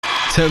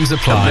Terms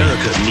apply.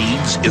 America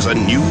needs is a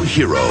new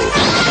hero.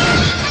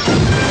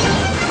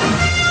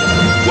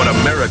 What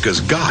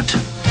America's got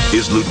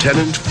is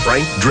Lieutenant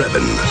Frank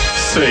Drebin.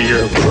 Say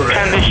your prayer.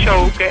 Can the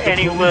show get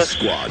any worse?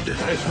 Squad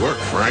Nice work,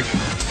 Frank.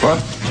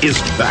 What? is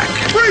back.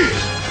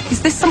 Freeze!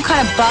 Is this some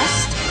kind of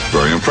bust?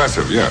 Very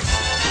impressive, yes.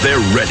 They're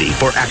ready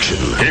for action.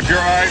 Keep your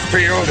eyes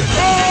peeled.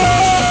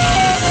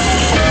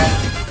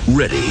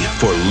 Ready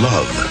for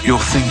love. You're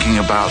thinking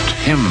about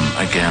him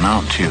again,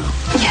 aren't you?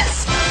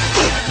 Yes.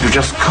 You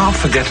just can't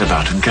forget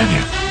about him, can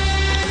you?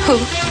 Who?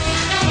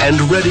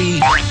 And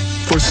ready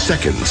for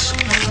seconds.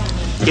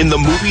 In the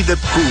movie that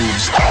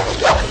proves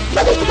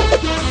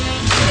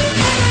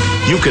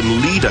you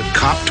can lead a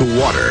cop to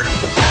water,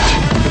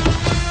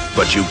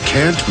 but you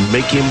can't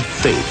make him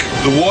think.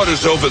 The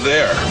water's over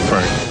there,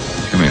 Frank.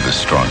 Give me the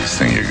strongest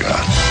thing you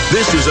got.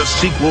 This is a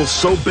sequel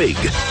so big,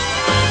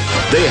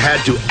 they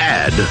had to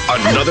add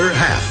another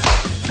half.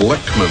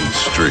 Blackman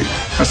Street.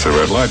 That's the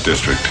red light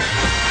district.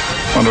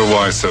 Wonder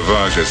why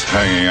Savage is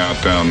hanging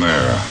out down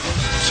there.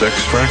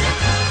 Sex, Frank?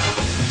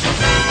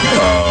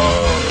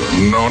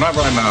 No, not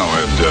right now,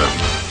 Ed.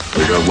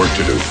 We got work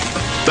to do.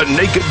 The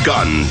Naked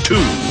Gun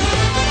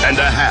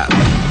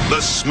 2.5. The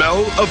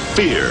Smell of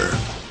Fear.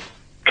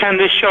 Can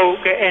the show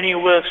get any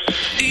worse?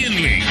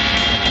 Ian Lee.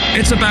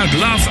 It's about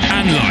love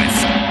and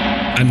life.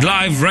 And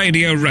live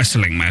radio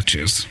wrestling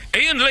matches.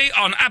 Ian Lee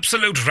on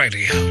Absolute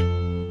Radio.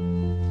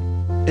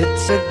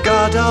 It's a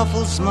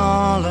god-awful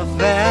small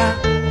affair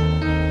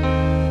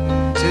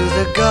to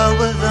the girl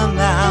with the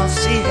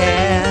mousy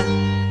hair,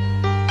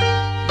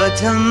 but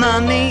her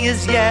mummy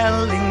is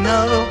yelling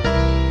no,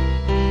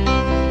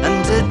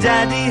 and her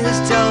daddy has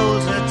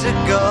told her to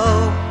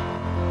go,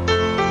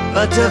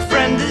 but her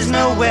friend is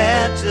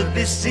nowhere to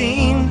be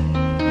seen.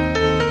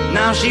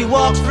 Now she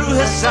walks through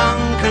her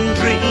sunken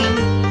dream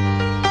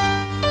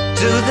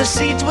to the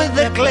seat with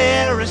the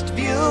clearest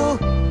view,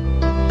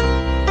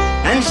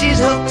 and she's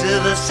hooked to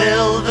the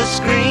silver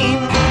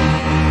screen.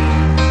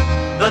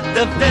 But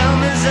the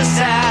film is a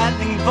sad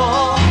thing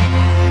for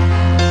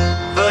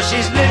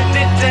she's lived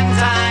it 10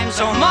 times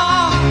or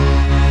more.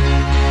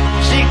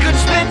 She could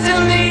spit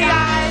in the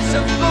eyes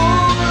of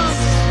fools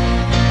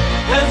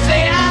as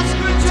they ask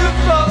her to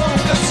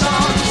focus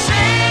on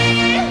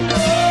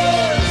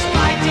sailors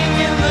fighting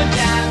in the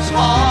dance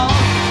hall.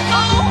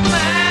 Oh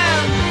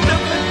man,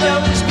 look at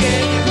those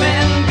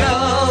cavemen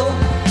go.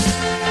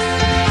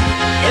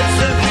 It's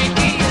the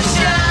freakiest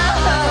show.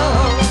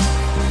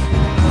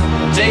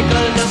 Take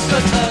a look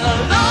at the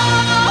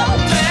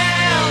long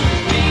man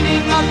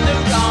beating up the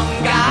wrong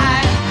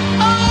guy.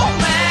 Oh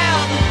man,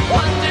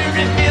 wonder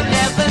if you'll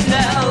ever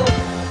know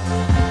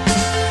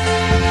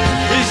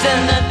who's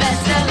in the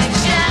best-selling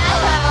show.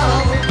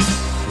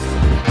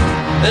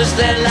 Is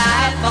their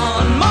life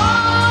on Mars?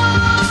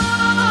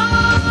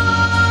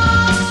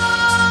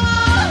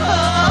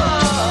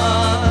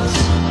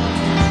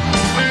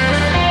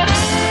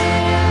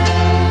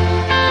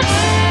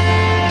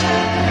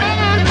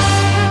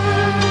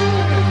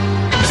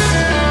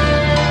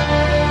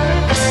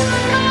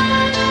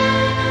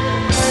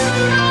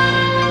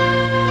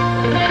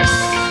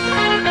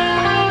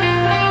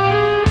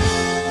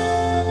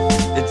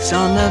 It's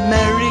on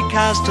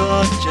America's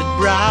tortured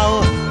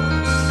brow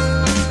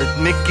that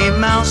Mickey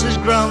Mouse has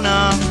grown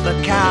up a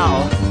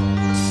cow.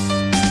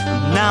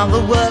 Now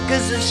the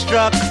workers have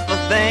struck for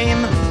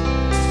fame,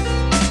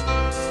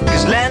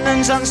 'cause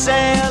Lennon's on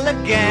sale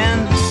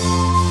again.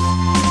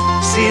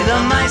 See the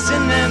mice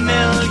in their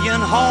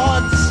million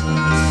hordes,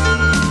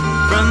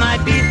 from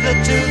Ibiza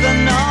to the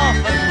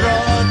Norfolk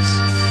Broads.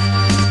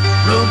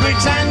 Rule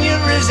Britannia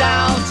is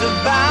out of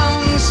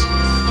bounds,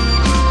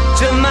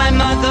 to my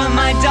mother,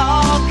 my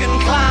dog and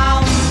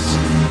clowns.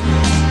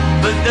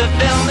 But the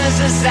film is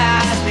a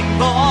sad thing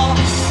for,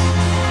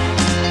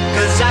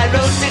 'cause I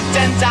wrote it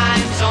 10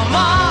 times or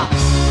more.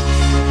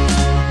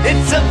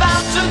 It's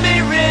about to be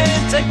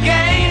writ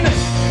again,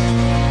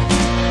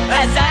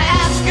 as I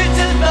ask you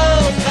to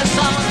focus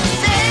on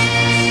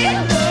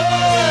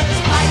sailors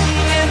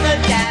fighting in the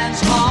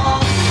dance hall.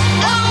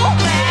 Oh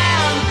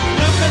man,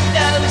 look at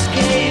those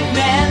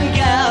cavemen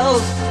go.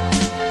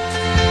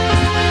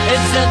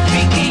 It's the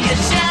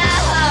freakiest show.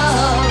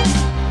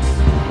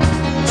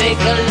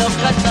 Take a look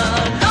at the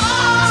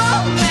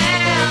long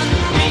man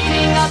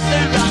beating up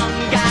the wrong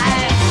guy.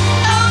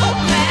 Oh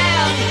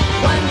man,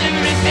 wonder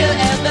if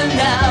you'll ever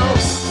know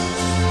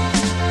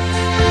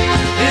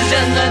who's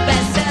in the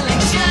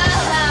best-selling show.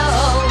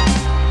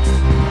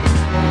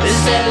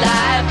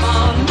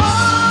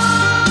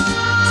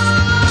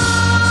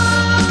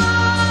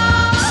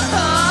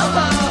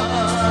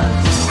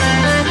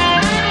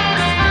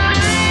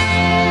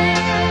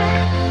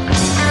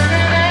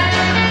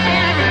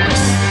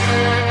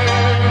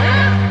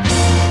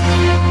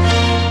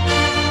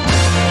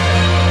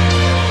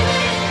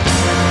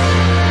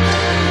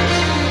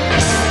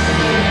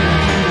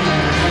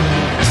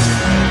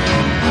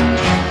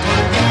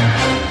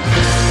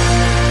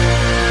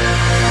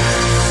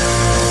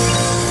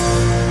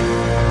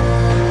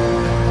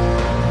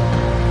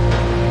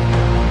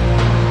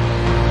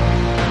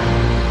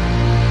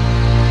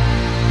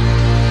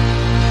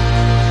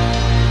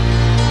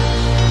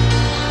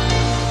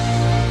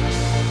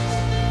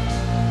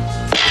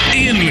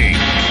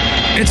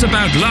 It's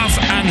about love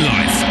and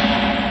life.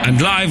 And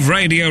live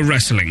radio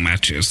wrestling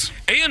matches.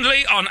 Ian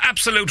Lee on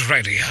Absolute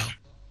Radio.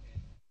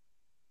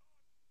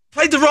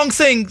 Played the wrong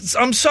thing.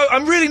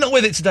 I'm really not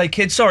with it today,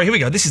 kids. Sorry, here we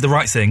go. This is the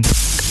right thing.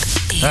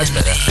 That's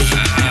better.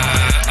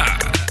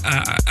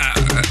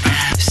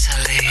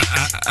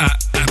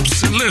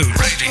 Absolute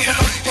Radio.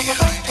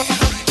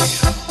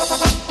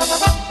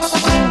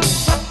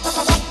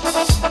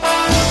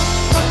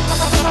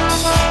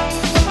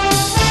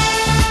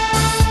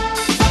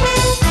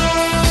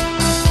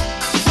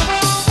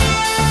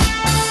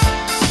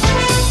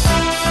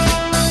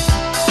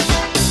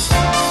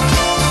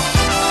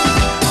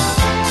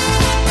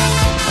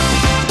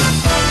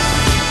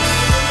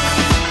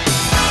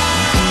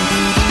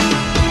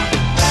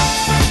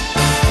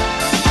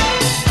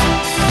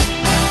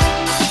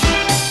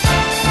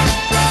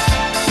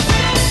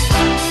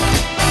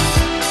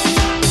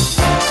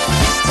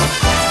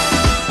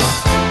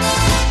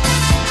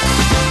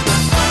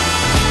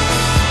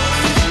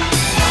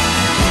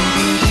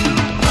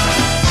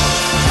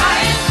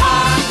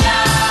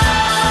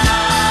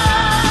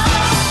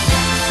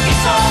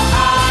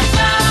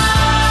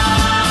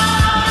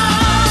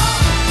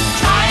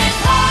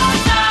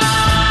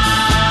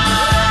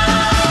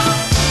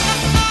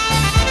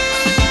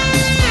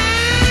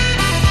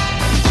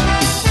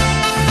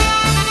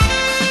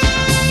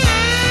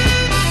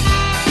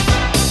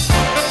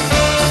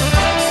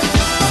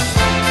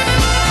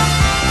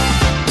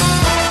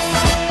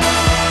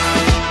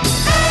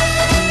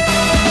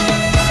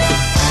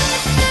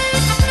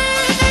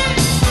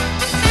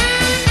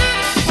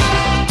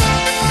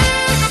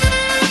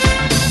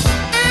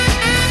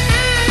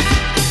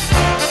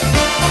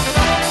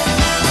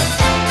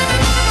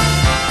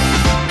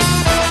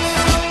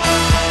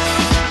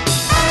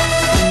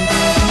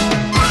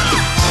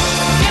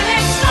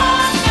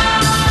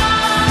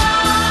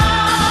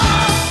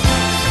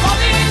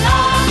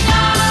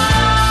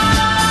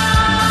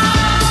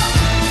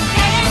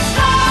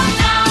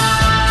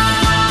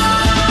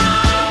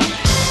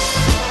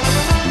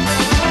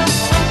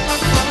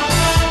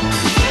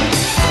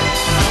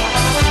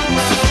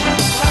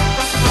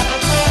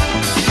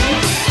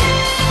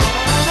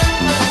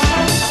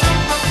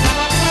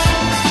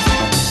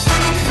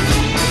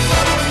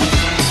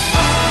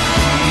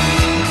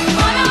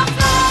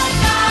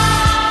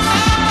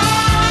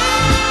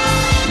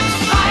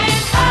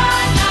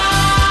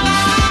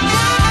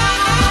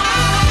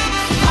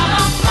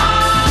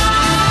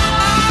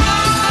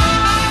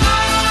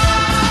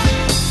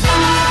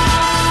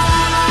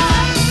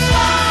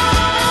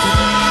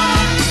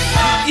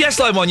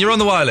 Line 1, you're on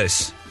the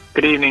wireless.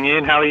 Good evening,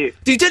 Ian. How are you?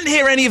 You didn't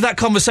hear any of that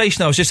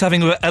conversation I was just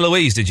having with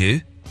Eloise, did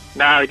you?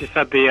 No, I just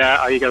had the,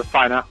 are you going to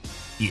find out?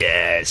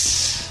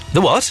 Yes.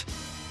 The what?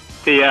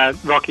 The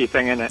Rocky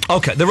thing in it.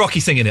 Okay, the Rocky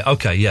thing in it.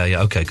 Okay,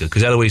 yeah, okay, good.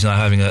 Because Eloise and I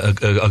are having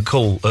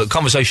a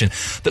conversation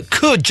that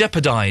could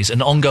jeopardise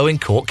an ongoing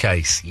court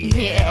case.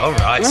 Yeah. All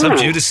right, some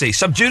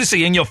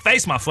judicacy in your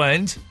face, my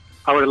friend.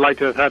 I would have liked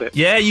to have had it.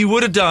 Yeah, you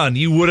would have done,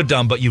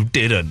 but you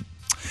didn't.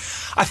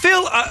 I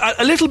feel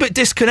a little bit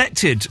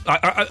disconnected.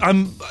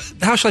 I'm.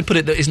 How shall I put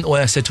it that isn't the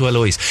way I said to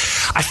Eloise?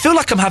 I feel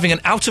like I'm having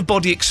an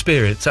out-of-body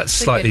experience. That's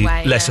slightly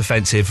less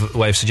offensive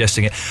way of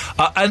suggesting it.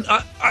 And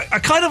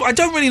I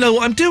don't really know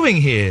what I'm doing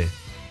here.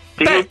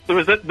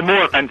 Was the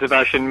more offensive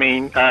version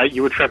mean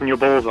you were tripping your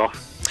balls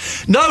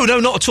off? No,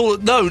 not at all.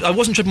 No, I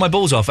wasn't tripping my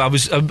balls off. I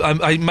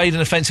made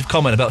an offensive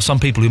comment about some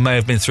people who may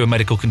have been through a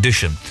medical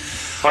condition.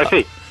 Oh, I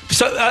see.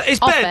 So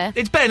it's Ben.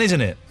 It's Ben, isn't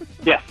it?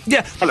 Yes.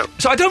 Yeah. Hello.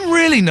 So I don't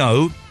really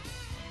know.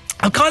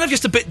 I'm kind of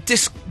just a bit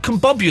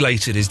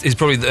discombobulated is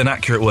probably an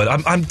accurate word.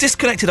 I'm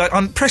disconnected.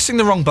 I'm pressing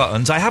the wrong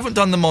buttons. I haven't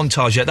done the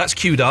montage yet. That's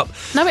queued up.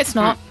 No, it's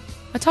not.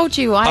 I told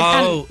you I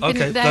hadn't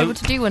been able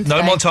to do one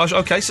today. No montage.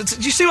 Okay, so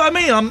do you see what I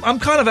mean? I'm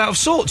kind of out of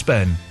sorts,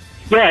 Ben.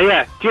 Yeah.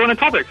 Do you want a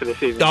topic for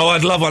this evening? Oh,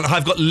 I'd love one.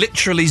 I've got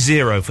literally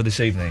 0 for this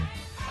evening.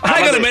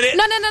 Hang on a minute.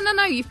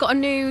 No. You've got a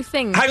new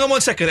thing. Hang on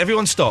 1 second.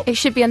 Everyone stop. It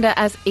should be under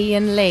as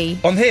Ian Lee.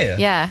 On here?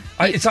 Yeah.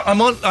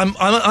 I'm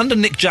under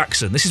Nick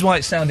Jackson. This is why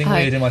it's sounding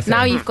weird in my thing.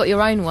 Now you've got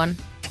your own one.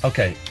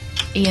 Okay.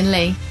 Ian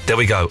Lee. There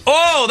we go.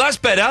 Oh, that's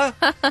better.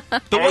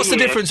 But what's the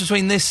difference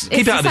between this?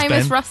 Keep out of this, Ben. It's the same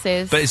as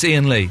Russ's. But it's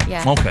Ian Lee.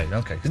 Yeah. Okay.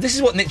 Because this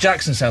is what Nick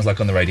Jackson sounds like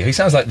on the radio. He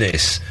sounds like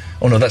this.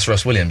 Oh no, that's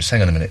Russ Williams.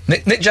 Hang on a minute.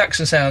 Nick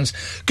Jackson sounds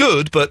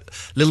good, but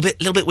a little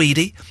bit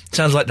weedy.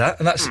 Sounds like that,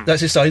 and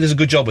that's his style. He does a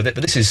good job with it.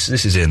 But this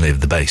is Ian Lee,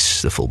 the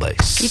bass, the full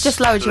bass. You just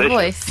lowered your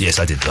voice. Yes,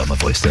 I did lower my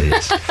voice there.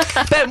 Yes.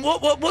 Ben,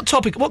 what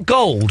topic? What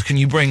gold can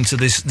you bring to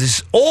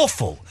this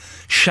awful,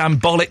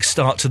 shambolic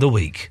start to the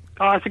week?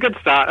 Oh, it's a good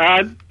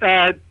start.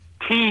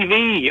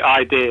 TV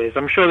ideas.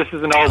 I'm sure this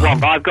is an old one,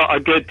 but I've got a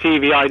good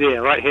TV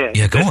idea right here.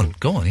 Yeah, go on.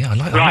 Yeah, I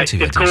like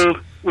TV it's ideas. called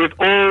With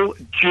All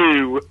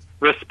Due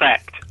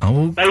Respect.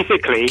 Oh,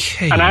 basically,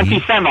 an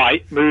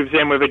anti-Semite moves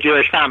in with a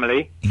Jewish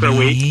family for a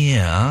week.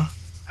 Yeah.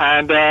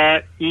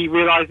 And he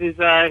realises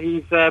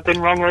he's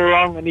been wrong all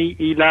along, and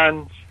he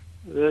learns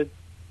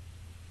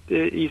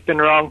he's been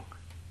wrong.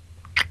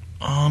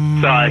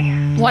 Sorry.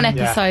 One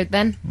episode,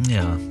 then.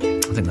 Yeah.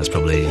 I think that's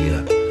probably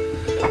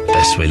best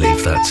Yes, we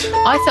leave that.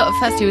 I thought at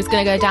first he was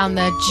going to go down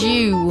the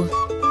Jew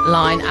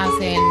line, as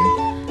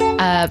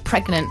in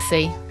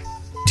pregnancy.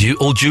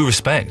 All due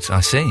respect. I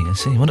see.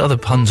 What other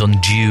puns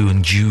on Jew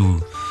and Jew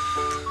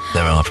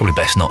there are? Probably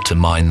best not to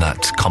mind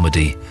that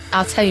comedy.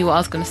 I'll tell you what I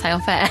was going to say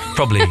off air.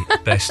 Probably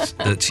best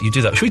that you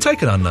do that. Should we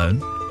take an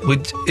unknown?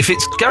 If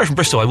it's Gary from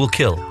Bristol, I will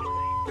kill.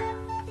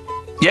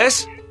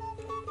 Yes?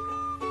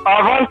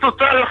 I want to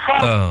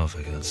telephone. Oh,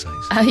 for God's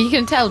sakes. You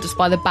can tell just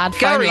by the bad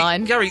phone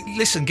line. Gary,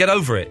 listen, get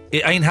over it.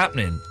 It ain't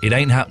happening.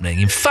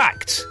 In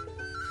fact,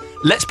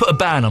 let's put a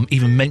ban on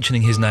even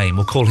mentioning his name.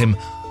 We'll call him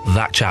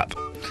that chap.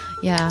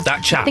 Yeah.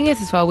 That chap. The thing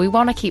is, as well, we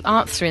want to keep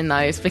answering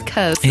those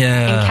because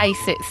in case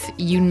it's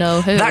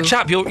you-know-who. That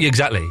chap,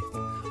 exactly.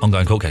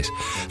 Ongoing court case.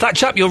 That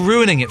chap, you're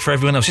ruining it for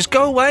everyone else. Just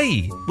go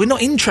away. We're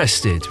not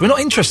interested.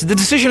 The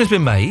decision has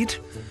been made.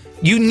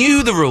 You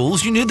knew the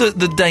rules. You knew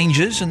the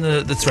dangers and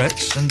the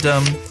threats. And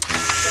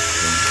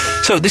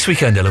so this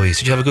weekend, Eloise,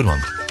 did you have a good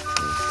one?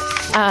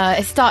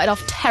 It started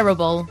off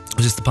terrible.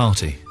 Was this the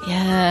party?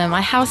 Yeah,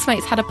 my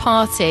housemates had a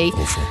party.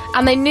 Awful.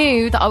 And they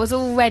knew that I was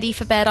all ready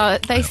for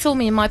bed. They saw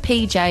me in my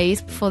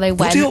PJs before they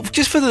went.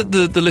 Just for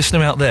the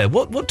listener out there,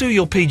 what do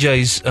your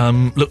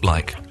PJs look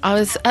like?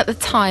 At the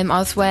time, I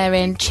was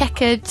wearing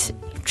checkered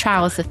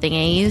trouser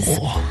thingies,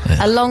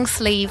 a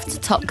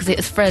long-sleeved top because it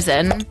was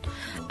frozen,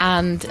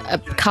 and a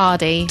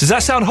cardi. Does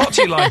that sound hot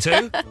to you, Line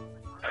 2?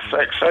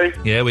 Sexy.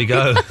 Yeah, we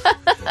go.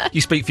 You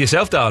speak for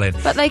yourself, darling.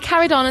 But they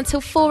carried on until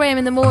 4 a.m.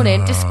 in the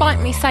morning, despite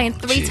me saying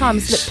 3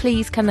 times, look,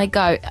 please, can they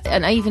go?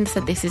 And I even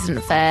said, this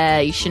isn't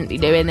fair, you shouldn't be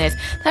doing this.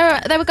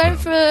 They were going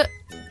for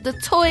the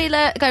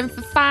toilet, going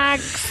for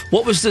fags.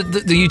 What was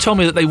you told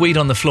me that they weed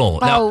on the floor.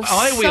 Well, now,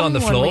 I wee on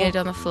the floor.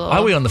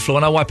 I wee on the floor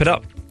and I wipe it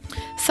up.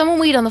 Someone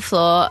weed on the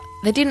floor,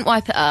 they didn't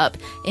wipe it up.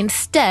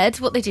 Instead,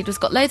 what they did was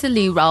got loads of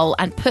loo roll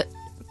and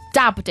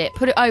dabbed it,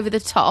 put it over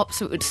the top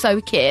so it would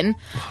soak in,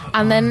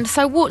 and then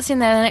I walked in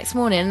there the next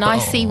morning and I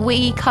see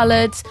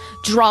wee-coloured,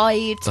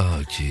 dried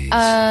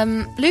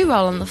loo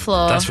roll on the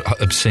floor. That's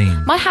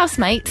obscene. My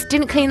housemates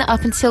didn't clean it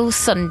up until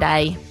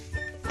Sunday.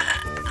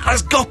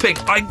 That's gopping.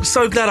 I'm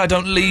so glad I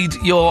don't lead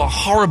your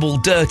horrible,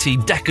 dirty,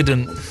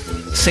 decadent,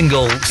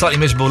 single, slightly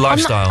miserable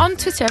lifestyle. On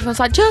Twitter, everyone's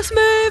like, just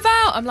move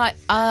out. I'm like,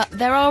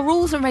 there are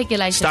rules and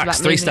regulations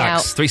about moving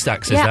out. 3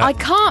 stacks, is that? Yeah, I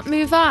can't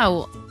move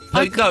out.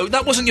 No,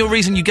 that wasn't your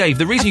reason you gave.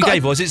 The reason you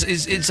gave was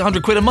it's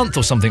 £100 a month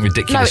or something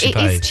ridiculous. No, it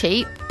is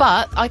cheap,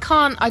 but I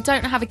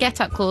don't have a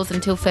get-out clause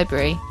until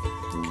February.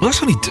 Well,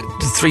 that's only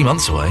 3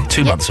 months away,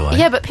 2 months away.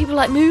 Yeah, but people are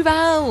like, move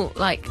out.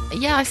 Like,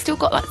 yeah, I still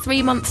got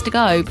 3 months to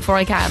go before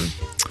I can.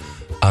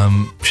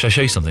 Should I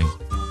show you something?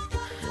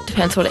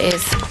 Depends what it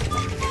is.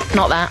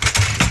 Not that.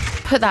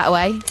 Put that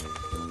away.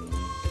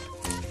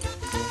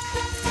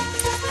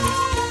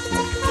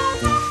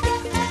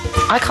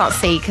 I can't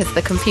see because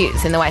the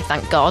computer's in the way,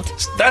 thank God.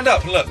 Stand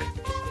up and look.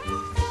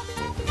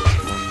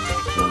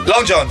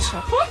 Long Johns.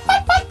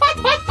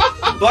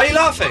 Why are you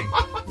laughing?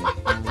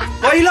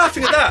 Why are you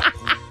laughing at that?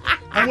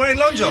 I'm wearing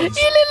Long Johns.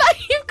 You look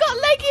like you've got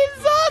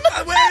leggings on.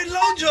 I'm wearing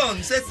Long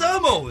Johns. They're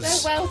thermals.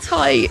 They're well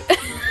tight.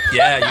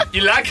 Yeah,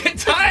 you like it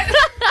tight?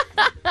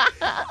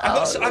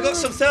 I got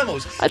some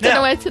thermals. I don't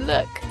know where to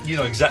look. You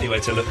know exactly where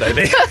to look,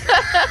 baby.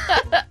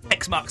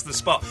 X marks the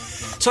spot.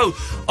 So,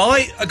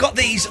 I got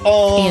these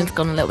on... Ian's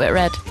gone a little bit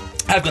red.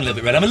 I've gone a little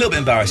bit red. I'm a little bit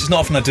embarrassed. It's not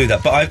often I do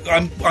that, but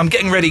I'm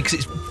getting ready because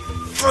it's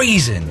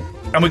freezing.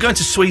 And we're going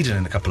to Sweden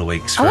in a couple of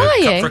weeks. For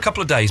a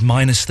couple of days.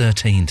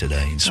 -13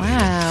 today in Sweden.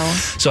 Wow.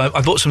 So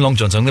I bought some Long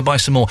Johns. I'm going to buy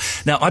some more.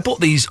 Now, I bought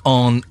these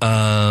on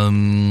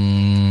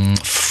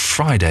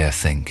Friday, I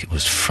think. It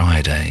was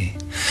Friday.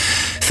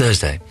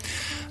 Thursday.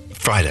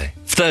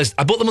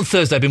 I bought them on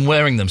Thursday. I've been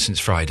wearing them since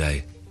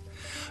Friday.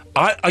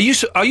 Are you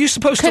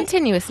supposed to...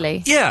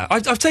 Continuously? Yeah.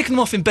 I've taken them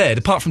off in bed,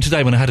 apart from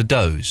today when I had a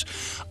doze.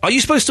 Are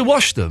you supposed to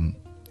wash them?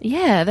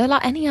 Yeah, they're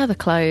like any other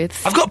clothes.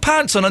 I've got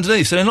pants on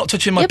underneath, so they're not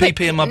touching my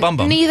pee-pee and my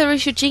bum-bum. Neither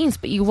is your jeans,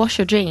 but you wash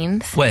your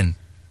jeans. When?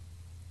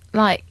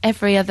 Like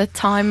every other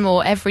time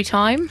or every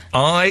time?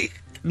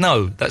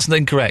 No, that's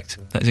incorrect.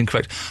 That is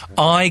incorrect.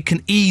 I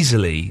can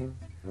easily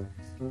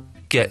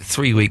get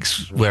 3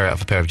 weeks wear out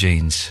of a pair of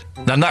jeans.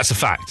 And that's a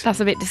fact. That's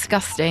a bit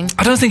disgusting.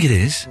 I don't think it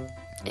is.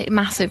 It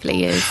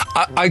massively is.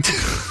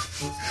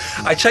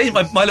 I changed...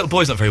 My little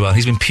boy's not very well.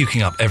 He's been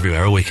puking up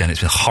everywhere all weekend.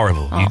 It's been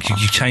horrible.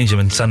 You change him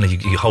and suddenly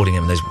you're holding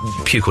him and there's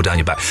puke all down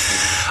your back.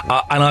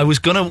 And I was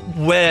going to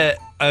wear...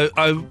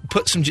 I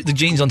put the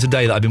jeans on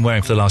today that I've been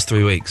wearing for the last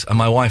 3 weeks. And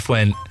my wife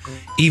went,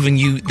 even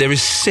you... There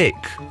is sick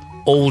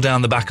all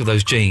down the back of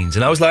those jeans.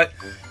 And I was like...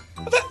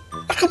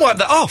 I can wipe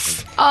that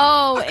off.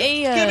 Oh,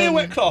 Ian. Give me a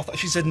wet cloth.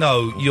 She said,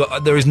 no,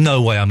 there is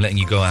no way I'm letting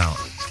you go out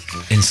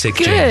in sick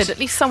jeans. Good. At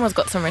least someone's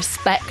got some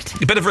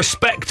respect. A bit of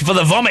respect for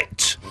the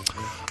vomit.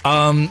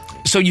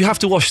 So you have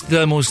to wash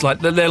thermals like...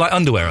 They're like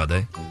underwear, are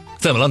they?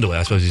 Thermal underwear,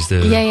 I suppose, is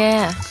the...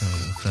 Yeah.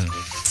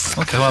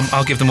 Okay, well,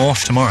 I'll give them a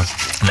wash tomorrow.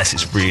 Unless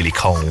it's really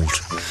cold.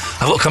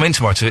 I've got to come in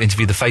tomorrow to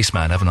interview the face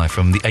man, haven't I,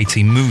 from the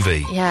A-Team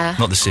movie. Yeah.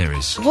 Not the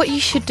series. What you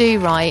should do,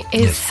 right,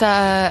 is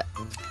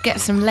get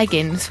some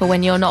leggings for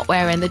when you're not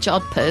wearing the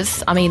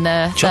jodhpurs. I mean,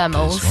 the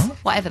thermals. What?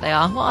 Whatever they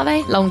are. What are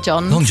they? Long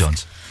johns. Long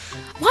johns.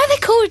 Why are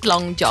they called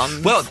long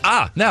johns? Well,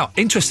 now,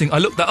 interesting, I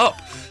looked that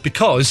up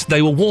because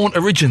they were worn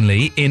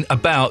originally in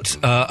about,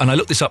 and I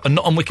looked this up, and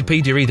not on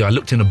Wikipedia either, I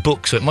looked in a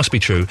book, so it must be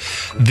true,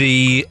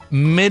 the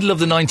middle of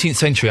the 19th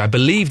century. I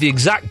believe the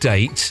exact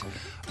date,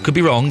 could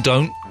be wrong,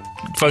 don't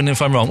phone in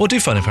if I'm wrong, or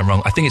do phone in if I'm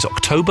wrong. I think it's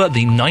October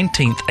the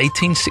 19th,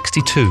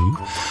 1862.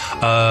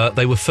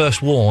 They were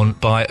first worn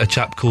by a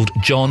chap called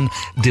John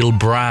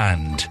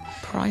Dilbrand.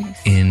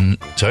 Price.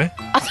 Sorry?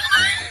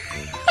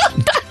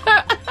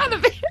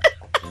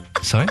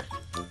 Sorry?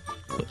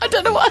 I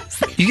don't know what I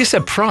said. You just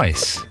said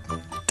price.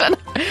 £16.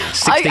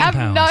 I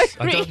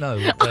don't know.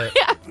 I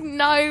have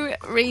no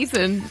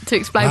reason to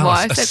explain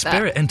why I said that. A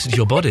spirit entered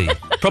your body,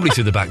 probably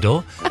through the back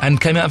door,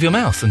 and came out of your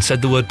mouth and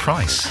said the word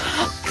price.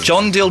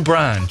 Jonathan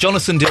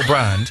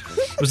Dilbrand,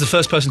 was the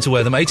first person to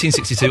wear them,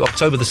 1862,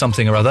 October the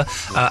something or other,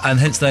 and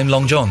hence the name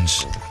Long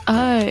Johns.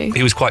 Oh.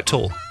 He was quite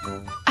tall.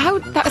 I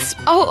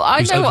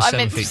know what I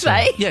meant to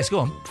say. Tall. Yes, go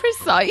on.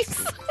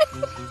 Precise.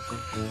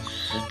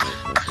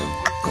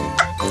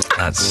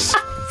 That's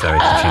very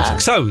confusing.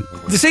 So,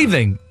 this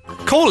evening,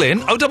 call in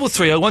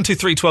 0330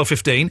 123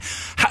 1215.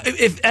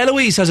 If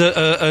Eloise has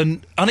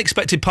an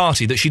unexpected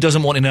party that she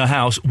doesn't want in her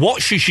house,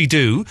 what should she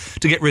do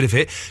to get rid of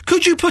it?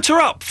 Could you put her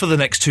up for the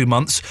next 2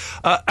 months?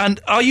 And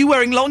are you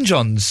wearing long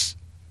johns?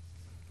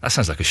 That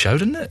sounds like a show,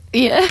 doesn't it?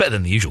 Yeah. Better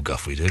than the usual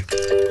guff we do.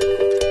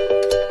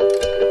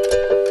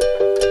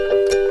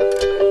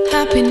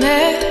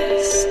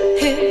 Happiness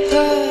hit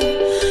her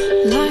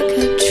like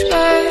a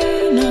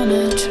train on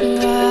a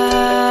track.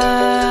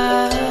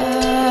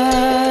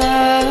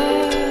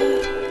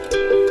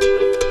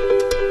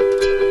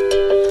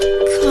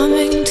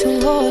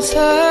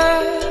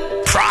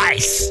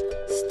 Price!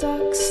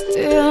 Stuck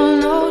still,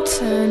 no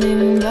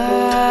turning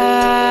back.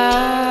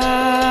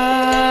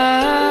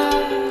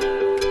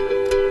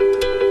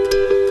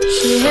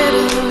 She hid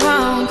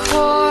around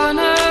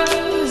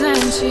corners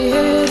and she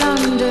hid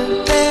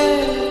under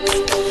beds.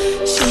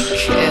 She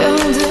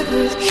killed it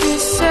with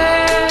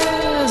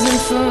kisses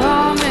and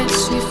from it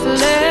she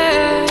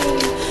fled.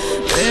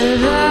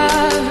 With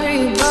every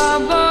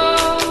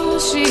bubble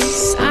she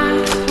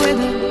sank with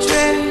a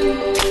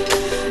drink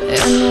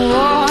and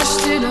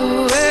washed it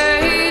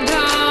away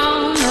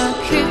down the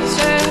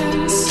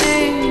kitchen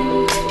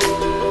sink.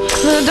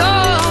 The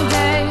dog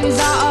days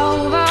are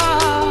over,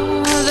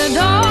 the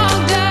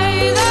dog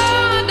days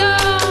are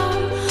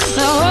done.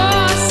 The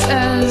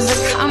horses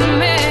are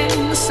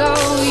coming, so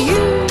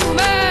you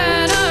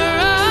better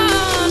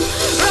run.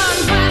 Run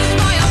fast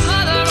for your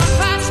mother, run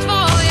fast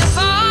for your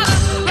father.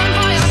 Run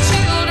for your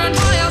children,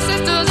 for your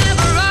sisters and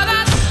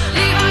brothers.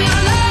 Leave all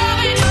your love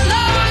and your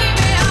lonely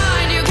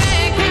behind. You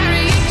can't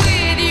carry it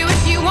with you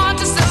if you want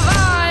to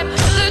survive.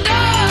 The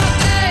dog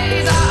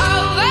days are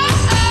over,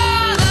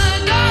 the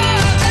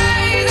dog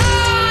days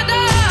are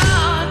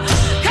done.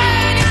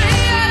 Can you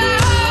hear the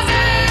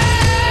roses?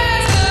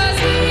 'Cause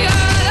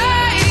here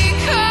they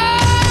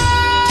come.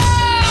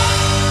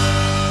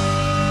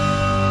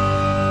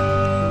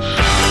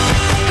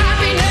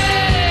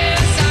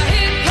 Happiness, I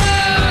hit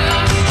her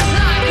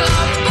like a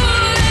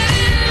bullet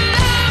in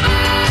the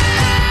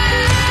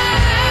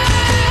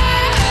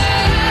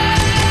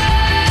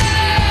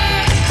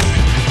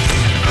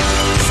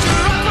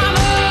struck from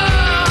a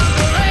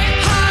great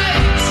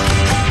height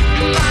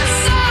by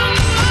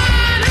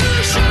someone who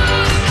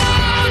should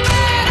know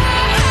better.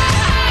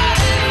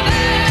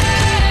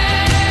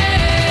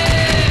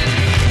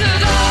 The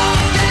dog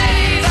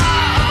days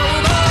are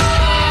over,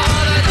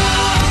 the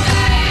dog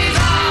days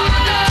are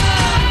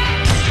done.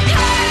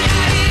 Can you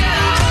hear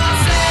the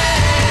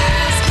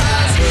horses?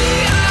 'Cause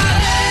here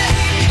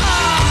they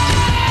come.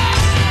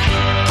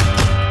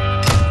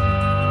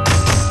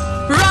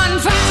 Run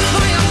fast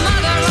for your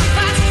mother, run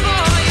fast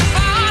for your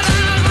father.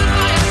 Run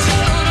for your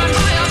children,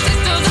 for your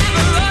sisters and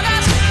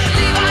brothers.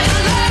 Leave all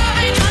your love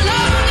and your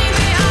lonely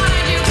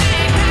behind. You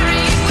can't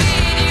carry it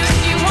with you if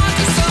you want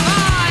to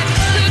survive.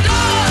 The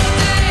dog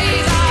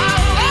days are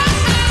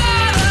over,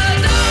 the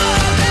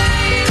dog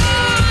days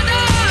are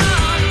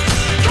done.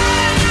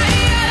 Can you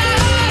hear the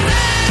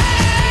horses?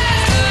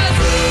 'Cause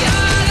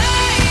here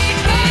they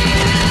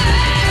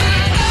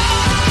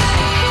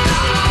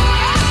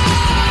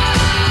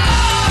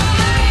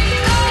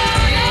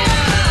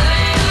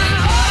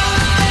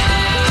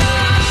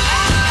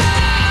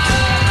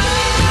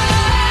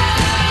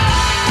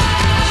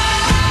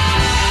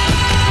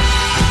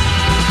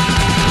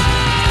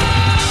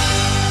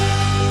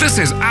This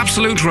is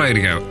Absolute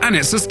Radio, and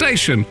it's a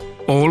station.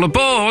 All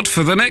aboard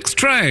for the next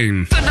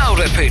train. The no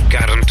repeat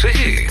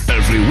guarantee.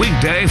 Every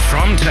weekday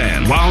from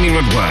 10 while you're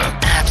at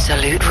work.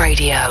 Absolute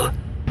Radio.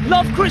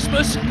 Love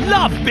Christmas,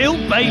 love Bill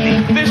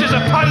Bailey. This is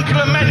a punk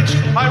lament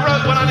I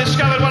wrote when I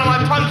discovered one of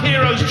my punk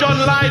heroes, John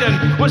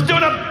Lydon, was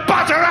doing a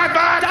butter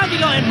advert.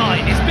 Dandelion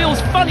Mine is Bill's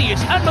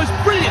funniest and most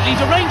brilliantly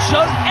deranged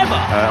show ever.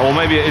 Or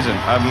maybe it isn't.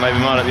 I haven't made my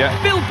mind up yet.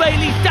 Bill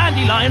Bailey's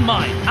Dandelion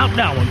Mine, out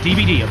now on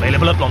DVD,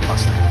 available at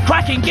Blockbuster.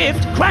 Cracking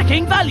gift,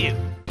 cracking value.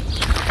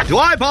 Do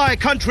I buy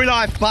Country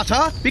Life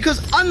butter?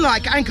 Because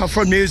unlike Anchor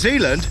from New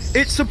Zealand,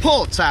 it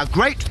supports our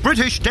great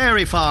British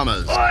dairy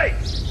farmers. Oi!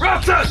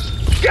 Rotten!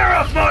 Get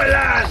off my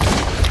land!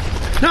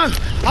 No,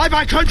 I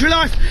buy Country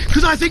Life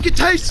because I think it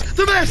tastes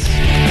the best.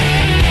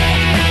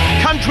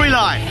 Country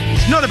Life.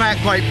 It's not about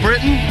Great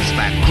Britain, it's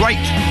about great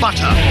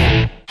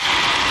butter.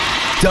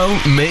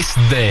 Don't miss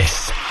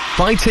this.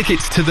 Buy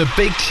tickets to the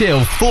Big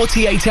Chill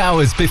 48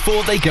 hours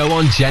before they go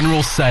on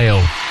general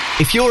sale.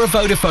 If you're a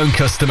Vodafone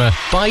customer,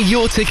 buy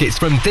your tickets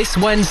from this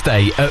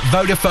Wednesday at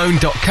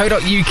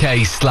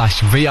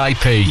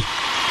vodafone.co.uk/VIP.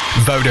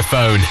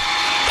 Vodafone.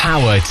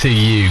 Power to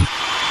you.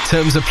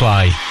 Terms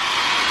apply.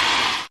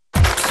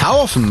 How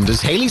often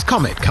does Halley's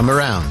Comet come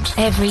around?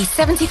 Every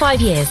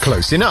 75 years.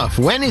 Close enough.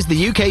 When is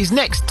the UK's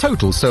next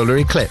total solar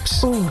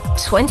eclipse? Ooh,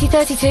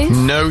 2032?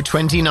 No,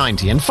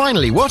 2090. And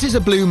finally, what is a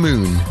blue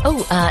moon?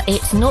 Oh,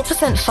 it's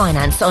 0%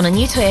 finance on a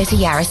new Toyota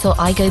Yaris or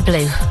iGo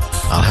Blue.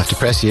 I'll have to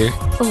press you.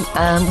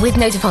 Oh, with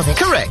no deposit.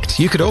 Correct.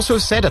 You could also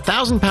set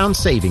 £1,000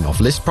 saving off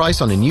list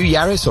price on a new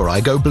Yaris or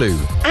iGo Blue.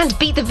 And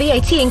beat the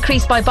VAT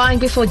increase by buying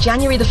before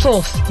January the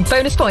 4th.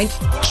 Bonus points.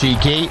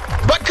 Cheeky,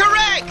 but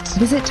correct!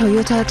 Visit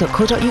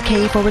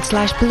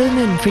toyota.co.uk/Blue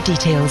Moon for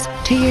details.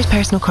 2 years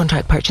personal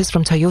contract purchase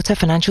from Toyota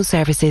Financial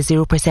Services.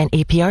 0%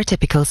 APR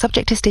typical.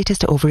 Subject to status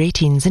to over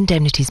 18s.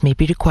 Indemnities may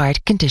be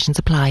required. Conditions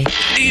apply.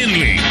 Ian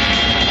Lee.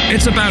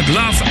 It's about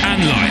love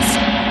and life.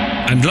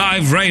 And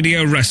live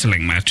radio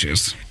wrestling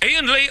matches.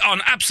 Ian Lee on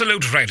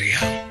Absolute Radio.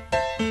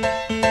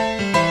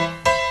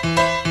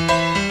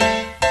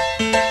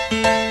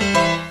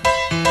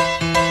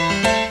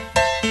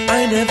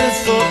 I never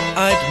thought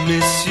I'd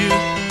miss you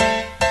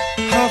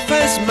half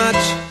as much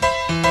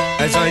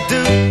as I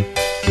do.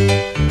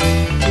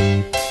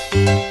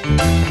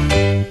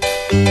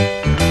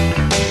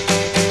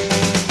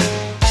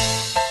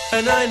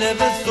 And I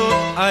never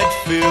thought I'd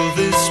feel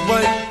this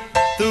way,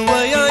 the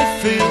way I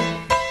feel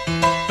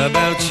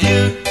about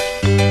you.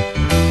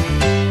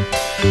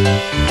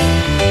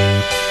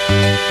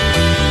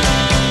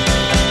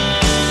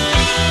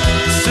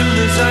 As soon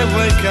as I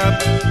wake up,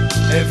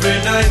 every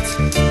night,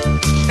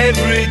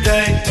 every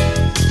day,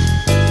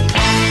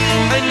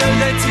 I know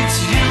that it's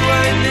you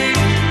I need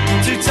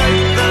to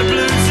take the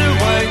blues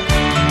away.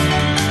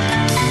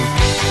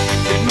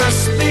 It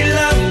must be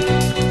love,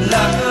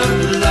 love,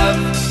 love.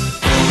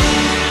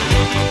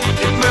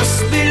 It must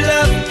be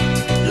love,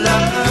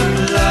 love,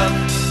 love.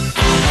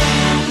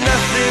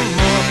 Nothing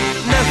more,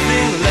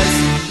 nothing less.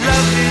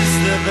 Love is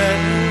the best.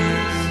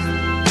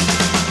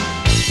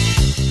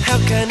 How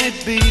can it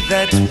be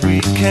that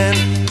we can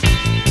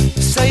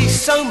say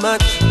so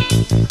much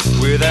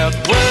without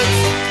words?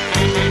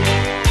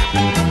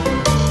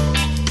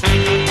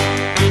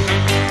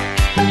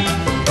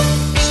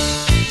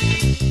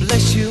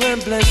 Bless you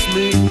and bless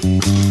me.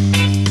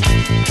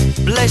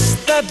 Bless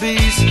the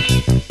bees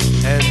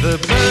and the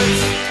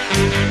birds.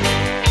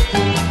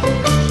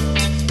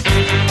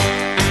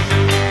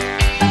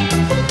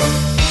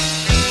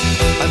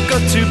 I've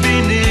got to be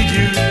near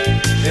you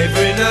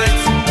every night,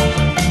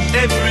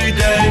 every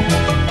day.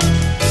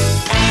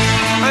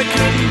 I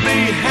couldn't be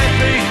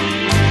happy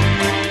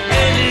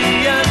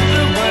any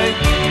other way.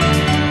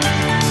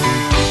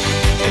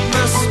 It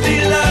must be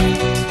love,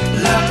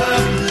 love,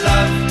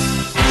 love.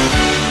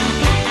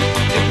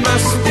 It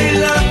must be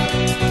love,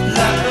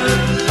 love,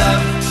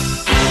 love.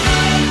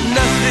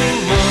 Nothing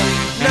more,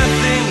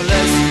 nothing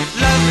less.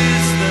 Love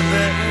is the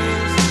best.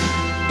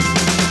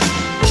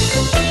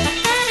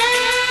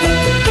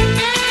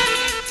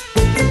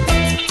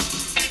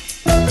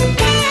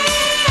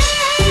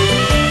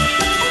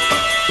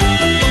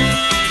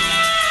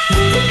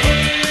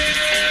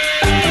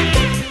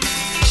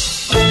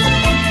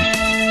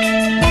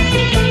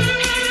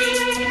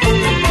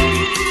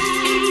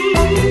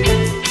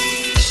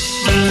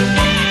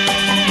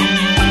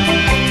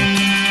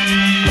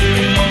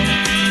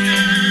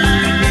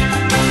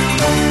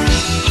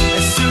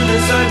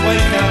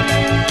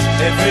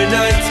 Every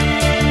night,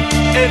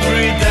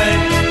 every day,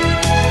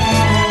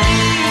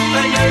 I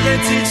know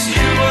that it's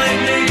you I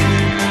need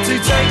to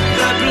take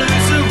the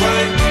blues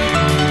away.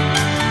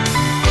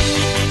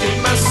 It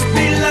must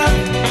be love,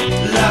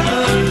 love,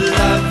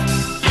 love.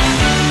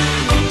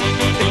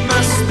 It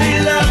must be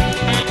love,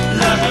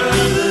 love,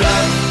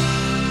 love.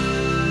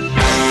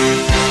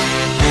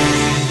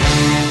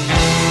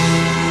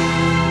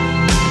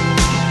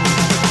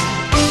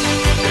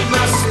 It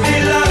must be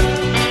love,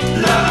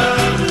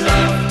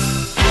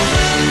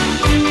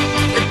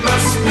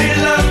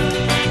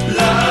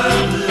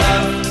 love,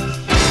 love.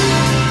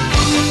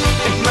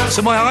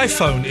 So my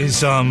iPhone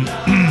is,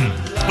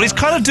 well, it's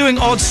kind of doing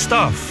odd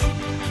stuff.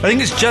 I think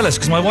it's jealous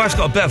because my wife's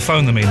got a better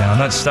phone than me now, and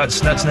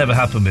that's never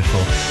happened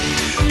before.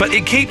 But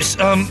it keeps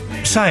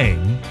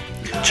saying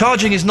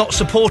charging is not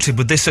supported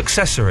with this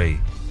accessory.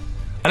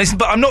 And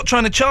but I'm not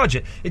trying to charge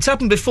it. It's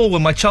happened before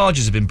when my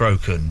chargers have been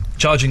broken.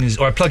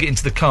 Or I plug it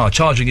into the car.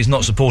 Charging is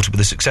not supported with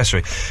this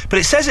accessory. But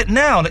it says it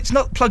now, and it's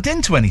not plugged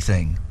into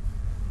anything.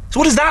 So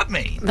what does that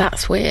mean?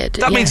 That's weird.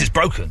 That means it's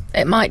broken.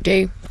 It might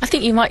do. I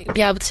think you might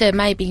be able to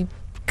maybe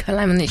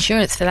claim on the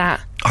insurance for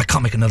that. I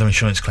can't make another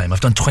insurance claim. I've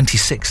done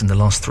 26 in the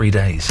last 3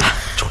 days.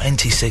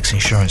 26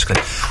 insurance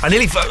claims.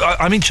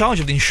 I'm in charge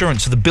of the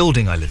insurance of the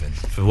building I live in,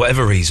 for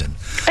whatever reason.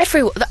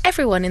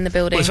 Everyone in the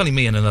building. Well, it's only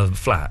me and another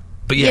flat.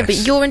 But yes. Yeah,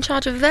 but you're in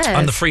charge of theirs.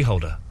 I'm the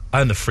freeholder.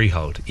 I own the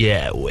freehold.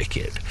 Yeah,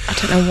 wicked. I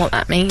don't know what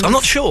that means. I'm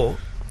not sure.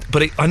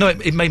 But I know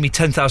it made me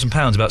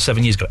 £10,000 about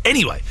 7 years ago.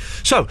 Anyway,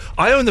 so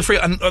I own the free,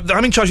 and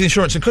I'm in charge of the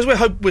insurance. And because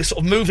we're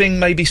sort of moving,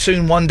 maybe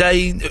soon, one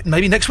day,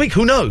 maybe next week,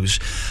 who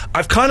knows?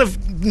 I've kind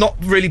of not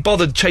really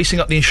bothered chasing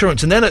up the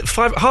insurance. And then at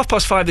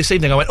 5:30 this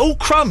evening, I went, "Oh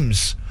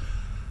crumbs,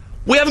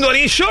 we haven't got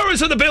any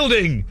insurance at the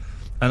building."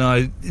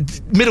 And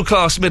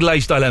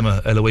middle-aged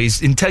dilemma,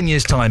 Eloise. In 10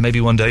 years' time,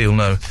 maybe one day you'll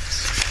know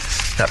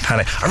that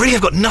panic. I really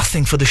have got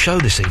nothing for the show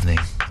this evening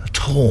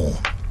at all.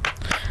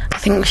 I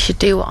think we should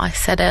do what I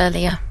said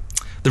earlier.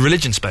 The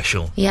religion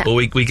special. Yeah. Or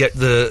we get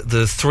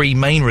the three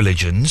main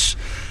religions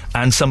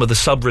and some of the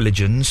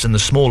sub-religions and the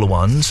smaller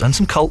ones and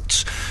some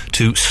cults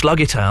to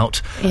slug it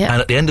out. Yeah.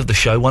 And at the end of the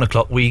show, 1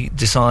 o'clock, we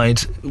decide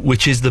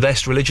which is the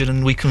best religion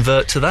and we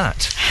convert to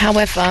that.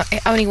 However,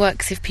 it only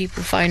works if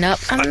people phone up,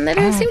 and they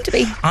don't seem to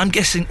be. I'm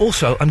guessing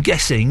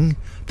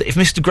that if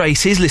Mr.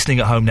 Grace is listening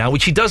at home now,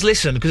 which he does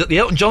listen, because at the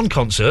Elton John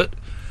concert...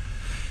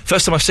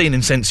 First time I've seen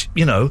him since,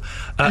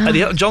 at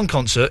the Elton John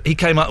concert, he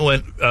came up and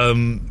went,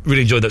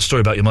 really enjoyed that story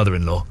about your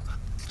mother-in-law.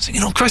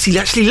 So, Christ, he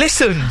actually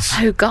listens.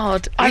 Oh,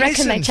 God. I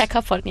reckon they check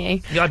up on you.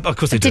 Yeah, of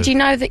course they do. Did you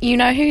know that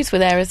Who's were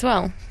there as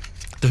well?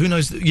 The Who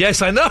Knows...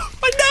 Yes, I know.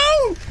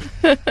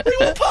 We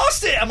walked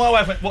past it. And my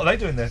wife went, what are they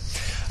doing there?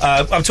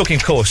 I'm talking,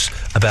 of course,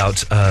 about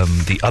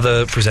the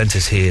other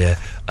presenters here.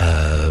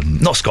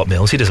 Not Scott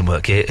Mills, he doesn't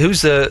work here.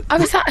 Who's the... Oh,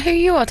 is that who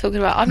you are talking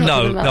about? I'm not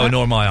talking about that.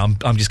 Nor am I.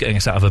 I'm just getting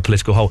us out of a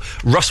political hole.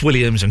 Russ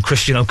Williams and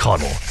Christian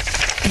O'Connell.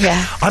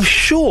 Yeah. I'm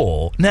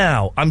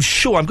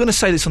going to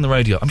say this on the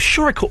radio. I'm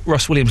sure I caught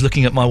Russ Williams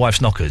looking at my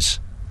wife's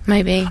knockers.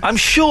 Maybe. I'm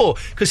sure,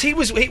 because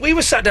we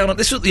were sat down...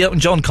 This was the Elton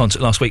John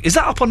concert last week. Is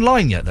that up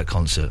online yet, that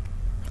concert?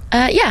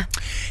 Yeah.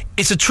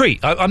 It's a treat.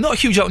 I'm not a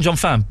huge Elton John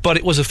fan, but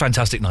it was a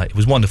fantastic night. It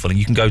was wonderful, and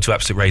you can go to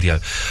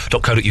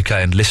absoluteradio.co.uk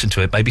and listen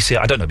to it. Maybe see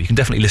it. I don't know, but you can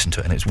definitely listen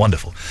to it, and it's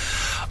wonderful.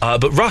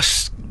 But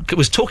Russ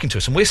was talking to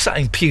us, and we're sat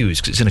in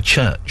pews, because it's in a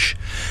church,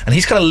 and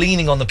he's kind of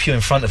leaning on the pew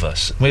in front of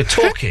us. And we're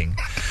talking.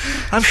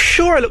 I'm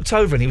sure I looked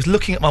over, and he was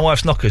looking at my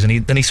wife's knockers,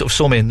 and then he sort of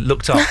saw me and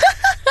looked up.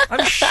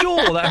 I'm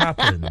sure that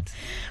happened.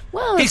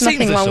 Well, there's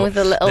nothing wrong with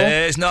a little...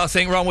 There's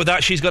nothing wrong with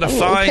that. She's got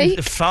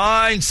a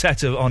fine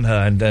set on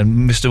her, and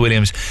Mr.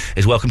 Williams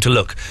is welcome to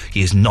look.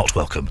 He is not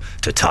welcome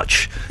to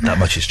touch. That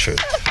much is true.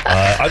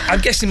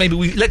 I'm guessing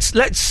maybe let's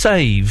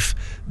save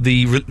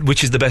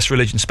which is the best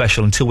religion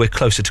special until we're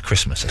closer to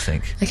Christmas, I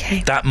think.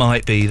 Okay.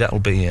 That'll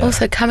be...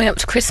 Also, coming up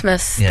to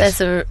Christmas, yes.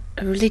 There's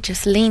a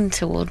religious lean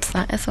towards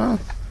that as well.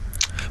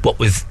 What?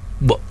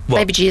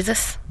 Maybe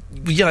Jesus.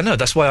 Yeah, I know.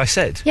 That's why I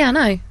said. Yeah, I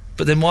know.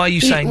 But then why are you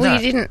saying that? Well,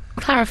 you didn't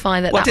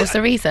clarify that was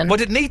the reason. Well, I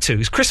didn't need to.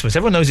 It's Christmas.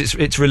 Everyone knows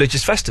it's a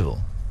religious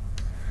festival.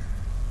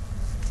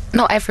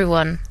 Not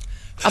everyone.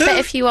 I bet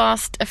if you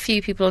asked a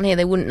few people on here,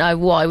 they wouldn't know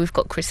why we've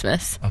got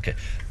Christmas. Okay.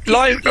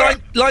 Line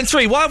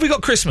 3, why have we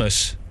got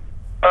Christmas?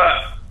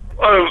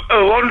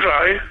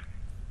 Andre?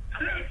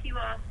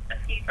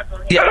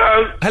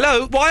 Yeah.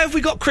 Hello, why have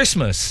we got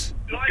Christmas?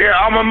 Yeah,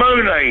 I'm a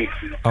Mooney.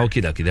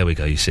 Okie dokie, there we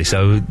go, you see.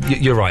 So,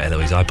 you're right,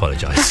 Eloise, I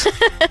apologise.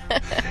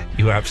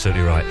 You were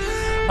absolutely right.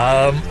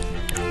 Well,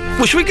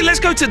 let's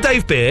go to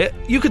Dave Beer.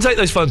 You can take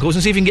those phone calls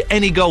and see if you can get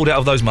any gold out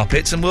of those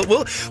Muppets, and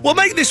we'll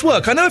make this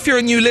work. I know if you're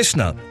a new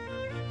listener,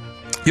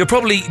 you're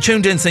probably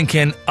tuned in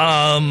thinking,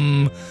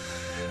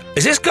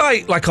 is this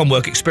guy like on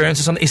work experience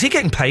or something? Is he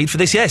getting paid for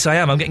this? Yes, I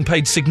am. I'm getting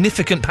paid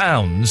significant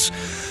pounds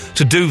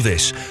to do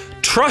this.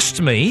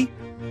 Trust me,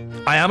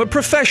 I am a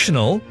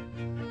professional.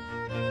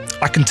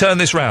 I can turn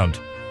this round.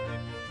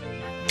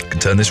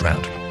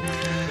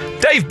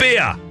 Dave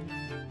Beer.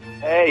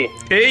 Hey.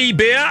 Hey,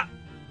 Beer.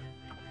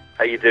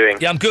 How you doing?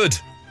 Yeah, I'm good.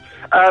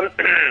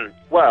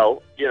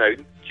 Well,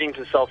 jeans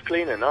are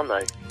self-cleaning, aren't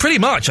they? Pretty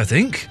much, I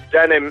think.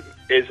 Denim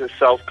is a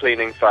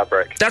self-cleaning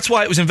fabric. That's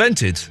why it was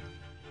invented.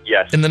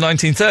 Yes. In the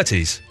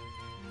 1930s.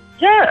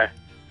 Yeah.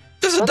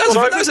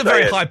 That's a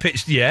very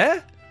high-pitched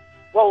yeah.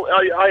 Well,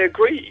 I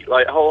agree,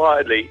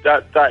 wholeheartedly.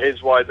 That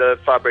is why the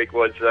fabric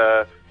was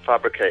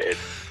fabricated.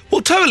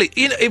 Well, totally.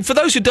 For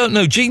those who don't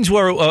know, jeans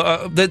were...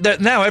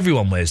 now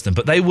everyone wears them,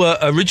 but they were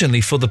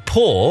originally for the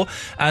poor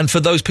and for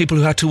those people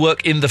who had to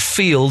work in the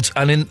fields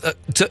and in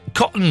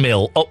cotton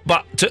mill,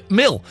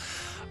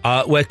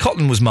 where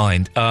cotton was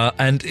mined.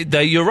 And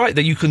you're right,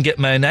 that you can get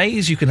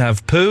mayonnaise, you can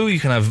have poo, you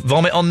can have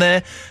vomit on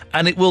there,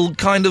 and it will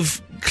kind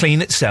of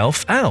clean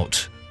itself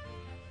out.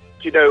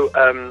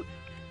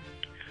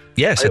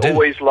 Yes, I do.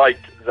 Always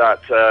liked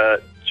that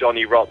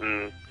Johnny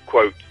Rotten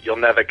quote, "You'll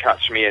never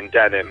catch me in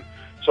denim."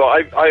 So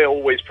I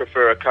always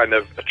prefer a kind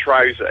of a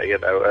trouser,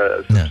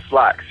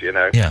 slacks,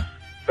 Yeah.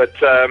 But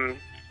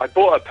I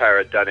bought a pair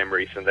of denim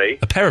recently.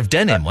 A pair of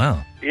denim,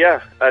 wow. Yeah,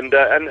 and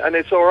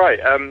it's all right.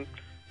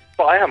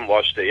 But I haven't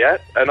washed it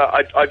yet, and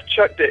I've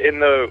chucked it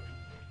in the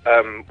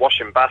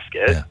washing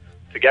basket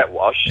to get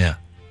washed. Yeah.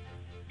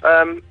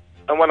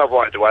 And when I've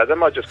wanted to wear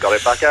them, I just got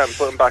it back out and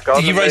put them back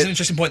on. You raise an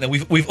interesting point there.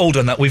 We've all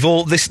done that. We've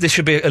all this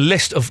should be a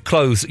list of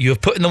clothes that you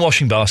have put in the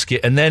washing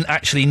basket and then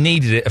actually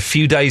needed it a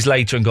few days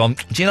later and gone,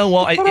 do you know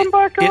what?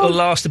 It'll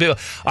last a bit.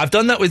 I've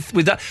done that with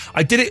that.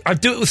 I do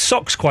it with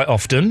socks quite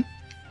often.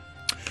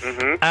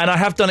 Mm-hmm. And I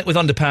have done it with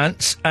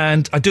underpants,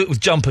 and I do it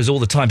with jumpers all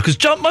the time, because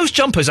most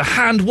jumpers are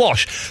hand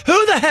wash.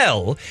 Who the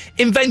hell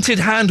invented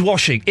hand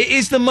washing? It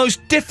is the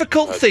most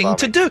difficult thing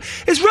to do.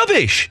 It's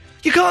rubbish.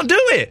 You can't do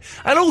it.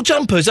 And all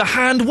jumpers are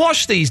hand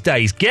washed these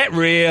days. Get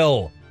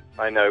real.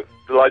 I know.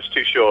 Life's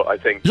too short, I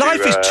think.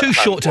 Life is too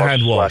short to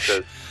hand wash.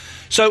 Splatters.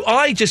 So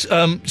I just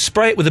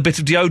spray it with a bit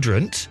of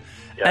deodorant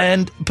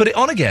and put it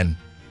on again.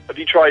 Have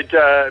you tried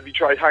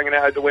hanging it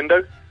out the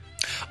window?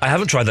 I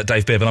haven't tried that,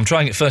 Dave Beard, but I'm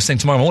trying it first thing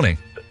tomorrow morning.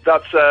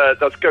 That's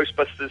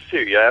Ghostbusters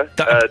too, yeah?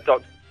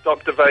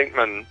 Dr.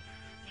 Venkman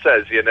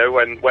says,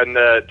 when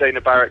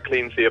Dana Barrett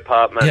cleans the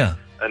apartment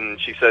and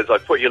she says, I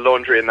put your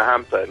laundry in the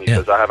hamper, and he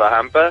says, I have a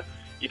hamper.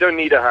 You don't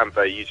need a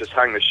hamper. You just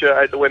hang the shirt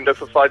out the window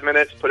for 5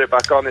 minutes, put it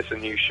back on, it's a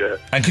new shirt.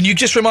 And can you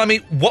just remind me,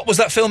 what was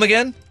that film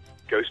again?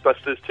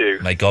 Ghostbusters 2.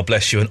 May God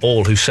bless you and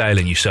all who sail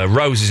in you, sir.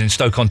 Rose is in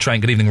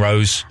Stoke-on-Trent. Good evening,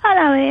 Rose.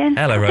 Hello, Ian.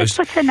 Hello, Rose.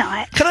 For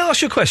tonight. Can I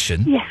ask you a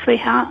question? Yes,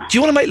 sweetheart. Do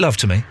you want to make love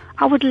to me?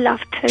 I would love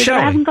to. Shall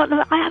but we?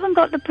 I haven't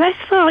got the breath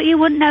for it. You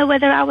wouldn't know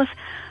whether I was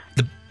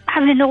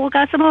having an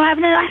orgasm or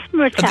having an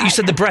asthma attack. You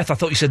said the breath. I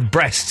thought you said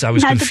breasts. I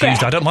was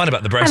confused. I don't mind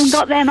about the I breasts. haven't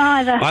got them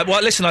either.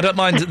 Well, listen, I don't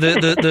mind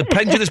the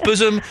pendulous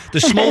bosom,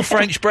 the small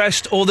French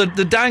breast, or the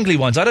dangly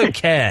ones. I don't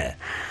care.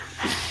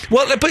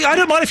 Well, but I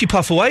don't mind if you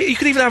puff away. You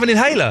could even have an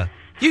inhaler.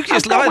 You can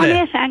just lie one there.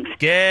 here, thanks.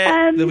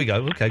 Yeah, there we go.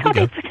 Okay, good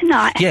go. For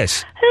tonight.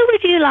 Yes. Who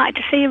would you like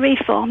to see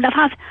reformed? I've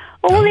had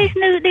all these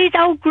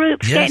old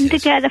groups getting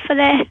together for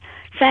their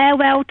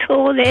farewell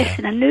tour this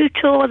and a new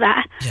tour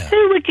that. Yeah.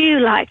 Who would you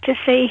like to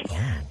see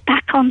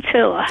back on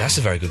tour? That's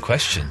a very good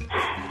question.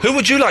 Who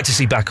would you like to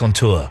see back on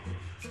tour?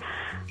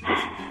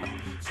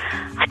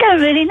 I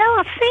don't really know.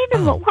 I've seen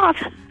them, but what?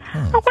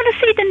 I want to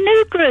see the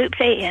new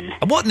groups, Ian.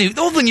 What new?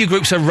 All the new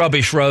groups are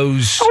rubbish,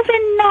 Rose. Oh,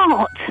 they're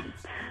not.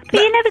 But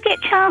you never get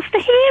a chance to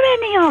hear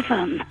any of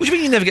them. What do you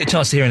mean you never get a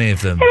chance to hear any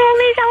of them? They're all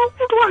these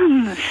old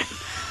ones.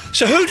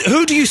 So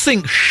who do you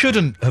think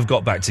shouldn't have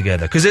got back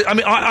together? Because it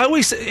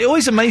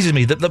always amazes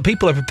me that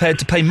people are prepared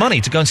to pay money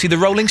to go and see the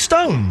Rolling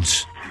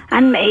Stones.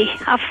 And me,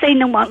 I've seen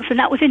them once, and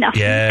that was enough.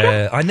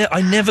 Yeah,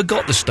 I never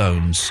got the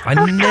Stones. I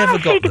never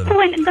got them. The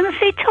point. I'm going to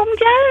see Tom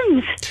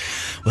Jones.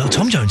 Well,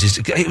 Tom Jones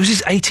it was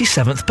his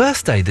 87th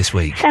birthday this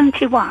week.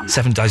 71.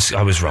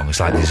 I was wrong. It's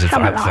like this.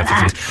 Something like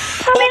that.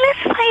 I mean,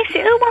 let's face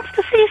it. Who wants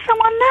to see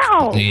someone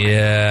now?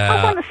 Yeah.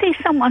 I want to see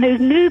someone who's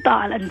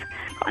nubile and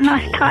got a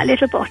nice tight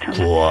little bottom.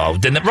 Whoa,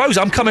 Rose,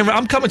 I'm coming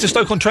to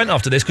Stoke-on-Trent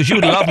after this because you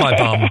would love my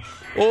bum.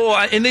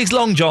 Oh, in these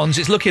long johns,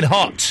 it's looking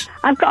hot.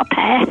 I've got a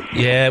pair.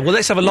 Yeah, well,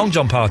 let's have a long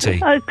john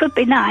party. Oh, it could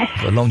be nice.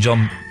 A long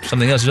john,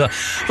 something else as well.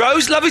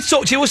 Rose, lovely to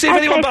talk to you. We'll see if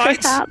anyone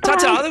bites.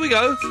 Ta-ta, there we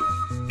go.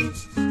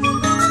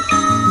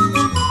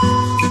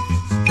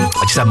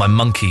 I just had my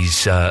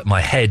Monkeys,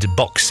 my Head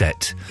box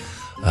set,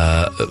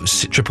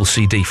 triple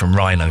CD from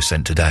Rhino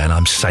sent today, and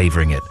I'm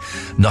savouring it.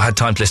 Not had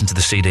time to listen to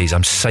the CDs.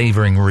 I'm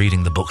savouring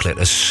reading the booklet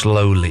as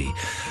slowly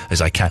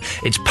as I can.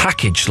 It's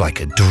packaged like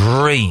a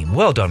dream.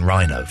 Well done,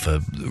 Rhino, for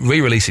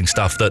re-releasing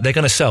stuff that they're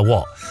going to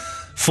sell,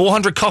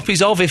 400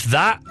 copies of, if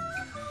that?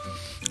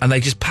 And they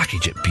just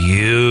package it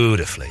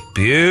beautifully.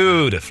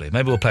 Beautifully.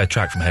 Maybe we'll play a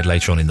track from Head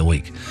later on in the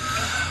week.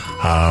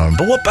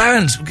 But what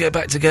bands will get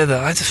back together?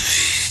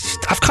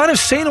 I've kind of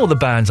seen all the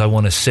bands I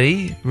want to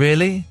see,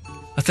 really,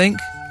 I think.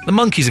 The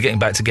Monkeys are getting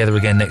back together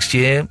again next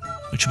year,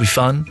 which will be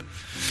fun.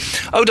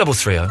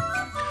 0330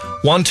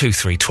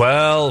 123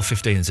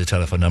 1215 is the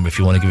telephone number if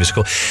you want to give us a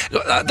call.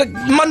 The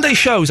Monday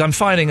shows, I'm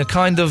finding, a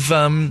kind of...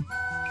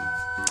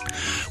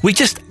 we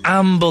just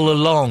amble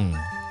along,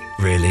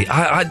 really.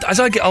 As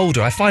I get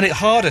older, I find it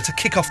harder to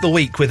kick off the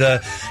week with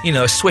a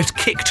swift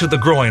kick to the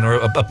groin or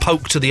a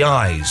poke to the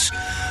eyes,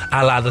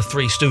 a la the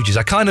Three Stooges.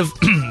 I kind of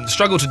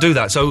struggle to do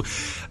that, so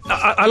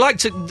I like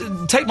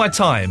to take my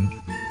time.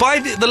 By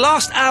the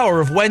last hour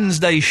of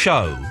Wednesday's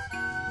show,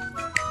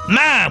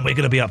 man, we're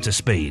going to be up to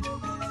speed.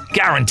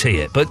 Guarantee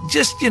it. But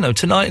just,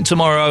 tonight and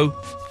tomorrow,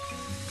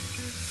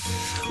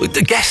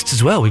 the guests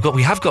as well.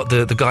 We have got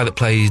the guy that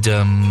played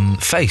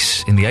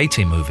Face in the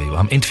A-Team movie.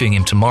 I'm interviewing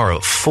him tomorrow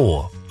at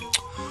 4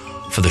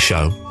 for the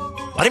show.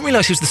 I didn't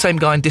realise he was the same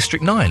guy in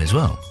District 9 as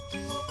well.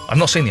 I've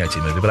not seen the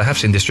A-Team movie, but I have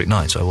seen District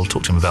 9, so I will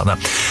talk to him about that.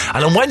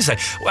 And on Wednesday,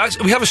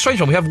 we have a strange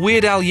one. We have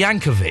Weird Al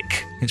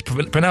Yankovic. It's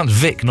pronounced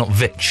Vic, not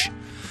Vitch.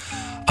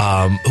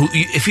 Who,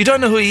 if you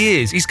don't know who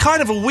he is, he's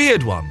kind of a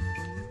weird one.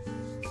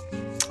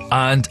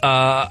 And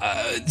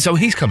so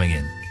he's coming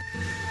in.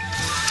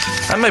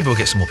 And maybe we'll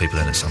get some more people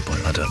in at some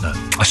point, I don't know.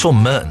 I saw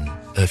Merton.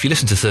 If you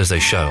listen to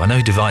Thursday's show, I know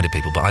he divided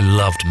people, but I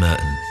loved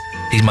Merton.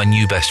 He's my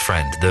new best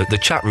friend. The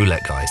chat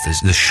roulette guys, there's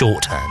the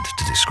shorthand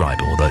to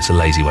describe him, although it's a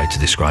lazy way to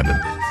describe him.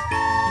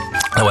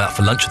 I went out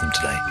for lunch with him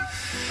today.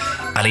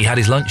 And he had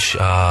his lunch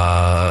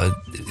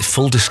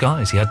full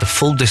disguise. He had the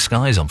full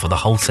disguise on for the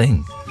whole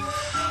thing.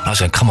 I was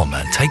going, come on,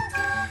 man,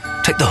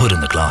 Take the hood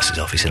and the glasses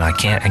off. He said, I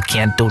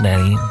can't do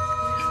that.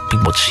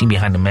 People see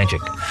behind the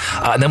magic.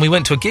 And then we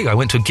went to a gig. I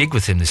went to a gig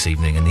with him this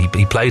evening, and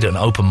he played at an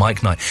open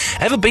mic night.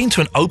 Ever been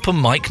to an open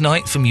mic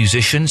night for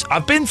musicians?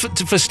 I've been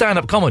for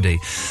stand-up comedy,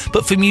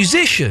 but for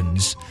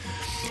musicians,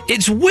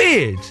 it's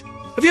weird.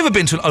 Have you ever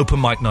been to an open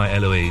mic night,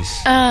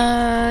 Eloise?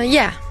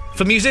 Yeah.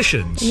 For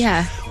musicians?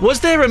 Yeah. Was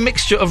there a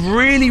mixture of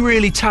really,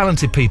 really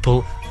talented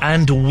people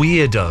and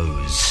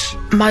weirdos?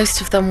 Most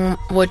of them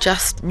were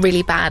just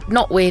really bad.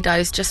 Not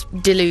weirdos, just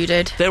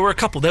deluded. There were a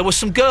couple. There were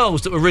some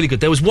girls that were really good.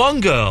 There was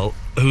one girl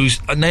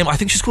whose name, I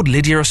think she's called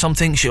Lydia or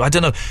something. I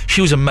don't know. She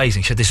was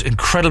amazing. She had this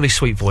incredibly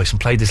sweet voice and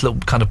played this little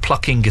kind of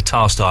plucking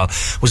guitar style.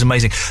 It was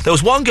amazing. There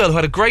was one girl who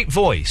had a great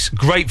voice,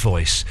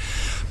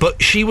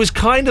 but she was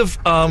kind of,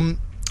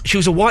 she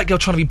was a white girl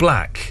trying to be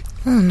black.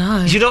 Oh,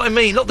 no. Do you know what I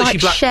mean? Not that like she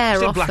black, Cher she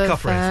didn't off black of,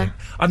 up or anything.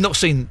 I've not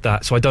seen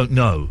that, so I don't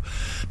know.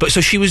 But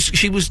so she was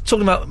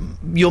talking about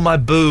 "You're my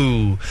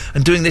boo"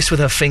 and doing this with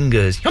her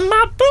fingers. You're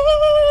my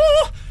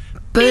boo.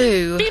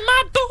 Boo. Be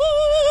my boo.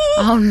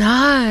 Oh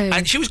no.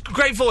 And she was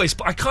great voice,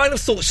 but I kind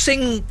of thought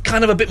sing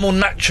kind of a bit more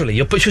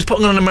naturally. But she was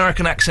putting on an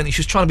American accent. And she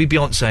was trying to be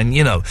Beyonce, and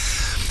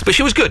but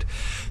she was good.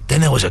 Then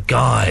there was a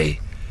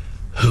guy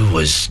who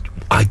was.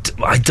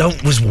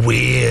 was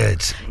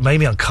weird, made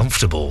me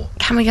uncomfortable.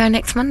 Can we go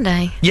next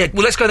Monday? Yeah,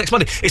 well, let's go next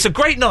Monday. It's a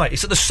great night.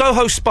 It's at the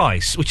Soho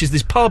Spice, which is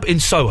this pub in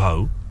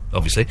Soho,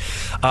 obviously.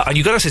 And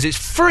you go downstairs, it's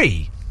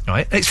free,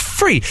 right? It's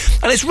free.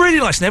 And it's really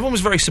nice, and everyone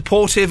was very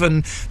supportive,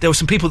 and there were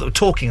some people that were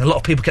talking, and a lot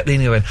of people kept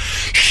leaning over and,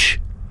 shh,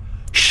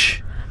 shh.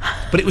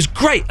 But it was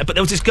great. But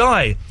there was this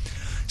guy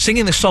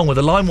singing the song where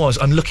the line was,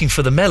 I'm looking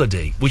for the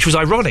melody, which was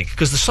ironic,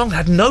 because the song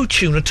had no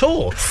tune at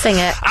all. Sing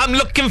it. I'm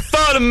looking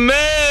for the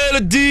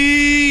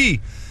melody,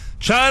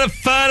 trying to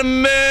find a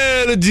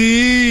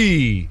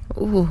melody.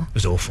 Ooh. It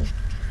was awful.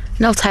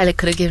 Noel Taylor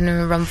could have given him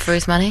a run for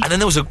his money. And then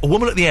there was a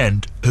woman at the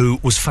end who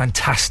was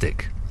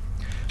fantastic.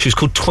 She was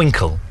called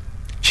Twinkle.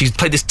 She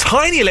played this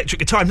tiny electric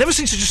guitar. I've never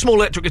seen such a small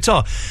electric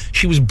guitar.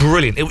 She was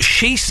brilliant.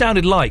 She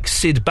sounded like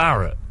Syd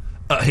Barrett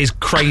at his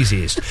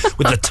craziest,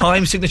 with the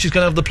time signatures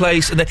going over the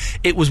place, and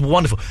it was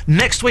wonderful.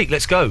 Next week,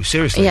 let's go,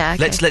 seriously. Yeah,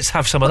 okay. Let's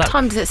have some of that. What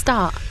time does it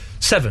start?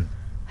 7.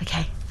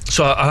 Okay.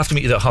 So I'll have to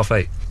meet you there at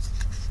 8:30.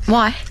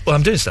 Why? Well,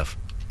 I'm doing stuff.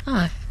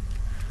 Oh.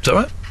 Is that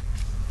right?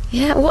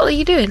 Yeah, what are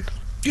you doing?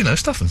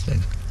 Stuff and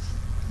things.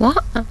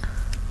 What? The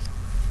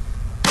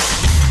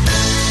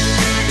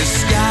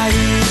sky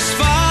is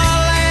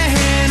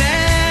falling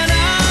in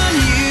on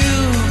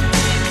you.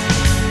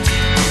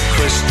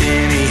 Crushed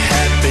any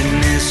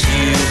happiness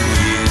you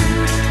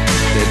knew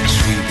that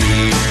sweet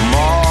me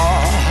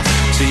more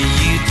to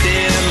you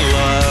than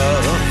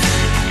love.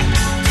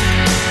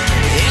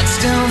 It's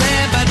still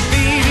there, but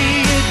baby,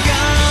 you're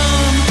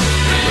gone.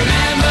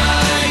 Remember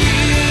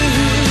you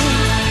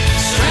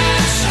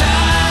stretched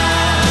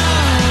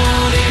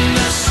out in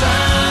the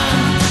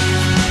sun.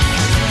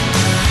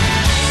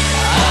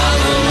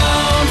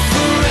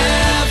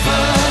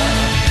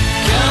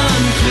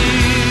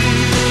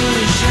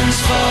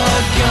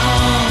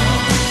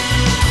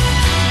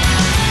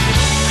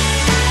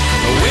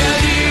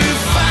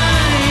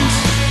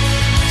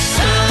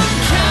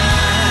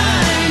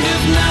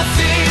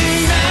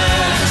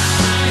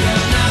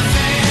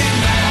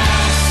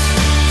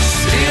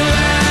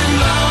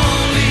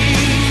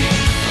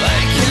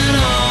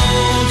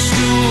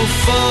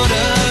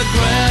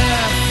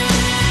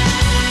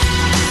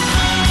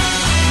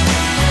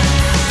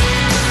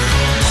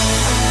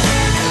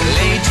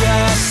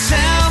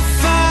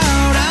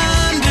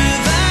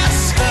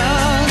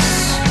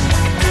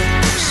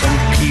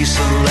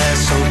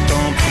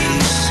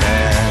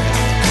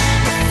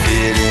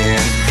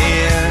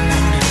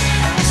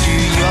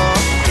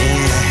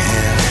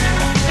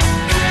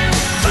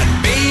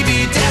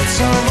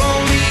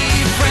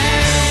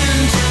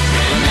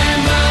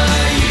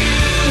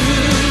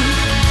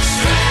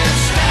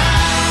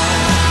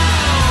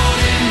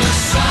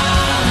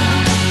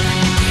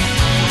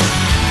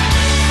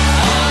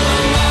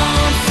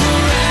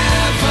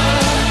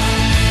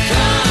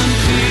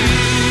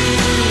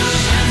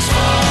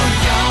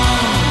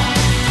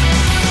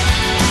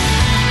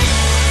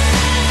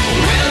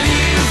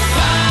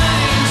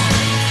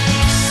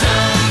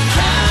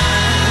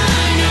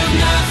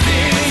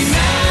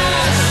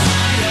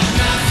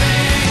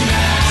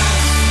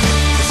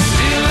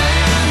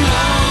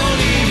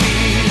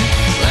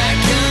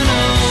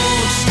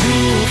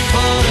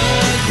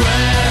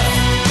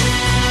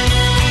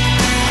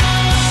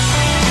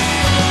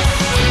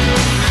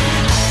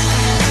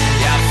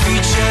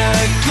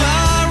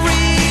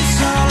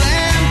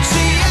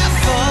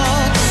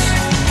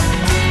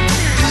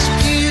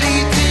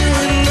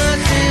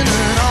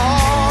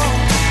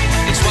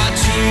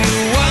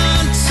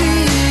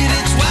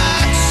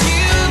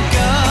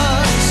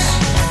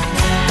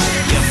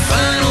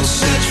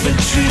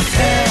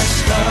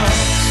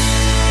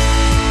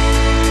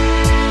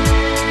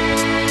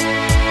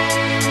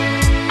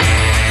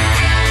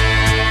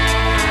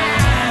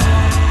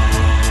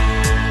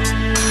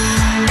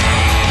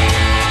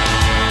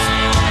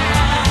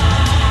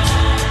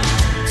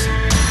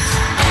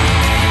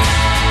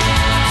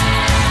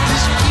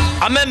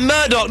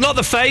 not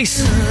the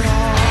face.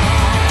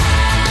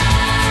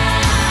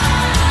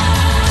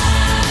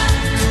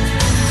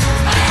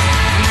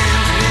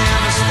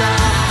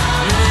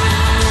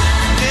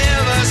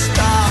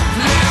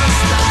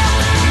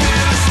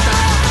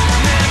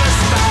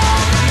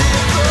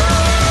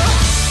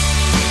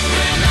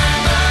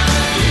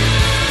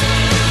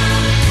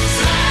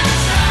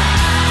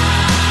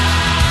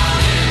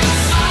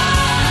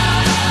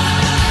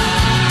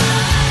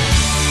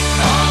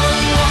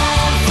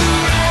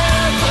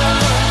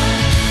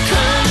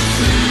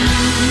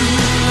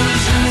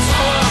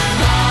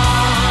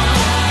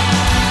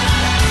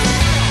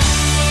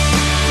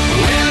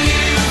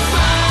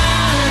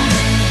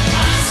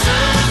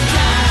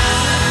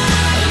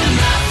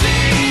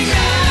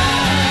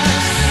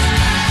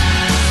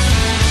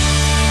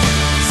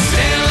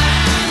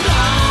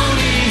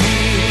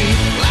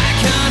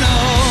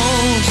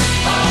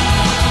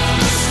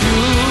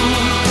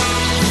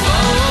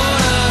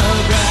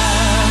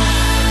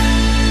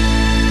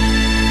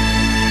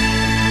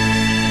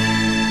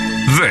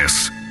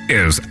 This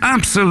is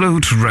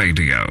Absolute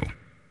Radio.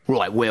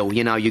 Right, well,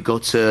 you know, you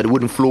got the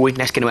wooden flooring,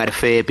 that's going to add a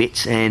fair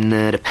bit, and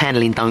the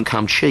panelling don't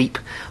come cheap,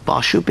 but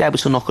I should be able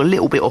to knock a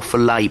little bit off for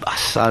labour,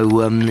 so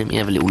let me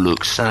have a little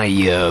look, say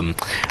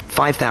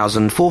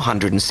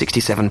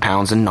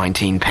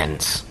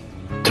 £5,467.19.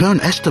 Turn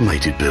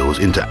estimated bills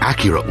into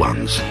accurate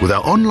ones with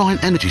our online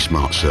Energy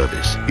Smart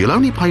service. You'll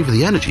only pay for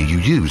the energy you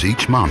use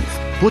each month,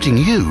 putting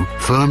you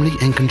firmly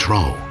in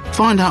control.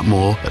 Find out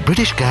more at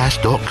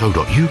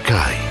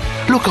britishgas.co.uk.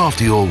 Look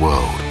after your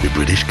world with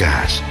British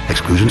Gas.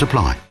 Exclusions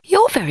apply.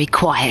 You're very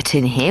quiet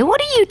in here. What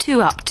are you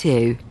two up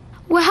to?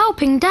 We're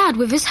helping Dad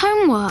with his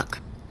homework.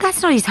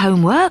 That's not his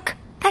homework.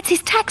 That's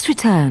his tax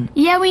return.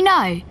 Yeah, we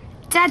know.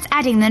 Dad's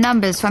adding the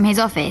numbers from his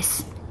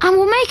office. And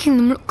we're making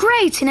them look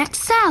great in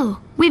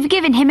Excel. We've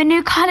given him a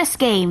new colour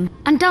scheme.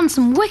 And done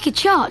some wicked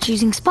charts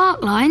using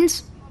spark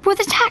lines. Will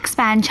the tax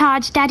man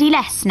charge Daddy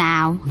less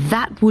now?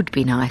 That would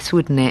be nice,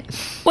 wouldn't it?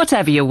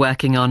 Whatever you're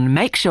working on,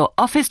 make sure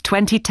Office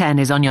 2010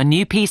 is on your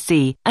new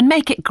PC and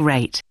make it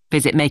great.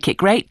 Visit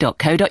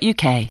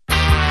makeitgreat.co.uk.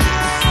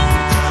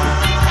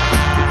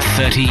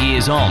 30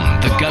 years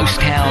on, the ghost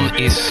town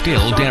is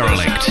still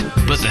derelict,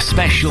 but the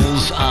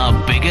specials are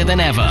bigger than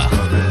ever.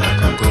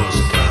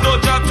 No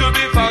job to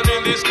be found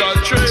in this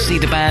country. See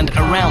the band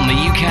around the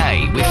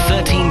UK with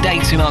 13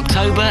 dates in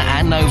October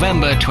and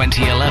November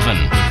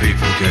 2011.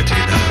 People getting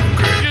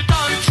hungry. You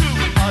done too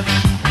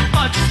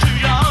much too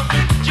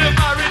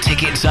young.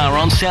 Tickets are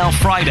on sale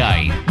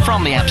Friday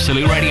from the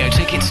Absolute Radio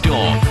ticket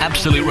store,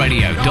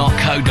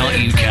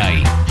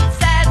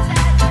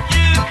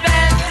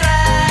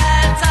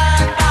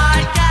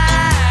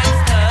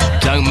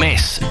 absoluteradio.co.uk. Don't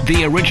miss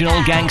the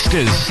original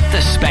gangsters,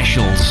 the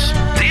specials.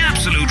 The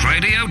Absolute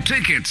Radio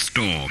ticket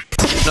store.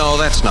 No,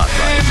 that's not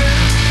right.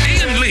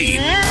 Ian Lee.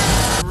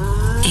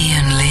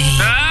 Ian Lee.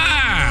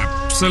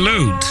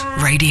 Absolute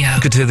Radio.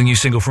 Good to hear the new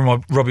single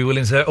from Robbie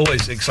Williams there.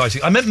 Always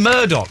exciting. I meant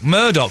Murdoch.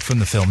 Murdoch from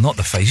the film, not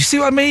the face. You see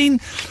what I mean?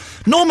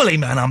 Normally,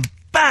 man, I'm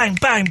bang,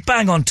 bang,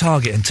 bang on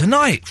target. And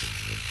tonight,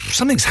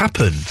 something's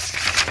happened.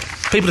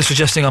 People are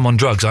suggesting I'm on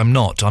drugs. I'm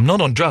not. I'm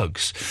not on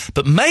drugs.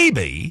 But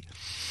maybe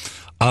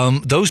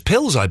those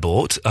pills I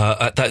bought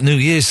at that New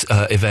Year's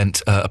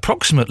event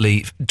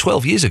approximately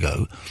 12 years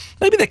ago,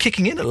 maybe they're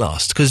kicking in at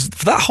last. Because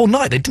for that whole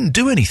night, they didn't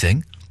do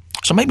anything.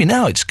 So maybe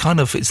now it's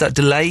that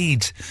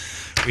delayed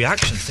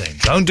reaction thing.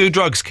 Don't do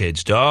drugs,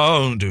 kids.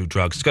 Don't do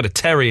drugs. Let's go to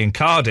Terry in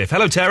Cardiff.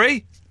 Hello,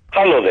 Terry.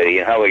 Hello there,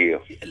 Ian. How are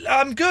you?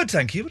 I'm good,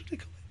 thank you.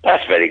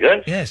 That's very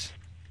good. Yes.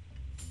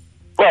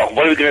 Well,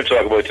 what are we going to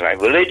talk about tonight?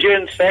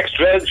 Religion, sex,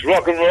 drugs,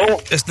 rock and roll?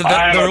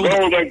 I'm a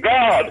golden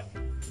god.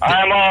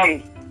 I'm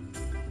on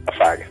a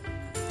fag.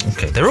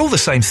 Okay, they're all the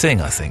same thing,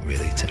 I think,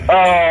 really, Terry.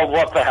 Oh,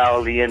 what the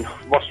hell, Ian?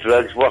 What's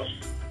drugs?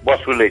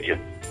 What's religion?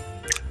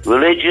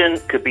 Religion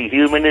could be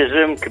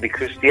humanism, could be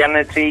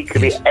Christianity,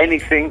 could be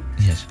anything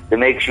that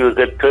makes you a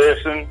good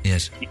person.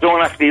 Yes. You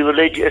don't have to be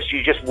religious,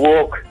 you just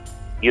walk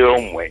your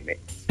own way, mate.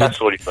 That's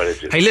all you've got to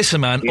do. Hey,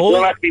 listen, man. You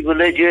don't have to be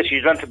religious,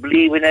 you don't have to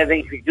believe in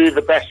anything. You do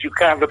the best you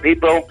can for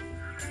people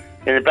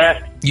in the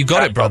best. You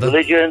got it, brother.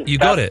 Religion. You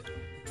got it.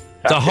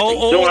 The whole,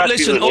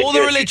 all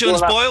the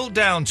religions boil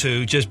down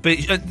to just be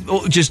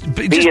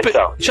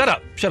yourself. Shut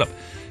up.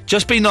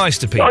 Just be nice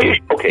to people.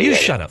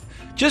 Shut up.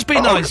 Just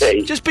be nice.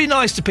 Okay. Just be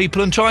nice to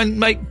people and try and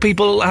make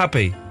people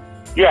happy.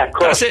 Yeah, of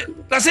course.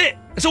 That's it.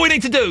 That's all we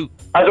need to do.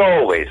 As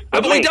always.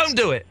 But we don't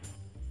do it.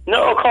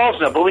 No, of course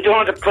not. But we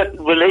don't have to put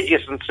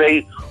religious and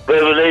say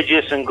we're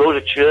religious and go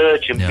to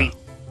church and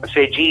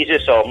say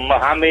Jesus or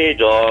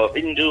Muhammad or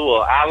Hindu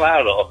or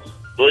Allah or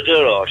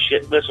Buddha or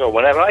Shitmas or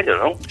whatever. I don't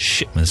know.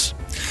 Shitmas.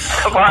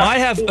 I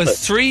have a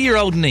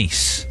 3-year-old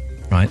niece,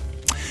 right?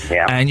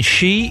 Yeah. And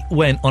she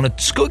went on a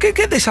school.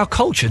 Get this, how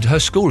cultured her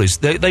school is.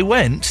 They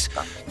went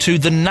to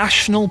the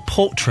National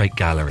Portrait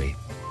Gallery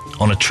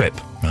on a trip,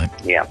 right?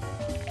 Yeah.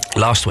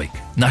 Last week.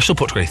 National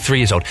Portrait Gallery, 3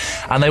 years old.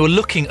 And they were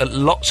looking at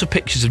lots of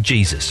pictures of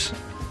Jesus.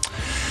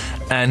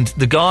 And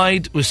the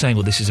guide was saying,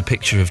 well, this is a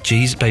picture of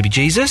Jesus, baby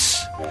Jesus.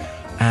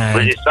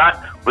 And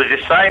was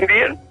it signed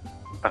in?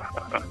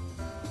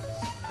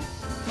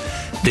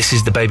 This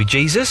is the baby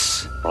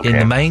Jesus in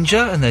the manger,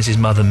 and there's his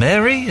mother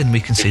Mary, and we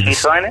can see this.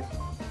 Sign it?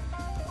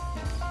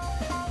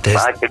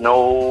 Like an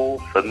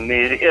old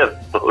familiar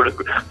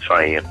photograph.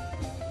 Sorry, Ian.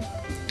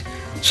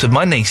 So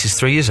my niece is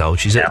 3 years old.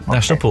 She's at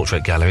National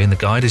Portrait Gallery, and the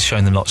guide is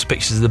showing them lots of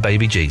pictures of the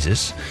baby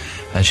Jesus.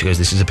 And she goes,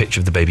 this is a picture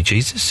of the baby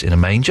Jesus in a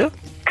manger.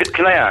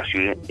 Can I ask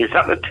you, is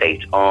that the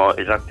Tate, or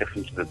is that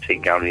different to the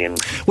Tate Gallery?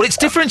 Well, it's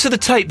different to the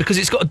Tate because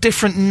it's got a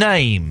different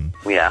name.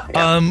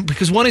 Yeah.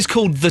 Because one is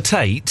called the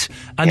Tate,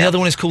 and the other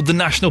one is called the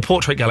National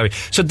Portrait Gallery.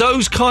 So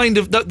those kind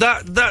of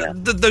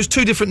those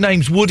two different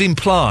names would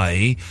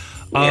imply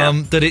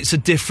that it's a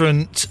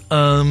different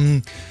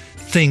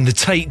thing. The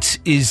Tate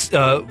is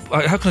how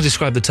can I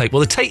describe the Tate? Well,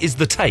 the Tate is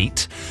the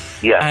Tate.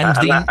 Yeah,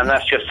 and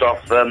that's just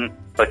off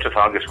by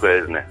Trafalgar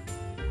Square, isn't it?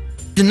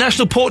 The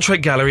National Portrait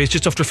Gallery is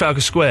just off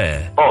Trafalgar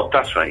Square. Oh,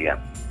 that's right, yeah.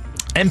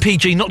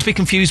 MPG, not to be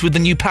confused with the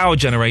New Power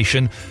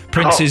Generation,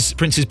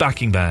 Prince's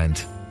backing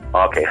band.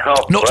 Okay.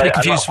 Not to be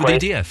confused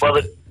with EDF.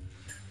 Well,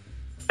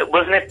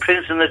 wasn't it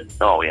Prince and the...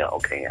 Oh, yeah,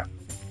 okay, yeah.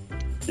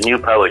 The New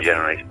Power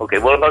Generation. Okay,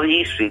 what about the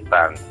E Street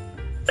Band?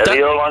 Are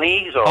they all on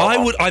E's? Or?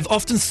 I've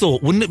often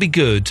thought, wouldn't it be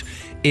good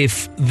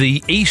if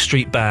the E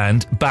Street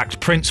Band backed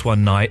Prince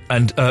one night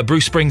and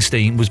Bruce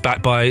Springsteen was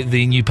backed by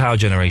the New Power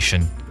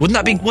Generation? Wouldn't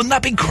that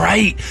be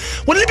great?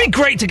 Wouldn't it be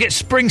great to get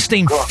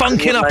Springsteen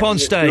funking up on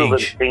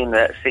stage? Singing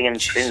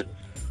Prince.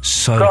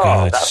 So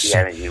God, good. That'd be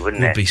energy,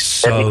 wouldn't it? Would be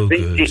so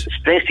good.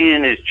 Springsteen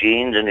in his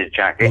jeans and his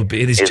jacket. Would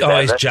be in his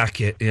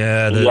jacket.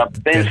 Yeah.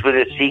 Prince with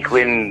his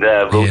sequined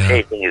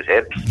rotating his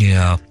hips.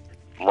 Yeah.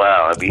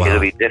 Wow, it'll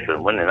be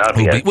different, wouldn't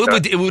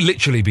it? It would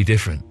literally be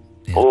different.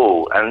 Yeah.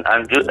 Oh,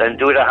 and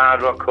do it a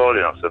hard rock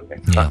calling or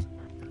something. Yeah.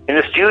 In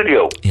the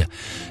studio. Yeah.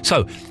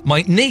 So,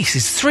 my niece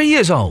is 3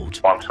 years old.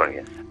 Oh, I'm sorry,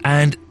 yeah.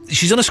 And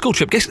she's on a school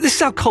trip. Guess this is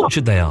how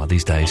cultured they are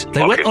these days.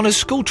 They went on a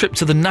school trip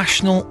to the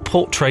National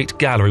Portrait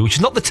Gallery, which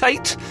is not the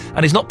Tate,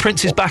 and is not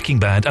Prince's backing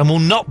band, and will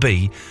not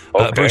be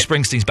Bruce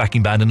Springsteen's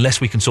backing band unless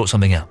we can sort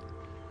something out.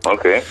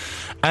 Okay.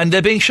 And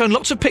they're being shown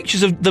lots of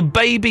pictures of the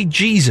baby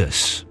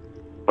Jesus.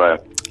 Right.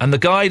 And the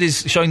guide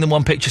is showing them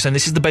one picture saying,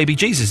 this is the baby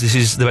Jesus. This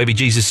is the baby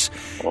Jesus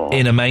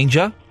in a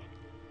manger.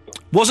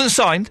 Wasn't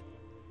signed.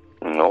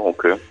 No,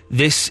 okay.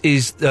 This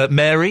is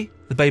Mary,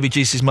 the baby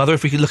Jesus' mother.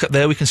 If we can look up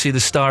there, we can see the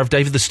Star of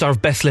David, the Star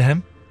of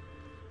Bethlehem.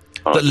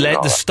 That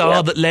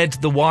led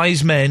the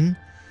wise men,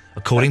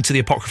 according to the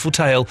apocryphal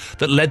tale,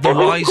 that led the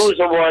wise... Who's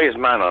a wise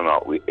man or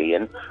not,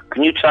 Ian?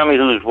 Can you tell me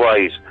who's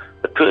wise?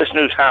 The person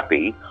who's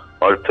happy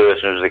or the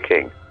person who's the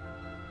king?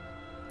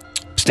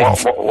 Stephen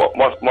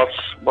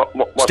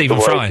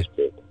Fry.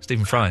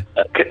 Stephen Fry.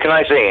 Can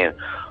I say, Ian?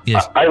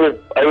 Yes.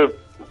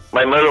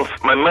 My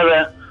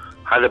mother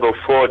had about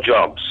 4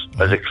 jobs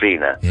as a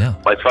cleaner. Yeah.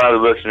 My father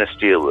worked in the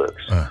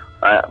steelworks.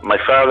 My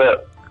father...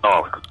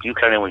 Oh, you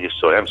carry on with your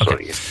story. I'm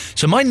sorry.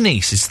 So my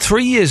niece is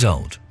 3 years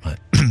old, right?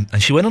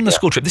 And she went on a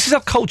school trip. This is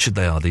how cultured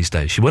they are these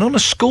days. She went on a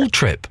school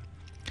trip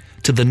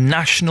to the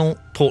National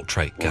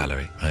Portrait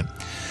Gallery, right?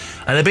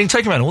 And they're being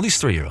taken around, all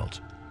these 3-year-olds.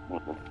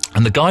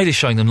 And the guide is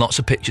showing them lots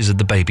of pictures of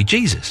the baby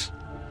Jesus.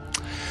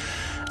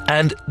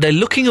 And they're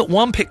looking at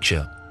one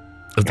picture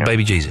of the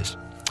baby Jesus.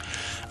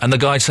 And the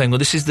guide's saying, well,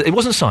 this is... it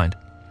wasn't signed.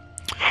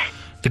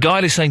 The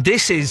guide is saying,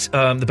 this is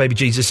the baby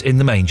Jesus in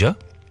the manger.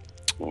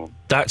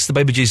 That's the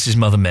baby Jesus'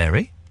 mother,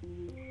 Mary.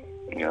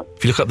 Yeah.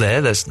 If you look up there,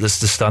 that's the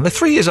star. And they're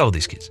 3 years old,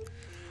 these kids.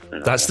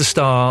 That's the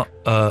Star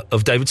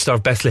of David, Star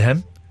of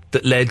Bethlehem,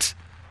 that led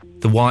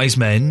the wise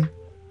men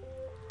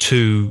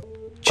to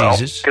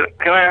Jesus. Well,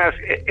 can I ask,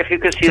 if you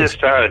could see the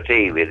Star of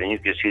David and you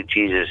could see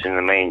Jesus in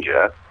the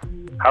manger,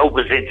 how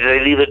was it? Did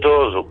they leave the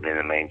doors open in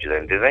the manger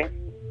then, did they?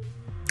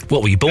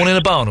 What, were you born in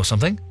a barn or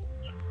something?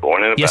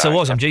 Born in a barn. Yes, I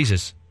was. I'm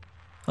Jesus.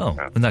 Oh,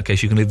 in that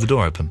case, you can leave the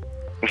door open.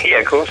 Yeah,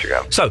 of course you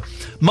can. So,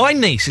 my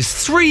niece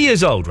is 3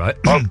 years old, right?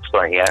 Oh,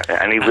 sorry, yeah.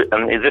 And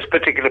in this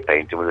particular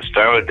painting with the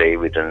Star of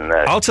David and...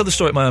 I'll tell the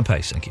story at my own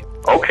pace, thank you.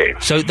 Okay.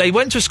 So, they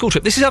went to a school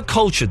trip. This is how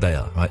cultured they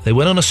are, right? They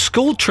went on a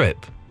school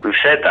trip. We've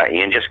said that,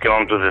 Ian. Just get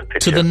on to the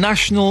picture. To the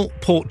National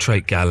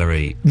Portrait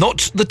Gallery.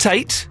 Not the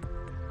Tate.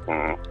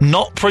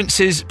 Not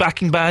Prince's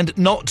backing band.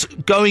 Not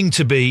going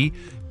to be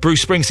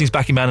Bruce Springsteen's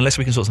backing band unless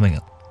we can sort something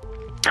out.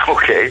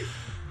 Okay.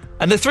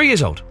 And they're 3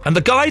 years old. And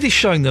the guide is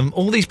showing them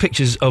all these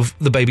pictures of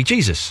the baby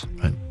Jesus.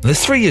 Right? And they're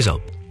 3 years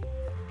old.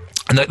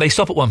 And they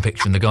stop at one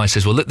picture and the guy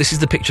says, well, look, this is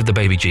the picture of the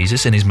baby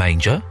Jesus in his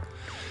manger.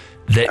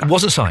 It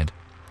wasn't signed.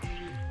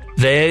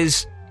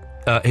 There's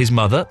his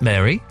mother,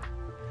 Mary.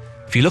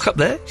 If you look up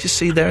there, you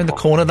see there in the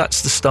corner,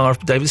 that's the Star of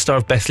David, the Star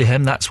of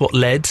Bethlehem. That's what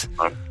led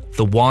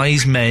the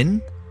wise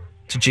men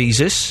to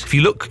Jesus. If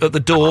you look at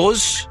the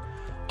doors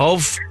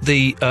of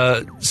the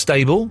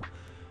stable,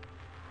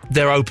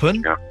 they're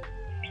open. Yeah.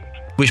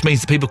 Which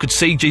means that people could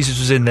see Jesus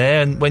was in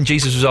there, and when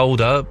Jesus was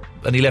older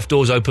and he left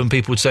doors open,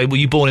 people would say, were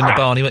you born in the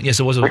barn? He went, yes,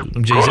 I was.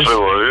 I'm Jesus. Of course I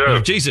was,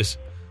 yeah. Jesus.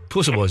 Of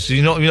course I was.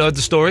 You heard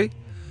the story?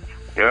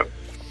 Yeah.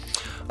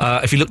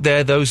 If you look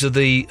there, those are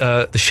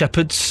the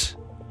shepherds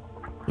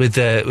with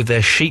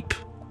their sheep.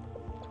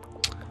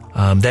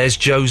 There's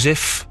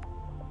Joseph,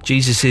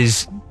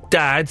 Jesus'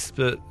 dad,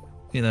 but,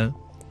 you know.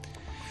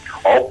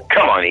 Oh,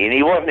 come on, Ian.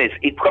 He wasn't his...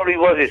 He probably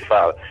was his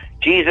father.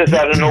 Jesus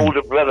had an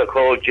older brother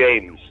called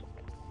James.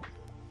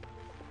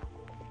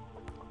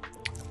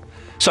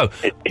 So,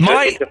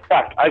 it's a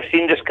fact. I've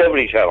seen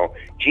Discovery Channel.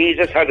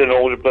 Jesus had an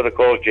older brother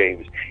called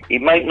James. He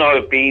might not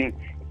have been...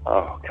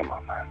 Oh, come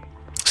on, man.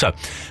 So,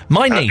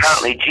 my niece...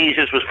 Apparently,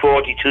 Jesus was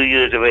 42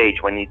 years of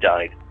age when he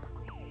died.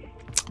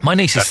 My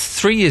niece is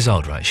 3 years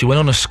old, right? She went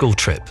on a school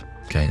trip.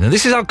 Okay, now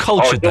this is how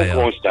cultured they are.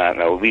 Don't start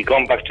now. We've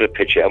gone back to the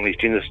picture and we've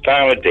seen the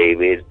Star of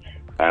David.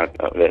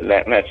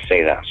 Let's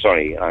say that.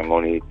 Sorry, I'm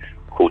only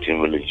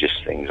quoting religious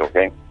things,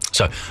 okay?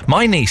 So,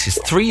 my niece is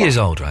 3 years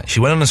old, right?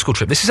 She went on a school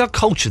trip. This is how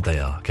cultured they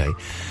are, okay?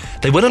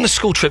 They went on a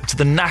school trip to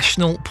the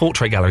National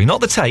Portrait Gallery, not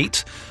the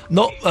Tate,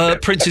 not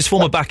Prince's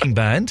former backing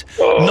band,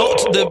 not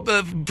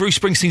the Bruce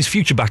Springsteen's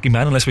future backing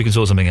band, unless we can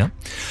sort something out.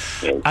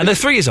 And they're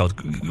 3 years old,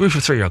 group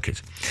of 3-year-old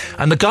kids.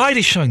 And the guide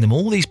is showing them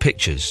all these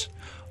pictures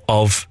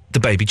of the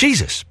baby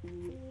Jesus.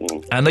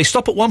 And they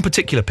stop at one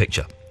particular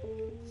picture.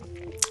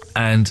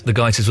 And the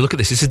guide says, well, look at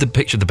this. This is the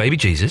picture of the baby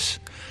Jesus.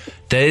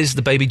 There's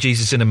the baby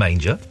Jesus in a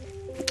manger.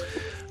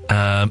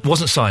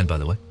 Wasn't signed, by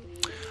the way.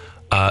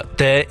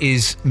 There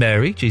is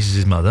Mary,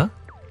 Jesus' mother.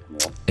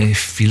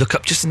 If you look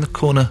up just in the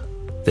corner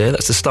there,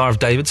 that's the Star of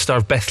David, Star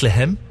of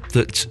Bethlehem,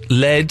 that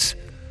led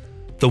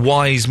the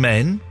wise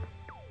men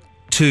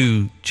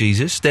to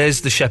Jesus.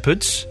 There's the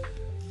shepherds.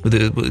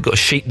 We've got a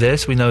sheep there,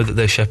 so we know that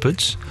they're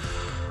shepherds.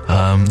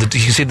 You can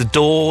see the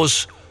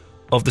doors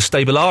of the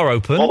stable are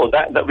open. Oh,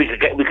 that we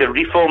could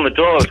reform the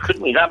doors,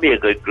 couldn't we? That'd be a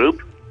good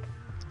group.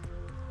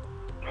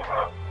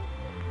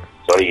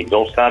 Sorry,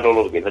 don't start all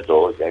over again. The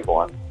doors, yeah, go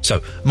on.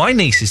 So, my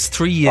niece is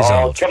 3 years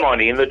old. Oh, come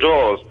on, Ian, the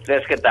doors.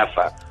 Let's get that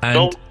far.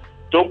 And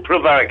don't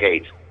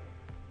prevaricate.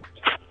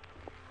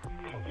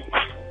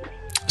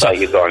 So,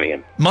 you're going,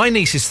 Ian. My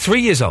niece is 3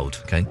 years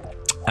old, okay?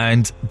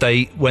 And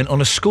they went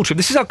on a school trip.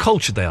 This is how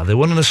cultured they are. They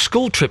went on a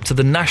school trip to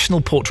the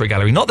National Portrait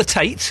Gallery. Not the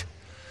Tate,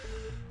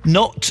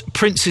 not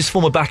Prince's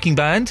former backing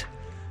band,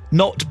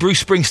 not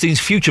Bruce Springsteen's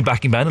future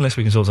backing band, unless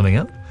we can sort something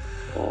out.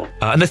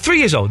 And they're 3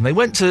 years old, and they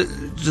went to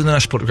the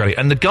National Portrait Gallery,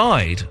 and the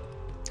guide,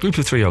 group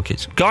of 3-year-old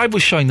kids, guide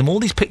was showing them all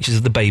these pictures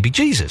of the baby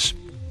Jesus.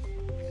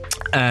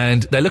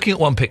 And they're looking at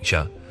one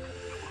picture,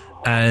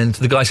 and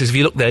the guy says, if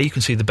you look there, you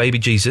can see the baby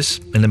Jesus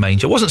in the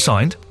manger. It wasn't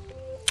signed.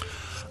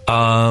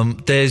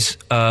 There's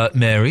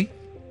Mary.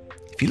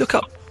 If you look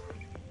up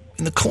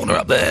in the corner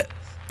up there,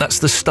 that's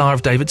the Star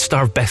of David,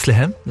 Star of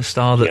Bethlehem, the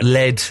star that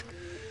led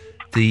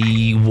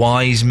the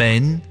wise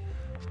men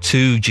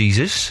to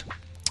Jesus.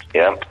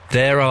 Yeah.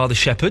 There are the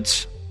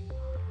shepherds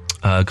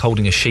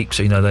holding a sheep,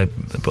 so you know they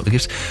brought the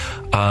gifts.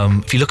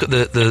 If you look at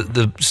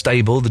the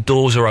stable, the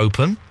doors are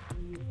open.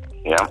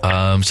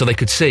 Yeah. So they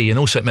could see, and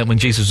also it meant when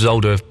Jesus was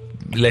older,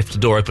 left the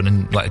door open,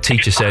 and like a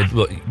teacher said,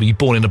 "What, were you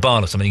born in a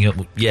barn or something?" You go,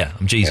 well, yeah,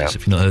 I'm Jesus.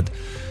 If you've not heard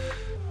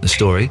the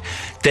story,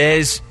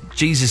 there's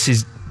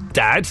Jesus'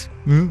 dad,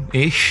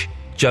 ish,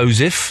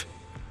 Joseph.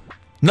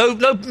 No,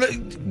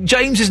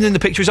 James isn't in the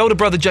picture. His older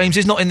brother James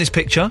is not in this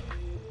picture.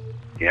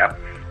 Yeah.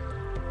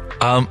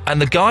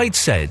 And the guide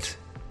said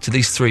to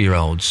these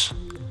 3-year-olds,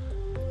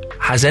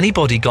 has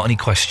anybody got any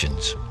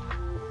questions?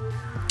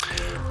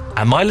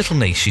 And my little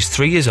niece, she's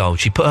 3 years old,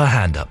 she put her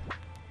hand up.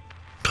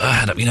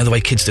 You know the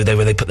way kids do,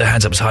 where they put their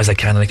hands up as high as they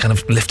can, and they kind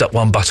of lift up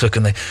one buttock,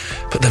 and they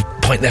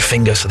point their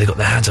finger, so they got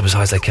their hands up as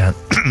high as they can.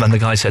 And the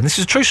guide said, and this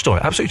is a true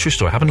story, absolutely true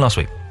story, happened last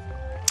week.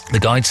 The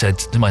guide said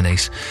to my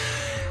niece,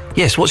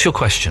 yes, what's your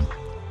question?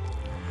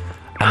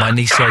 And my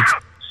niece said...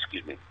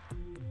 Excuse me.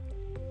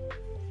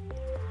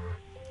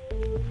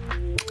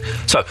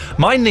 So,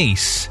 my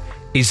niece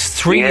is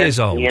 3 years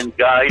old. Ian,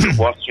 guide,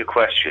 what's your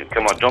question?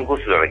 Come on, don't go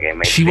through that again,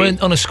 mate. She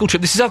went on a school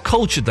trip. This is how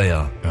cultured they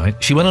are, right?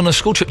 She went on a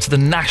school trip to the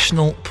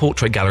National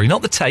Portrait Gallery,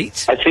 not the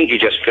Tate. I think you're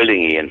just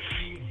filling, Ian.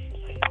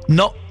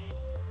 Not...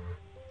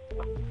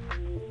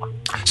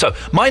 So,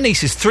 my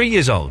niece is 3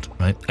 years old,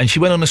 right? And she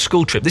went on a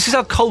school trip. This is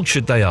how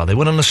cultured they are. They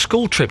went on a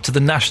school trip to the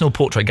National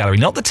Portrait Gallery,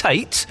 not the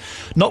Tate,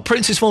 not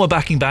Prince's former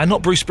backing band,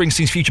 not Bruce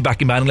Springsteen's future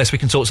backing band, unless we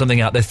can sort something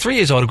out. They're 3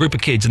 years old, a group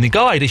of kids, and the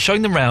guide is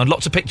showing them around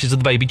lots of pictures of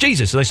the baby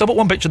Jesus. So they stop at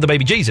one picture of the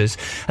baby Jesus,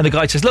 and the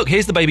guide says, look,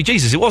 here's the baby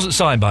Jesus. It wasn't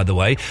signed, by the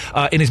way,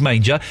 in his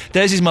manger.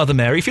 There's his mother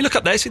Mary. If you look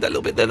up there, see that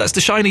little bit there? That's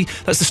the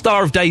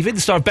Star of David,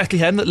 the Star of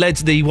Bethlehem that led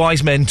the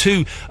wise men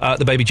to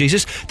the baby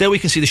Jesus. There we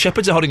can see the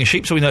shepherds are holding a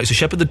sheep, so we know it's a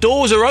shepherd. The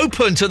doors are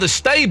open to the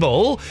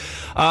stable.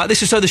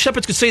 This is so the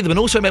shepherds could see them, and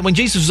also it meant when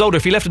Jesus was older,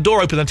 if he left a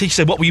door open, the teacher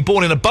said, what, were you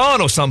born in a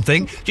barn or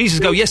something? Jesus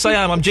go, yes, I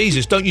am, I'm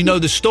Jesus. Don't you know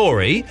the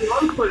story?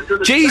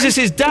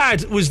 Jesus'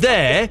 dad was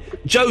there,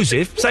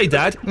 Joseph, say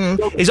dad.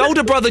 His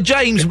older brother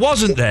James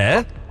wasn't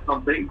there.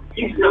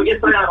 Jesus go, yes,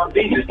 I am, I'm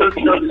Jesus. Don't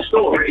you know the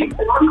story?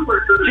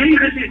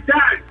 Jesus'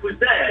 dad was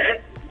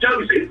there,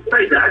 Joseph,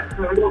 say dad.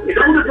 His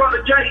older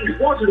brother James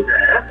wasn't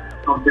there.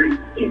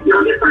 Jesus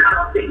go, yes, I am,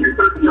 I'm Jesus.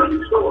 Don't you know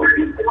the story?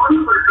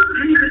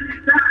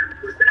 Jesus'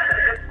 dad was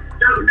there.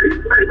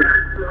 Joseph, say that.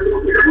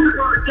 His older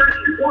brother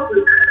James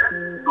wasn't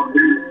there.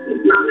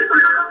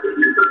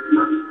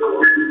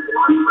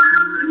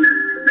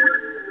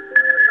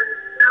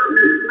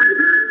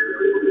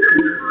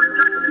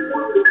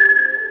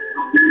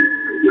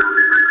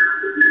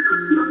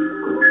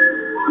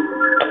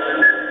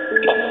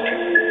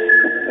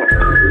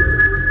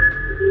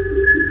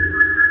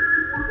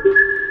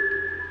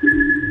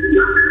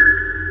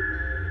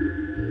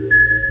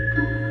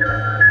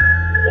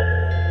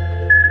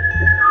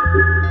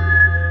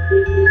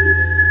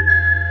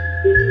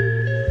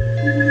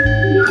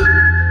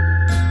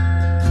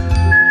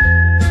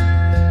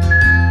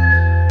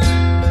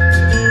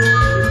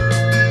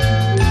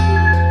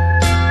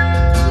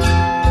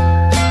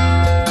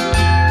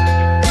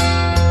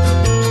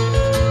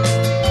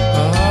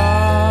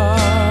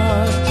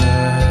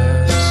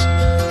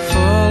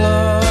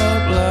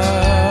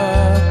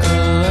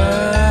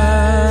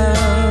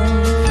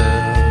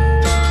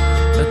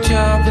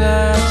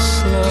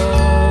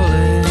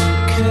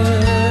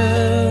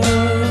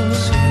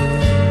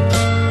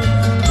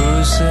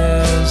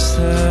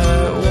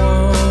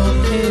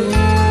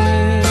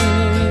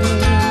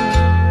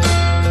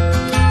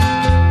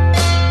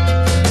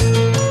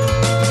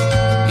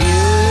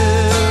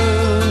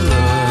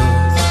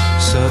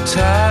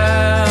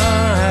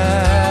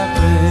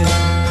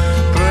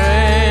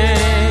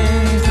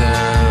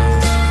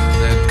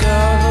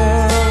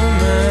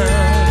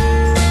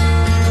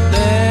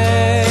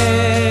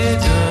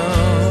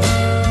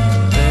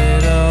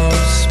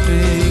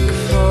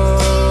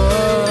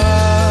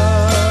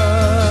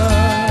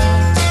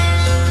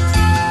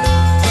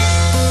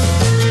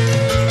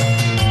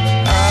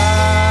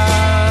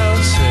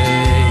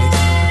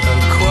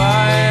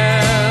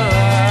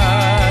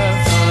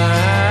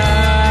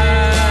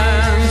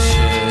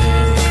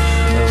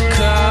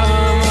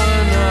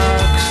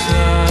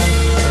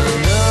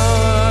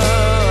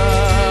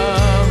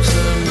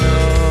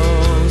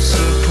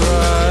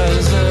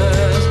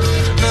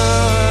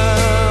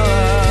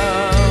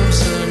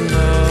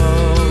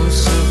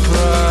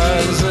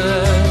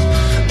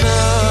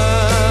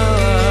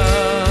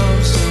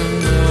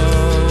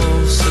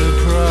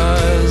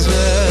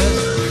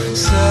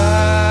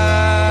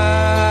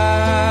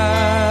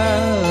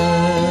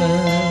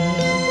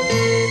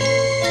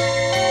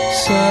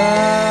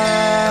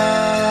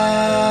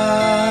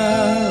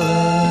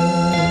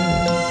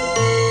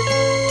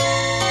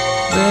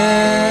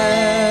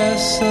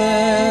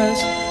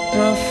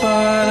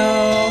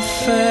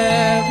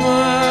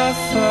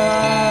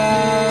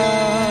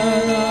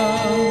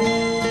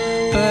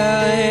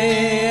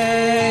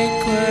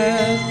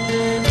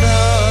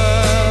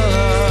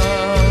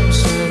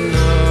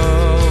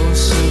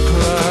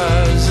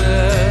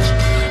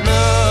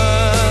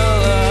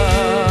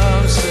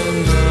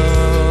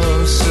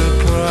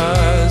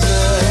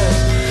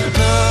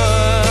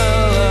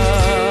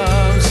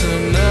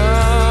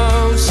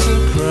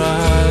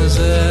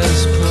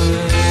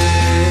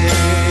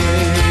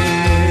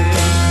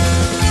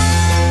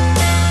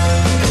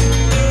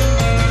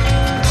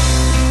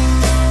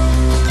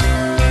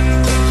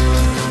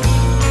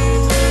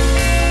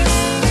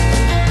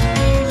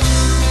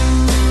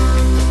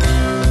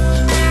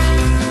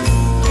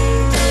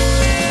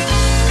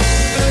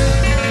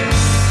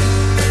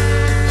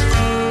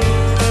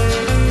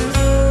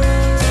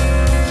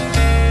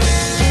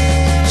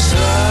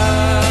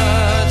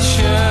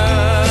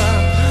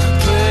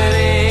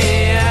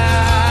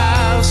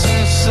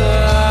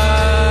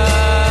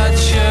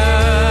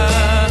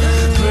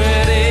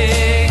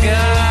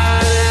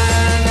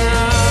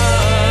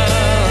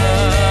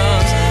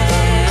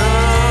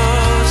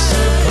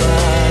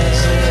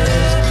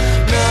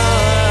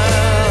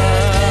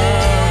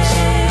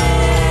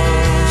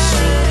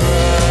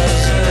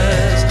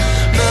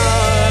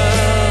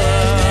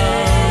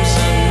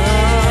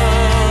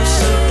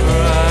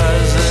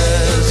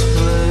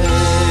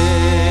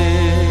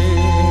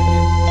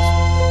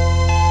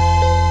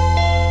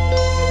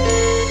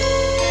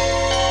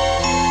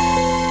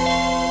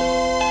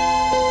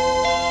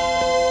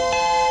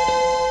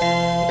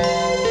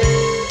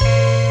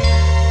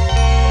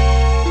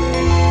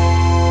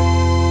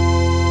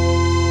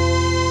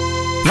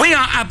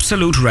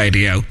 Absolute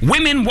Radio.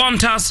 Women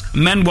want us,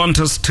 men want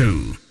us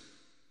too.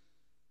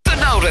 The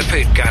no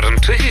repeat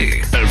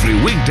guarantee. Every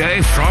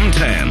weekday from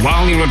 10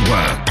 while you're at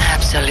work.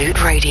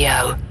 Absolute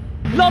Radio.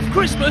 Love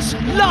Christmas,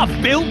 love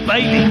Bill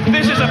Bailey.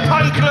 This is a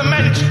punk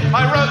lament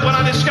I wrote when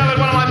I discovered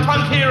one of my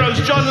punk heroes,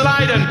 John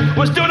Lydon,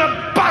 was doing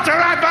a butter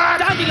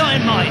advert.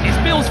 Dandelion Mine is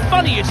Bill's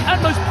funniest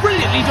and most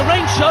brilliantly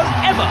deranged show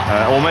ever.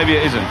 Or maybe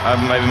it isn't. I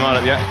haven't made my mind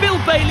up yet. Bill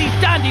Bailey's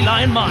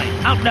Dandelion Mine,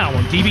 out now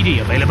on DVD,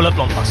 available at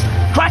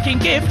Blockbuster. Cracking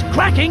gift,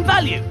 cracking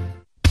value.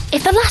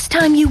 If the last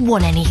time you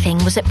won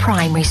anything was at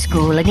primary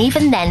school and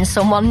even then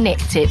someone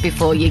nicked it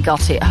before you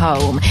got it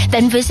home,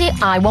 then visit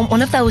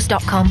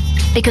iwantoneofthose.com,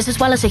 because as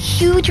well as a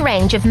huge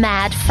range of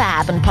mad,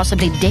 fab and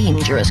possibly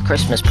dangerous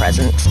Christmas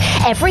presents,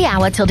 every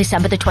hour till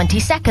December the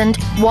 22nd,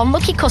 one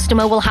lucky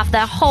customer will have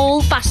their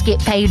whole basket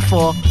paid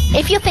for.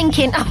 If you're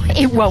thinking, oh,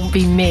 it won't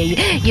be me,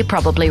 you're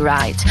probably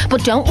right.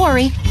 But don't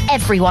worry,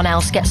 everyone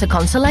else gets a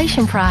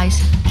consolation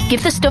prize.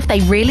 Give the stuff they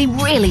really,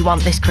 really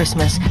want this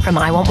Christmas from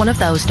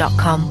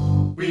iwantoneofthose.com.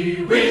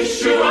 We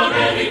wish you a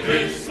Merry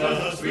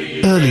Christmas.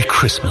 Early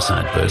Christmas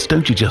adverts,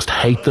 don't you just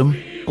hate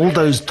them? All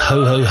those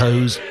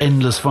ho-ho-hos,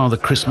 endless Father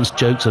Christmas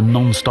jokes and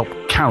non-stop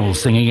carol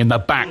singing in the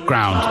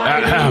background.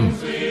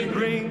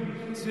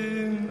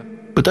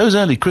 But those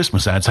early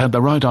Christmas ads had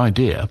the right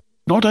idea.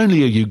 Not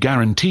only are you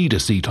guaranteed a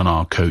seat on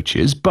our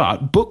coaches,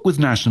 but book with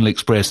National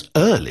Express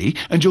early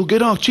and you'll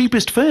get our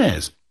cheapest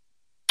fares.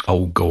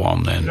 Oh, go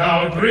on then.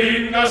 Now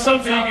bring us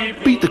some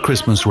figgy. Beat the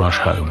Christmas rush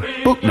home.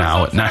 Book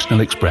now at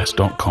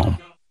nationalexpress.com.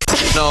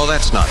 No,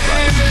 that's not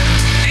right.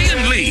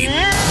 Ian Lee.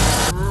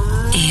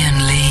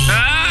 Ian Lee.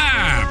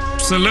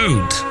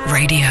 Absolute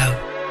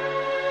Radio.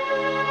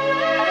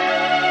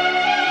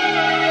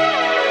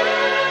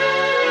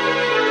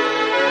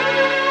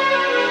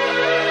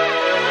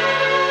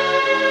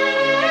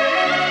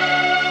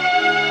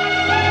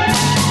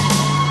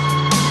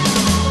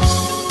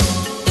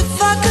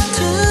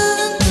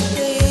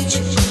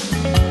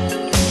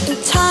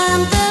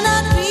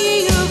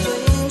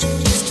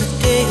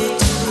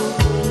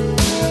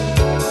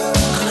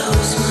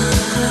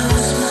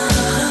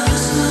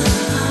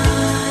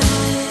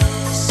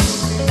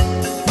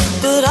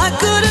 I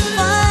could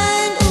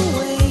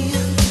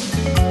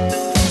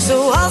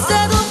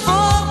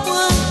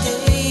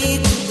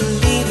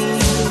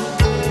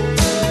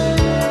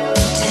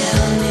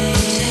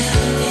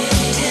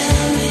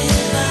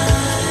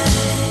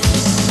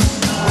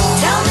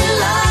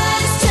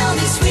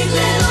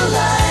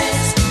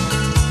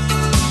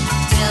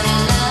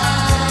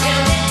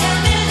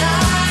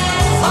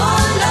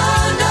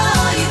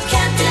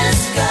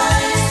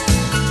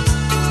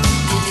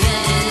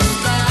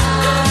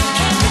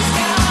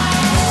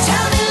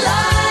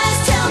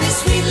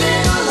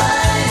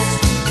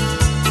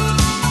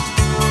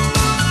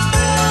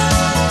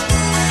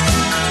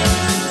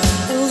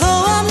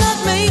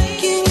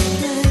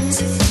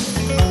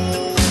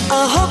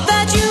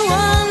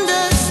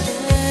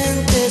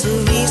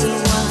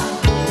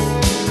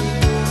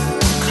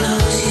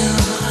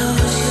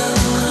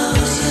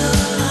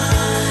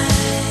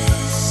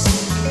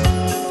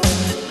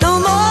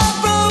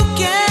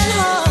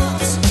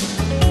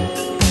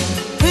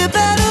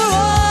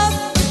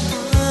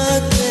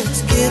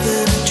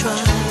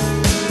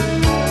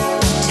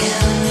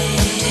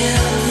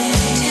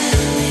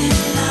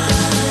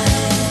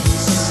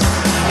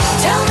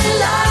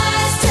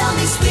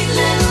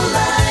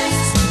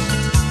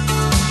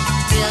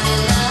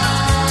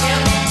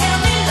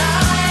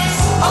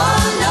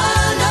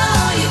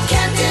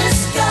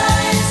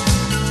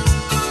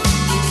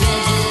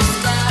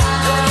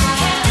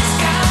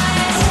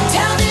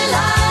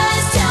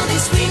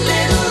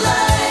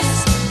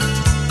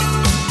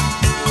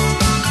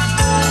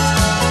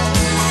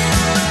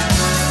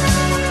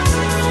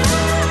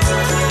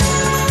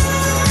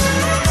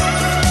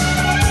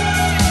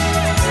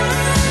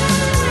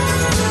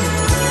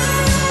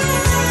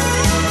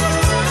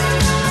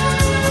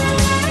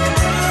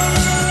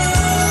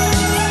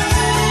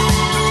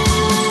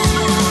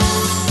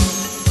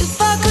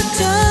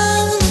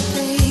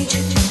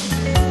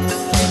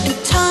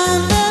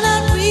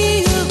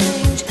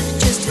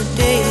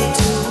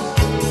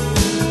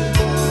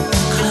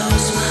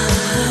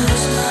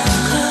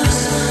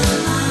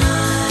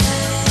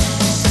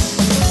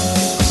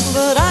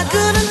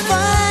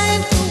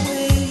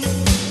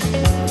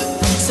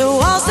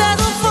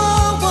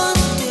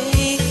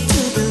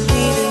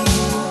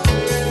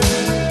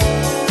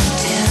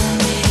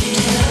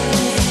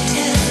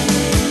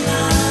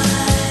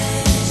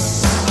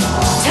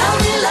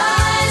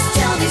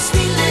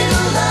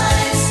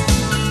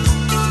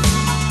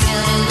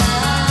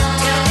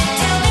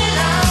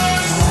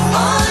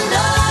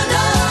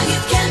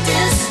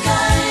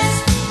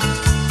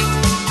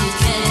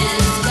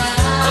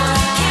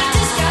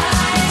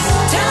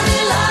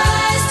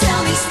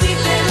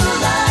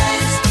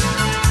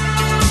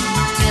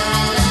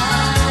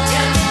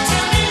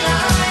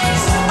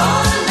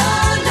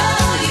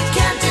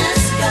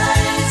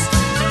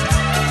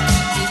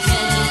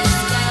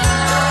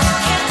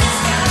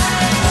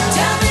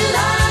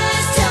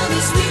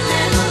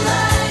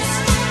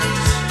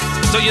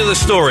you the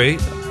story.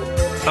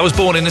 I was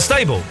born in a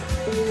stable.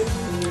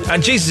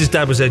 And Jesus'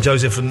 dad was there,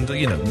 Joseph, and,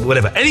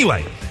 whatever.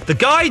 Anyway, the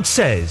guide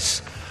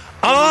says,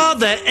 are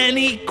there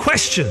any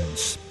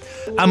questions?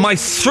 And my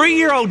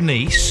 3-year-old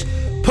niece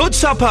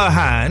puts up her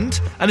hand,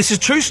 and this is a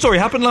true story,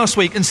 happened last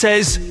week, and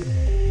says,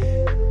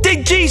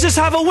 did Jesus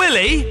have a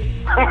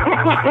willy?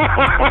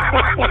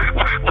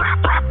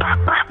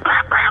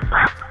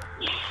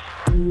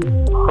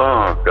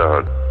 Oh,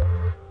 God.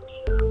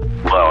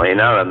 Well, in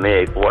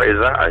Aramaic, what is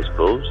that, I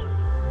suppose?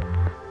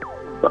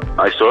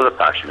 I saw the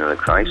Passion of the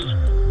Christ.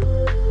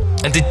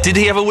 And did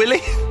he have a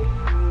willy?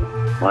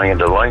 I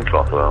had a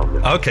loincloth around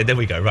him. OK, there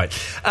we go, right.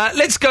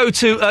 Let's go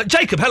to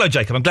Jacob. Hello,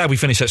 Jacob. I'm glad we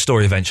finished that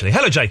story eventually.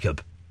 Hello,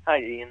 Jacob. Hi,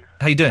 Ian.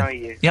 How you doing? How are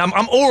you? Yeah,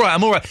 I'm all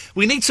right.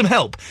 We need some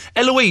help.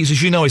 Eloise,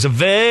 as you know, is a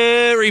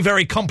very,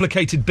 very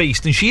complicated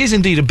beast, and she is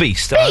indeed a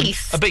beast.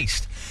 Beast? A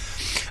beast.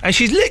 And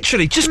she's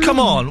literally just come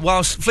on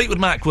whilst Fleetwood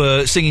Mac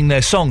were singing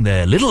their song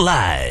there, Little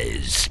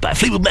Lies by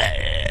Fleetwood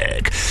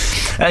Mac.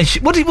 And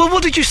what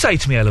did you say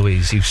to me,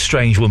 Eloise, you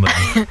strange woman?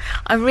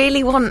 I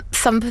really want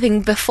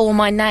something before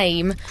my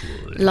name,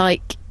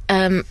 like...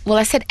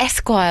 I said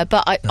Esquire,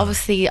 but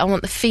obviously I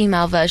want the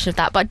female version of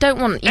that. But I don't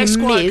want you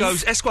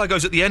Esquire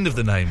goes at the end of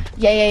the name.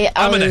 Yeah.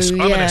 I'm an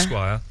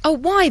Esquire. Oh,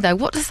 why though?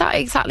 What does that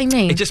exactly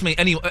mean? It just means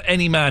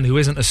any man who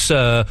isn't a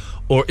sir,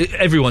 or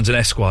everyone's an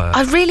Esquire.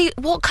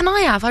 What can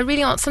I have? I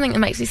really want something that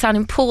makes me sound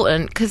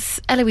important,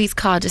 because Eloise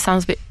Carr just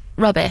sounds a bit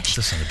rubbish. It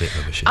does sound a bit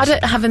rubbish. I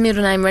don't have a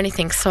middle name or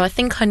anything, so I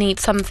think I need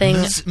something.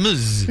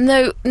 Muz.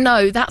 No,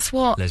 that's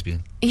what.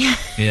 Lesbian. Yeah.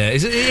 Yeah,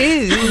 it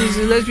is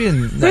a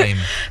lesbian name.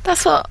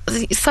 That's what.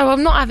 So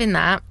I'm not having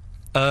that.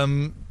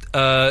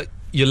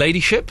 Your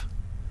ladyship?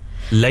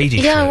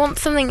 Ladyship. Yeah, I want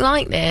something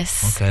like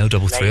this. Okay,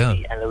 0330.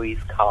 Lady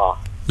Eloise Carr.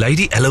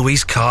 Lady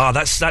Eloise Carr.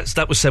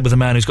 That was said with a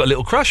man who's got a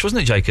little crush,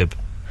 wasn't it, Jacob?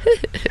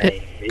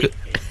 Maybe.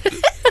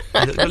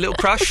 Got a little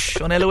crush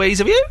on Eloise,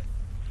 have you?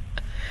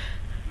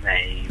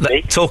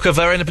 Maybe. Talk of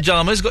her in her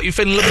pyjamas got you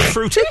feeling a little bit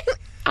fruity?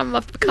 I'm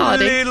a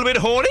Bacardi. A little bit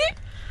horny?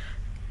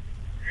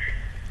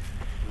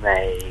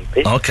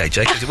 Maybe. Okay,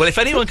 Jacob. Well, if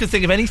anyone can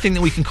think of anything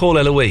that we can call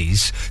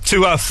Eloise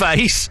to her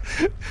face,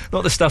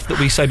 not the stuff that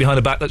we say behind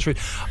her back, that's rude.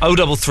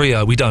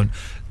 0330, we don't.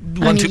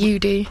 Only you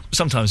do.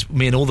 Sometimes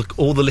me and all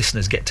the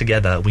listeners get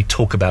together, we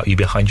talk about you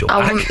behind your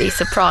back. I wouldn't be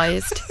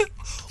surprised.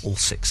 All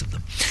 6 of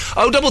them.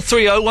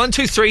 0330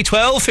 123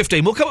 12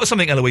 15. We'll come up with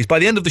something, Eloise. By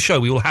the end of the show,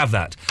 we will have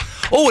that.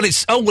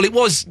 It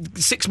was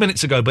 6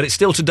 minutes ago, but it's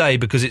still today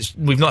because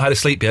we've not had a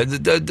sleep yet.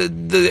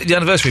 The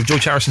anniversary of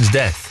George Harrison's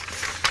death.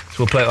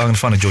 So I'm going to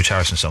find a George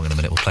Harrison song in a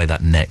minute. We'll play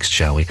that next,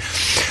 shall we?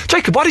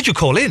 Jacob, why did you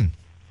call in?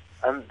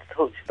 To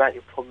talk to you about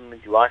your problem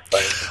with your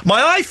iPhone.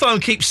 My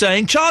iPhone keeps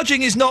saying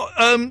charging is not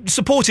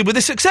supported with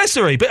this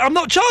accessory, but I'm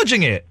not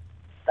charging it.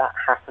 That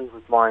happened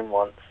with mine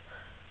once.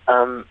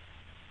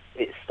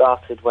 It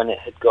started when it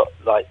had got,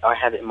 I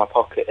had it in my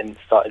pocket and it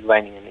started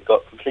raining and it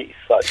got completely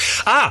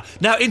soaked.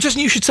 Now,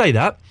 interesting you should say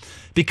that,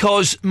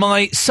 because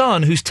my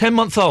son, who's 10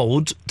 months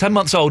old,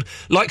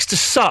 likes to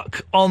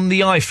suck on the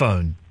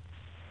iPhone.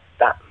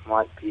 That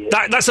might be it.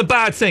 That's a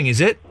bad thing,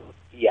 is it?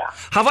 Yeah.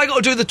 Have I got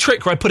to do the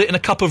trick where I put it in a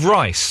cup of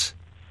rice?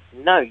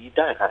 No, you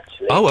don't,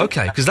 actually. Oh,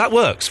 OK, because that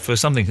works for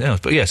something else,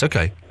 but yes,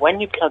 OK.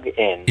 When you plug it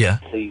in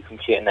to your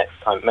computer next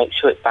time, make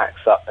sure it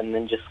backs up and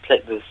then just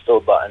click the restore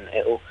button.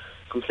 It'll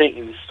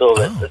completely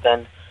restore it, but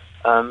then...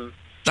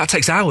 that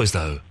takes hours,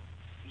 though.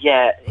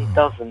 Yeah, it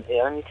doesn't. It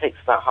only takes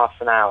about half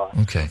an hour.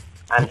 OK.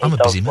 And I'm it a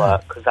does busy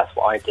work, because that's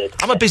what I did.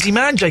 I'm a busy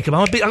man, Jacob.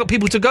 I've got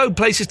people to go,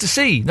 places to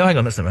see. No, hang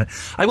on, that's not right.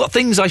 I've got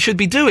things I should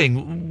be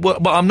doing,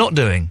 but I'm not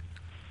doing.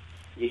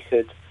 You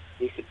could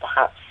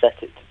perhaps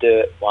set it to do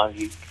it while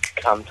you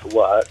come to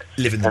work.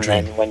 Living the dream.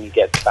 And then when you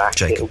get back,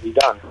 Jacob. it'll be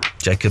done.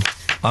 Jacob,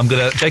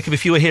 Jacob,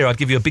 if you were here, I'd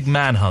give you a big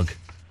man hug.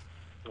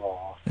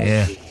 Oh,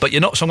 yeah, but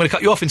you're not, so I'm going to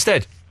cut you off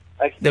instead.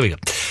 Okay. There we go.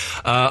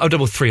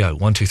 0330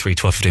 123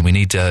 12 15. We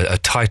need a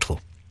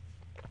title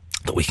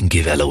that we can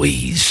give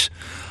Eloise.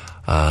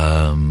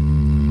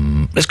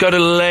 Let's go to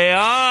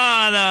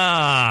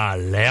Leanna.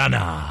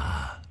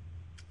 Leanna.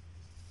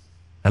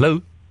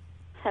 Hello?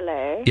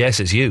 Hello?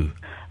 Yes, it's you.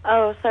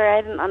 Oh, sorry,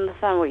 I didn't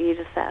understand what you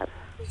just said.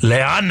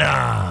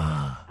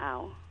 Leanna.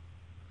 Ow.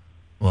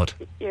 What?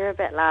 You're a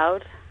bit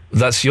loud.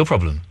 That's your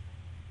problem.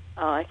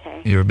 Oh,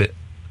 okay. You're a bit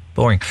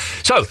boring.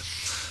 So,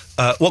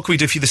 what can we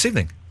do for you this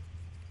evening?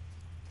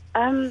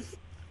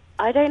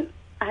 I don't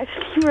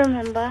actually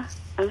remember.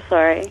 I'm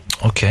sorry.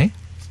 Okay.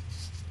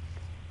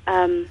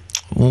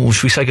 Well,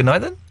 should we say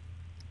goodnight then?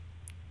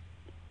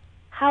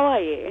 How are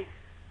you?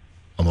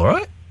 I'm all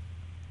right.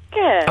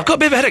 Good. I've got a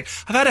bit of a headache.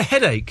 I've had a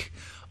headache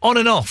on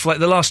and off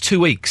the last 2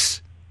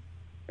 weeks.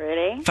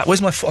 Really? In fact,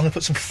 where's my... I'm going to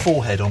put some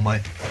forehead on my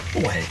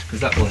forehead,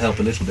 because that will help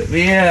a little bit. But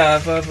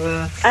yeah,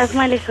 As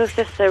my little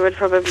sister would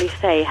probably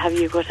say, have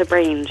you got a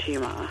brain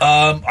tumour?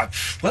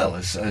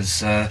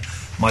 As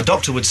my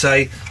doctor would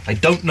say, I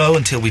don't know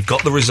until we've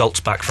got the results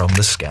back from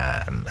the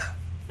scan.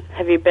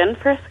 Have you been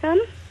for a scan?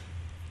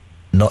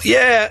 Not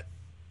yet.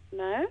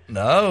 No?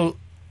 No.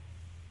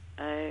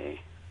 Oh.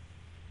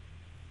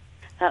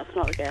 That's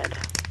not good.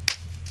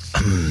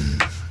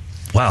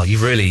 Wow,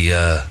 you've really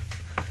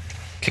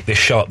kicked this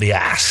show up the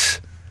ass.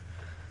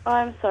 Oh,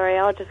 I'm sorry.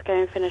 I'll just go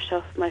and finish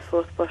off my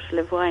 4th bottle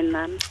of wine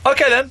then.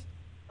 OK, then.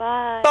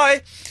 Bye.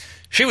 Bye.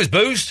 She was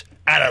boozed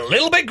and a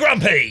little bit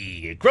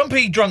grumpy.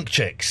 Grumpy drunk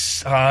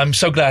chicks. I'm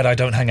so glad I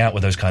don't hang out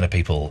with those kind of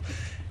people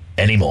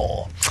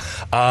anymore.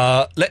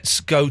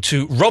 Let's go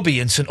to Robbie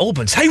in St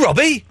Albans. Hey,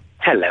 Robbie.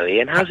 Hello,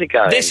 Ian. How's it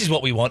going? This is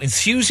what we want.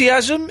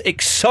 Enthusiasm,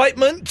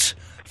 excitement,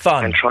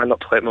 fun. And try not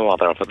to wake my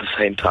mother up at the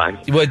same time.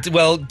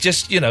 Well,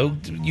 just,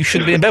 you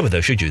shouldn't be in bed with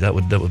her, should you? That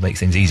would make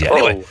things easier.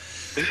 Anyway.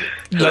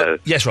 Hello.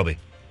 Yes, Robbie.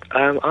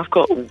 I've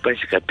got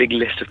basically a big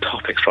list of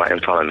topics right in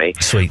front of me.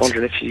 Sweet.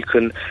 Wondering if you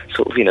can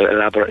sort of,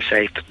 elaborate,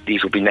 say if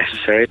these will be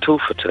necessary at all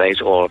for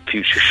today's or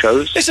future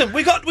shows. Listen,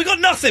 we got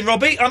nothing,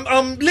 Robbie.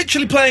 I'm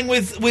literally playing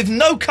with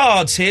no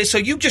cards here, so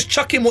you just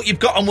chuck in what you've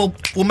got and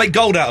we'll make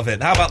gold out of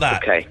it. How about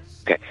that? Okay.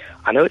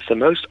 I know it's the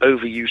most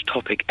overused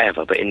topic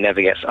ever, but it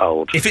never gets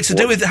old. If it's to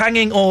do with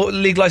hanging or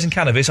legalising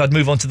cannabis, I'd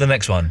move on to the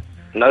next one.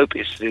 Nope,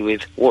 it's to do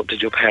with what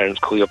did your parents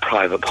call your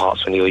private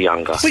parts when you were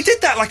younger? We did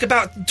that like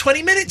about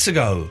 20 minutes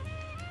ago.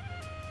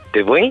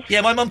 Did we?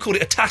 Yeah, my mum called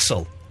it a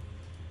tassel.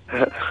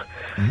 Yeah,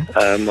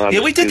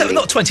 we did that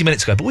not 20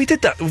 minutes ago, but we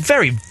did that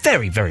very,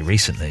 very, very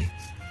recently.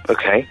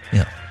 Okay.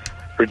 Yeah.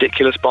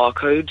 Ridiculous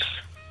barcodes.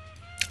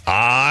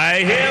 I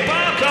hear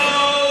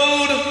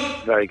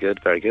barcode! Very good,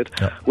 very good.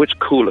 Yeah. Which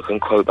cooler can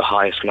quote the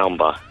highest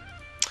number?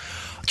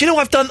 Do you know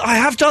I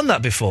have done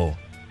that before.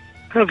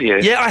 Have you?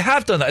 Yeah, I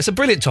have done that. It's a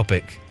brilliant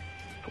topic.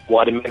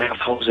 Why do men have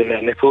holes in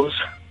their nipples?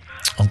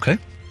 Okay.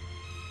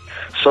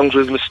 Songs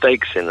with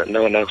mistakes in that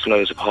no one else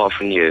knows apart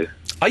from you.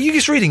 Are you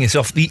just reading this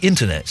off the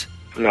internet?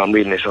 No, I'm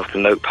reading this off the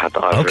notepad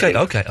that I've written.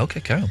 Okay,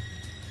 carry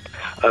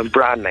on.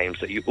 Brand names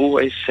that you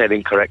always said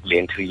incorrectly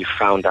until you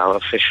found out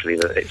officially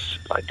that it's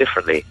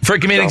differently.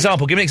 Give me an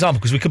example,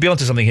 because we could be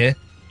onto something here.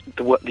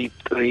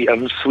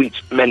 The sweet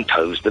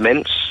Mentos, the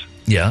mints.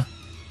 Yeah.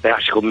 They're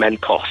actually called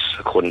Mentos,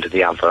 according to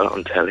the advert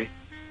on telly.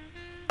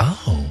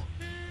 Oh.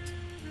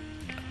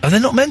 Are they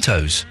not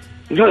Mentos?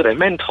 No, they're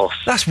Mentos.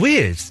 That's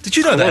weird. Did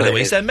you know that,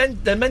 Eloise? They're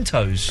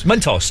Mentos.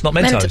 Mentos, not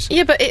Mentos.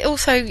 Yeah, but it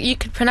also, you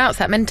could pronounce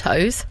that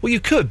Mentos. Well, you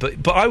could, but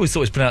I always thought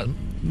it was pronounced...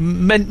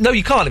 No,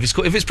 you can't.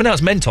 If it's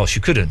pronounced Mentos,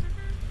 you couldn't.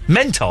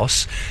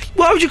 Mentos?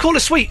 Why would you call a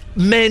sweet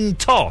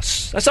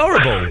Mentos? That's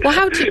horrible. Well,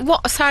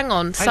 hang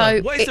on.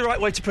 What is the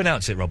right way to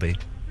pronounce it, Robbie?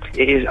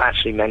 It is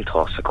actually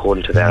Mentos,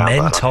 according to their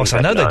advert. Mentos,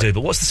 I know they do,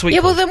 but what's the sweet...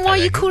 Yeah, well, then why are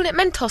you calling it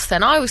Mentos,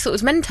 then? I always thought it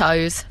was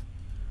Mentos.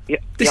 Yeah,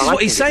 this is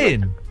what he's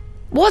saying.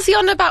 What's he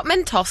on about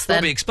Mentos, then?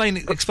 Robbie, explain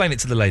it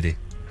to the lady.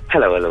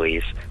 Hello,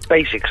 Eloise.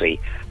 Basically,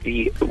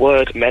 the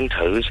word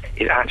Mentos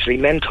is actually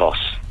Mentos,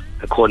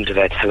 according to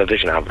their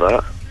television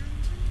advert.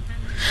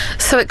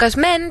 So it goes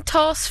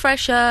Mentos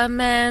fresher,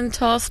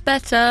 Mentos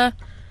better.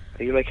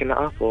 Are you making that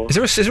up, or...? Is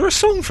there a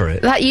song for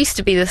it? That used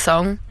to be the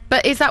song.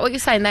 But is that what you're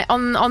saying?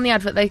 On the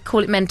advert, they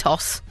call it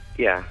Mentos?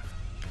 Yeah.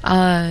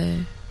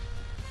 Oh.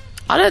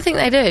 I don't think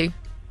they do.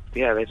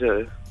 Yeah, they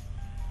do.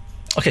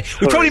 Okay,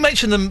 we probably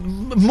mentioned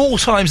them more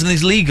times than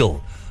is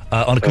legal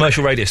on a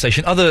commercial radio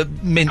station. Other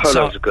mints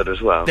Polos are good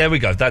as well. There we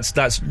go.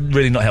 That's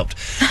really not helped.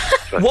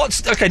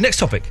 Okay, next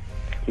topic.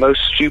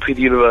 Most stupid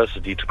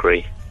university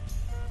degree.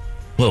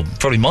 Well,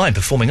 probably mine,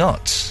 performing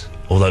arts.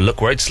 Although, look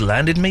where it's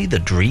landed me, the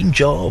dream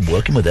job,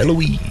 working with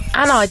Eloise.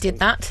 And I did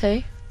that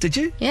too. Did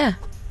you? Yeah.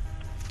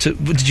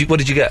 What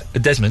did you get? A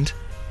Desmond?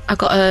 I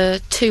got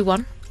a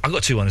 2-1. I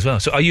got 2-1 as well.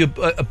 So are you,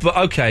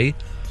 okay,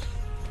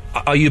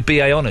 are you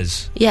BA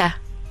Honours? Yeah.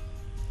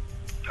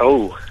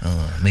 Oh,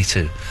 me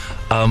too.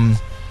 And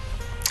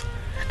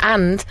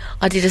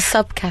I did a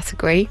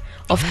subcategory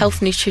of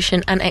health,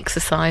 nutrition and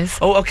exercise.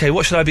 Oh, okay,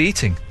 what should I be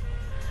eating?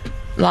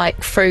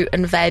 Like fruit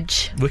and veg.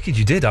 Wicked,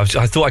 you did. I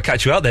thought I'd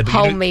catch you out there, but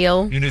whole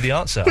meal. You knew the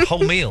answer. A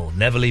whole meal.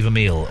 Never leave a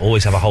meal.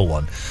 Always have a whole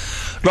one.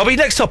 Robbie,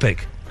 next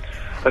topic.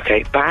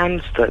 Okay,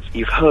 bands that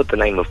you've heard the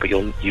name of, but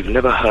you've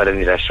never heard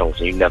any of their songs,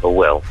 and you never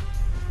will.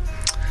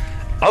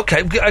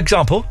 Okay,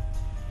 example?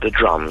 The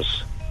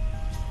Drums.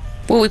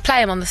 Well, we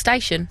play them on the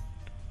station.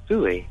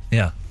 Do we?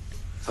 Yeah.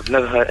 I've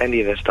never heard any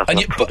of their stuff.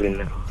 And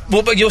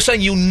but you're saying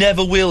you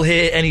never will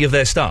hear any of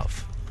their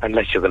stuff?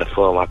 Unless you're going to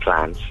foil my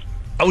plans.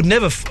 I would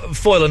never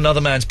foil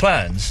another man's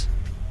plans.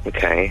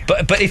 Okay.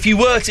 But if you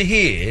were to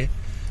hear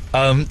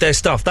their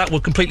stuff, that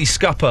would completely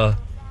scupper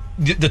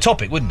the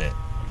topic, wouldn't it?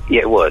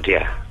 Yeah, it would,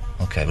 yeah.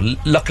 Okay, well,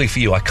 luckily for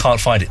you, I can't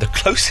find it. The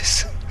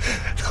closest...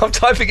 I'm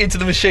typing into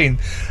the machine.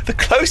 The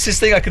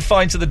closest thing I could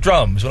find to the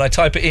drums when I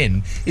type it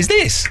in is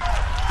this.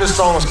 This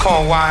song is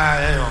called Why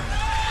I Am.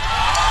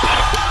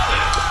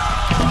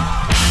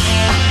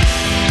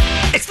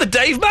 It's the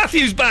Dave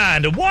Matthews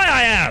Band and Why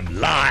I Am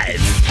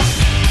live.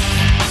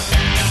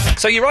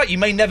 So you're right, you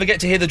may never get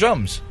to hear the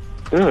drums.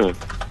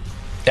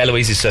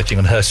 Eloise is searching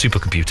on her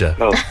supercomputer.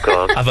 Oh,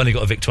 God. I've only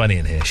got a VIC-20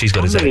 in here. She's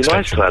got a ZX really nice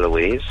Spectrum. to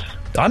Eloise.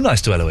 I'm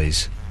nice to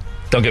Eloise.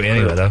 Don't get me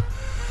anywhere, though.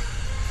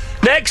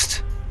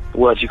 Next!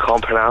 Words you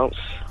can't pronounce.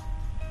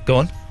 Go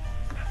on.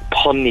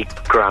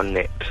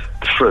 Pomegranate.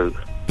 Fruit.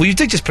 Well, you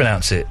did just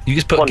pronounce it. You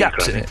just put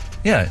gaps in it.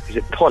 Yeah. Is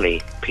it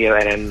Pony?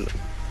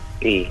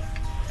 P-O-N-M-E.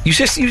 You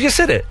just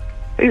said it.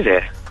 Is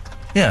it?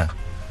 Yeah.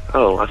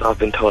 Oh, I've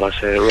been told I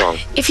say it wrong.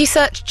 If you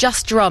search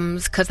just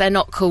drums, because they're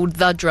not called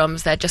the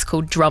drums, they're just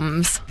called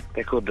drums.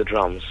 They're called the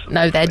drums.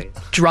 No, they're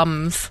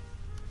drums.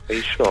 Are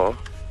you sure?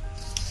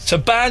 So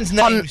bands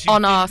names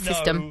on our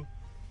system.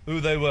 Who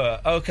they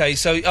were. Okay,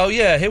 so, oh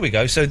yeah, here we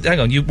go. So, hang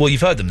on, you've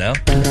heard them now.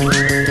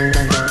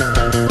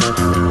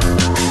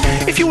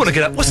 If you want to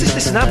get out... What's this?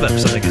 This is an advert for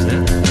something,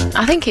 isn't it?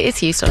 I think it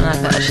is used on an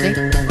advert, actually.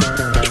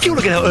 If you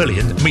want to get out early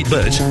and meet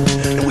birds,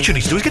 then what you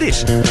need to do is get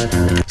this.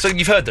 So,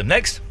 you've heard them.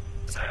 Next.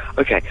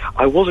 Okay,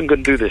 I wasn't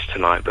going to do this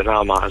tonight, but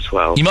now I might as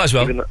well. You might as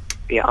well.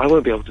 Yeah, I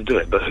won't be able to do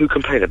it, but who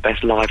can play the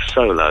best live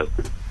solo?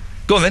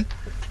 Go on, then.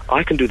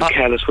 I can do the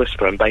Careless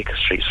Whisper and Baker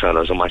Street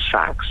solos on my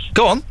sax.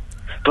 Go on.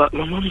 But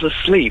my mum's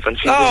asleep and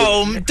she's...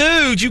 Oh,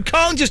 dude, you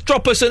can't just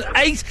drop us an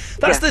 8.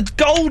 That's the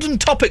golden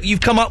topic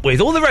you've come up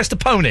with. All the rest are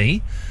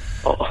pony.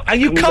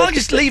 And you can't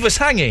just leave us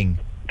hanging.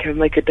 Can we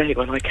make a date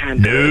when I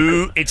can?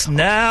 No, it's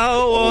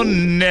now or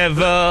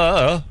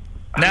never.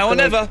 Now or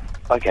never.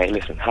 Okay,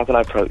 listen, how can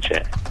I approach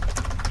it?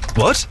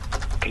 What?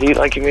 Can you,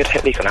 give me a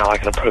technique on how I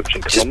can approach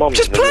it? Because my mum's...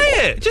 Just play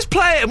it! Just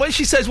play it, and when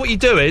she says what you're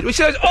doing, when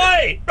she goes,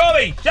 "Oi,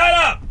 Robbie, shut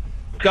up!"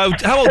 Go,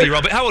 how old are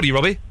you,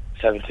 Robbie?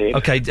 17.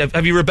 Okay,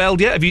 have you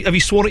rebelled yet? Have you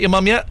sworn at your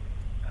mum yet?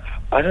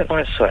 I don't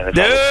mind swearing.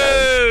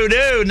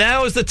 No,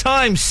 now is the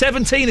time.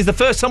 17 is the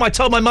first time I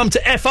told my mum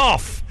to F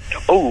off.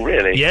 Oh,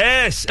 really?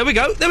 Yes. There we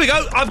go.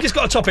 I've just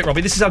got a topic, Robbie.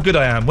 This is how good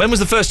I am. When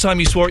was the first time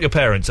you swore at your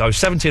parents? I was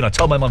 17. I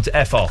told my mum to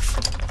F off.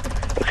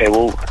 Okay,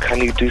 well, can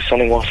you do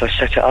something whilst I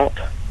set it up?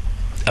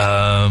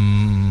 Have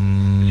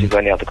you got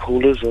any other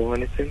callers or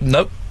anything?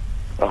 Nope.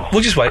 Oh,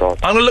 we'll just wait. God.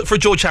 I'm going to look for a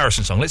George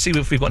Harrison song. Let's see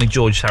if we've got any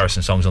George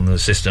Harrison songs on the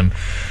system.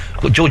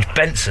 We've got George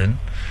Benson.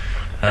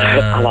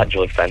 I like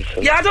George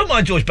Benson. Yeah, I don't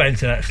mind George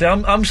Benson, actually.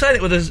 I'm saying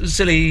it with a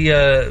silly...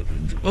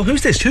 well,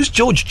 who's this? Who's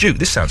George Duke?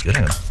 This sounds good.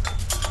 Hang on.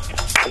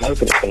 I'm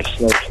hoping it's going to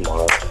snow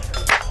tomorrow.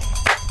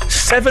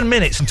 7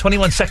 minutes and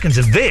 21 seconds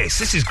of this.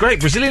 This is great.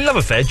 Brazilian Love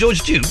Affair,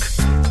 George Duke.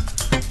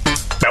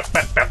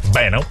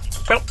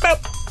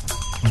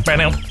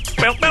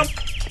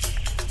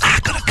 I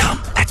gotta come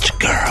at your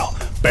girl.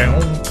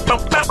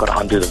 I've got to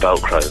undo the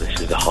Velcro.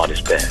 This is the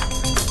hardest bit.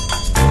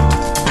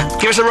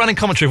 Give us a running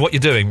commentary of what you're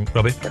doing,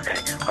 Robbie. Okay,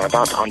 I'm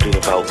about to undo the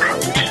Velcro,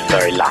 which is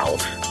very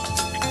loud.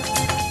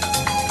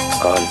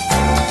 Oh,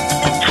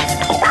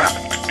 crap.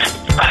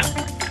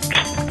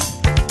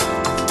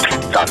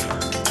 Done.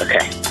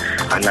 Okay,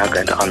 I'm now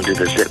going to undo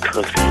the zip of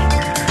the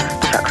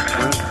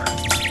saxophone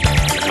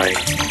in a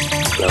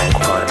slow and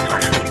quiet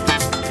fashion.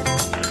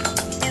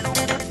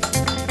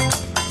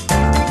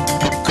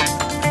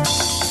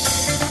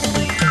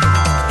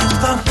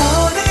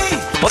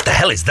 What the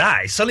hell is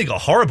that? It's suddenly got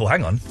horrible.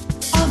 Hang on.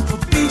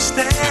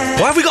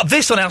 Why have we got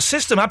this on our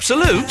system?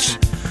 Absolute.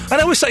 I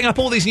know we're setting up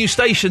all these new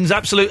stations,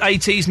 Absolute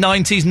 80s,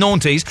 90s,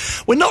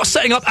 noughties. We're not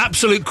setting up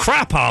absolute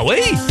crap, are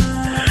we? Okay,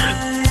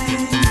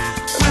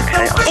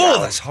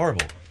 that's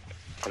horrible.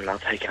 I'm now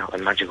taking out the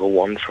magical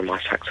wand from my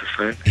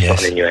saxophone. Yes.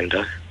 Not an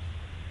innuendo.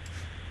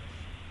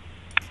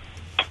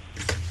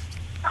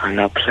 I'm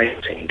now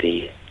placing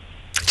the...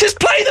 Just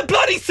play the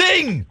bloody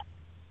thing!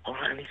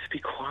 Alright, I need to be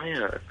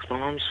quiet, because my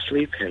mum's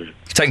sleeping.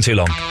 It's taking too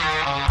long.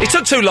 It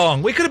took too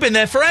long. We could have been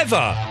there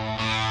forever.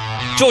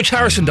 George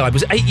Harrison died.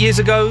 Was it 8 years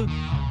ago?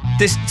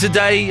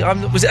 Today...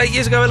 was it 8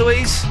 years ago,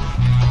 Eloise?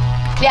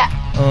 Yeah.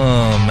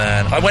 Oh,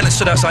 man. I went and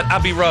stood outside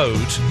Abbey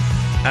Road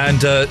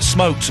and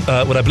smoked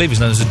what I believe is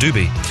known as a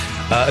doobie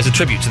as a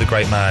tribute to the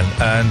great man.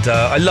 And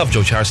I love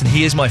George Harrison.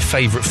 He is my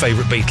favourite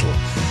Beatle.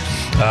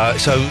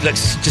 So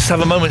let's just have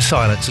a moment's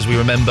silence as we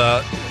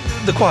remember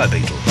the Quiet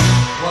Beatle.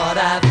 What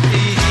I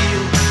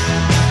feel,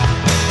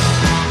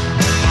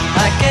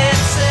 I can't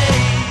say.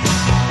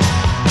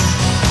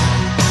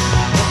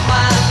 But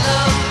my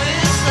love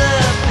is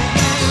there for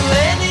you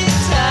any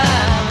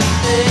time of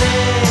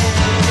day.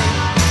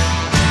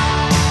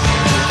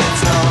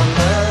 It's all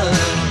love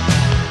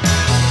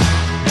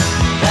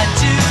that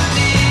you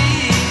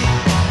need,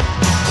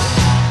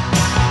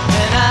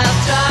 and I'll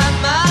try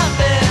my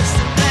best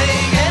to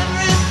make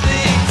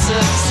everything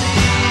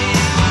succeed.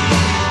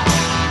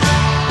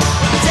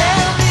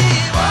 Tell me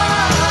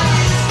what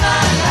is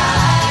my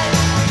life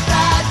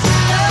without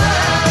your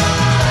love?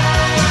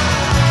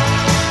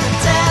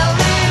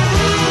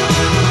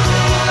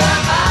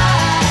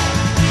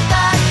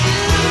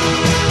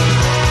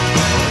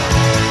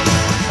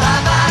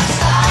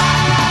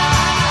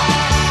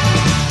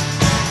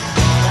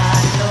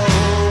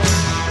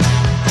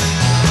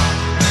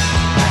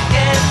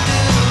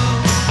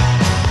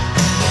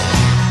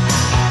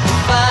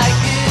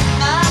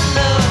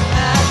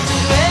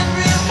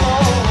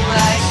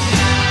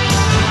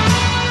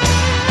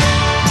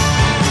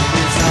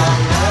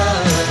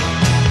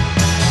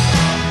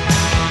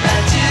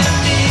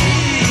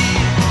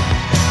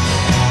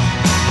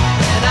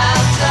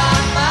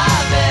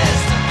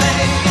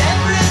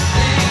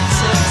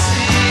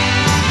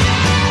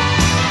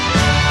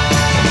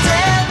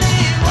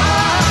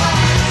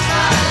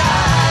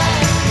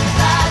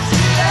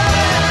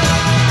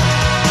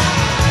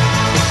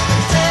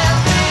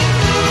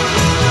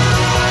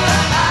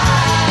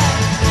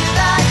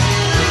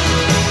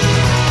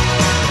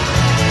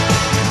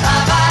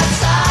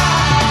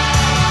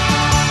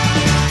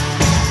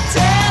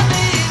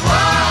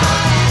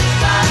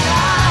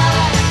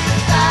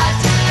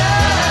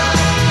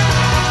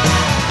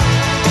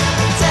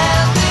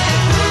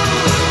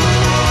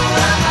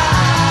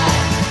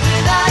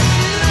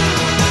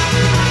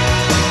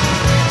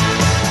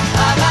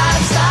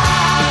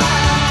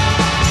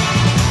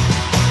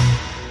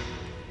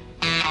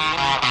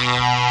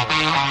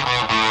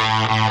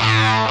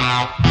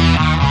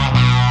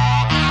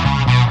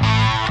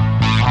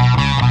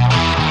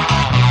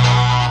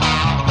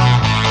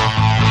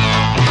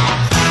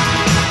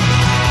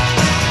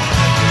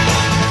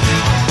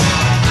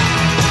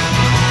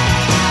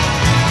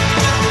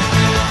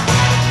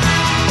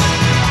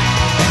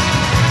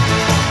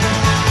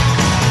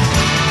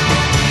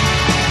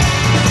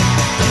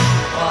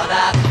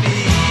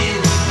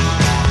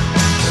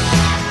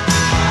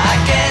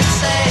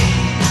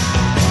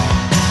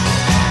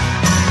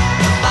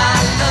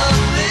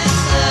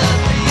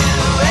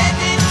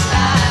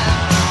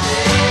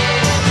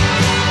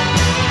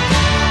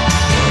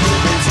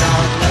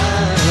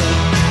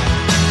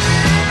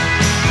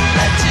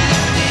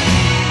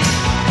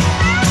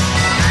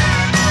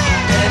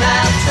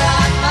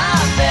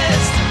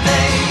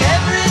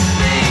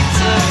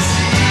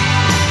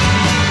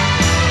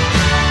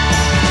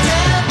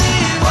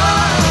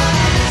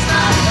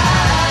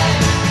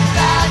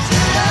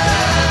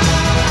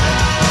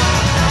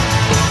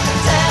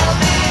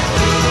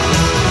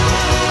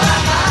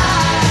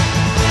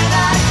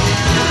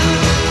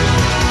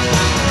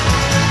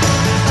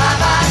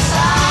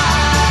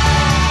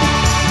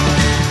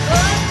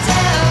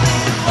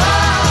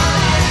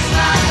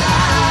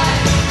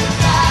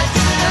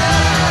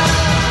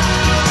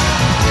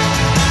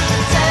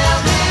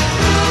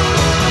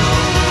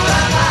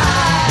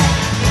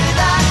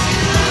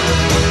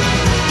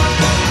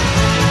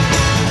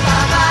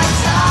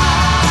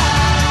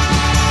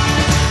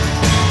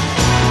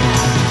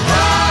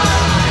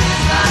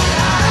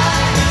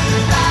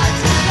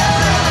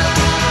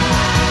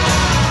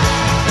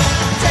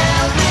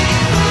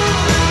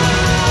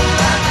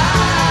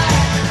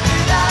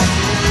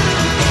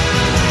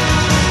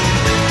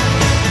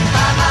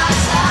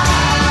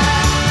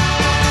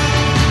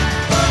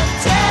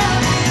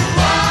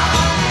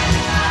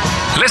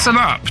 Listen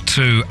up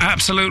to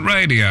Absolute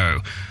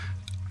Radio,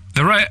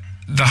 the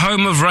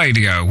home of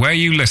radio, where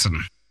you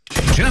listen.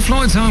 Jeff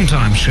Lloyd's Home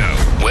Time Show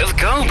with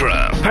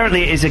Cobra.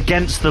 Apparently it is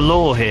against the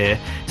law here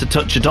to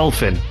touch a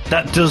dolphin.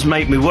 That does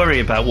make me worry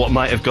about what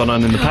might have gone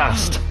on in the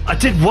past. I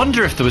did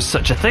wonder if there was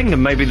such a thing,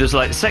 and maybe there's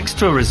like sex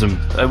tourism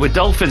with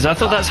dolphins. I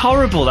thought that's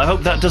horrible. I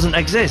hope that doesn't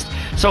exist.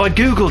 So I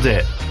googled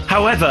it.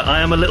 However,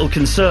 I am a little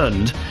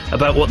concerned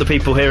about what the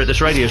people here at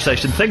this radio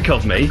station think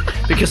of me,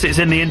 because it's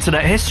in the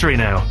internet history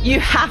now. You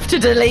have to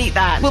delete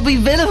that. We'll be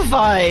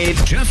vilified.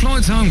 Jeff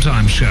Lloyd's Home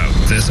Time Show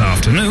this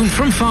afternoon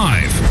from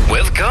 5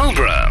 with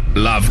Cobra.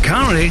 Love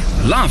curry,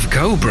 love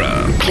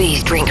Cobra.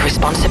 Please drink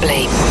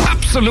responsibly.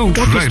 Absolute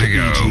What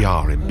Radio. does the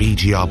BGR in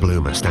BGR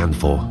Bloomer stand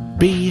for?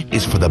 B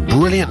is for the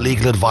brilliant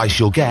legal advice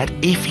you'll get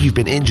if you've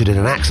been injured in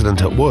an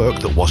accident at work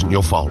that wasn't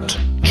your fault.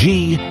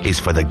 G is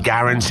for the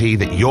guarantee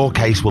that your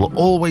case will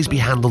always be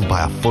handled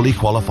by a fully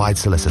qualified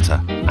solicitor.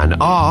 And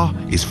R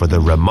is for the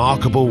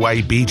remarkable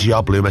way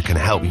BGR Bloomer can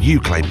help you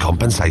claim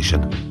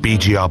compensation.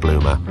 BGR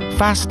Bloomer.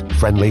 Fast,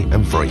 friendly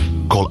and free.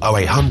 Call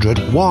 0800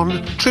 1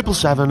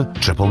 777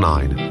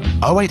 999.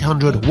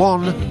 0800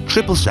 1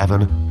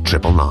 777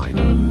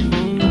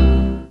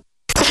 999.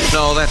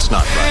 No, that's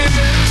not right.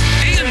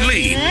 Ian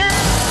Lee.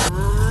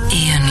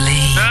 Ian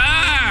Lee.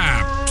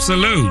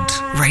 Absolute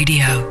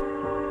Radio.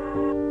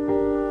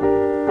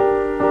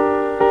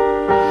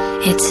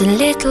 It's a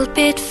little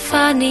bit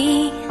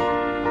funny,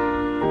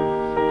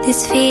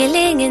 this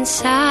feeling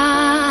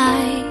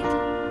inside.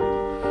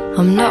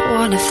 I'm not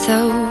one of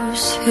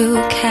those who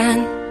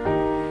can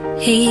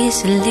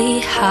easily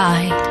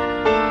hide.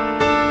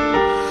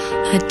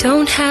 I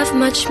don't have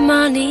much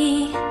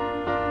money,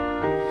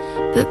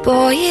 but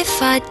boy,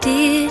 if I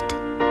did,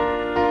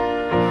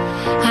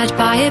 I'd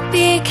buy a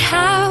big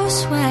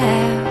house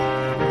where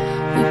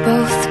we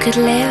both could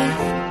live.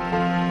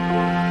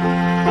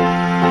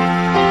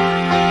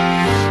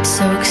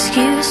 So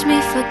excuse me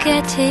for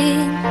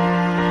getting,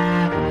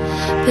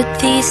 but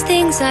these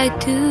things I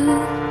do.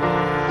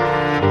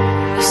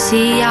 You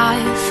see,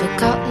 I've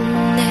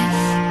forgotten if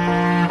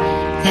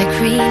they're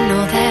green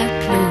or they're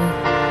blue.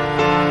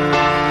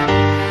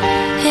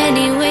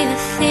 Anyway, the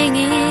thing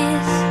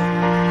is,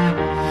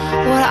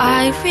 what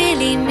I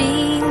really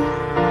mean,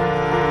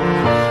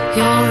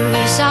 your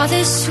eyes are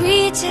the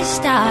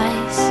sweetest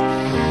eyes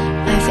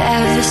I've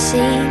ever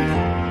seen.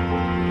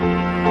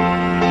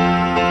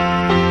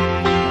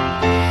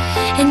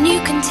 And you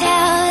can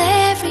tell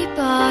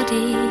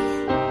everybody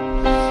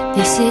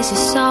this is a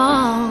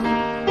song.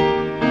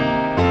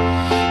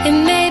 It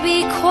may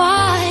be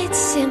quite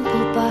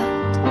simple, but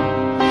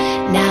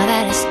now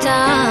that it's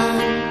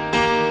done,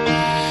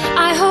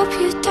 I hope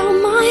you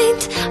don't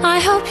mind, I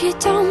hope you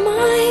don't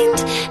mind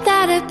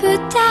that I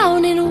put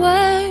down in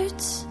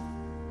words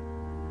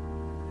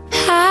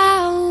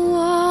how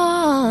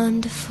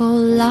wonderful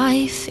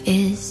life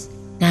is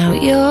now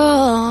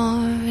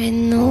you're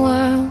in the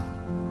world.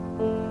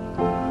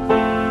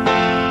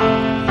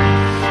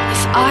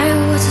 I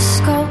was a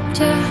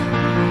sculptor,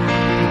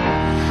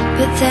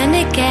 but then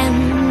again,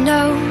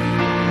 no.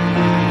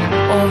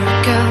 Or a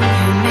girl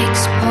who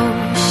makes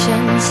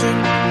potions in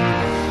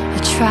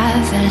a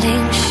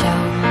traveling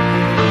show.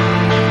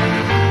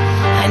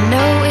 I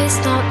know it's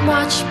not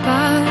much,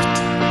 but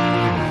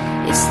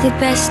it's the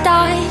best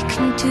I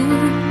can do.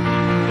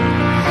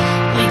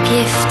 My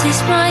gift is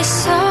my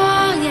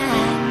song,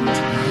 and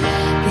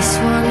this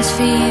one's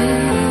for you.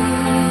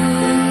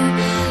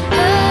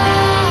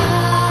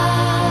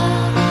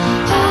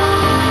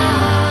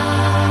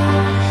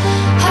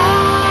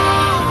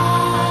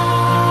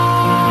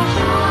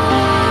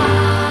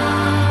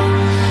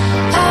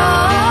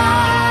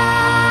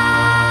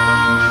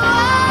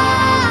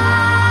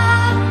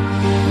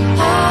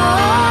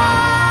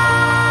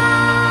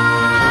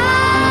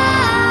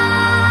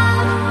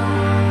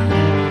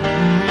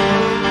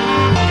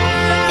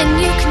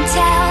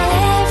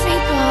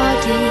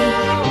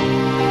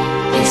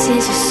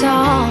 Is a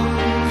song.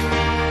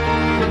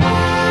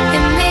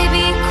 It may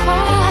be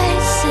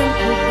quite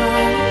simple,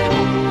 but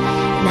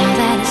now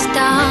that it's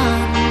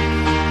done,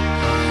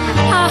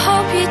 I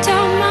hope you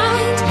don't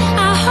mind,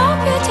 I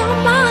hope you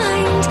don't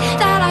mind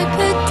that I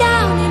put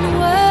down in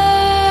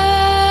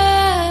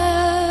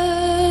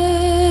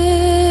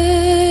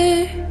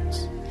words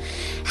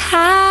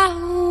how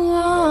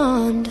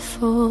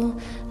wonderful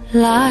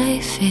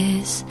life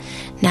is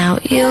now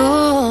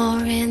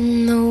you're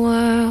in the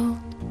world.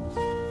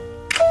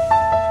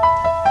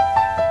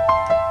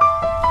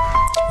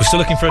 We're still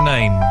looking for a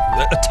name.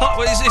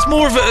 It's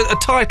more of a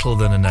title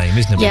than a name,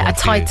 isn't it? Yeah, a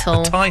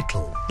title. A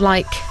title.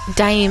 Like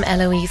Dame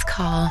Eloise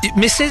Carr.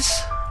 Mrs.?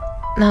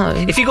 No.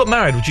 If you got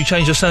married, would you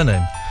change your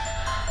surname?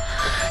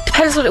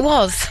 Depends what it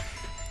was.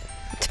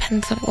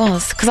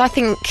 Because I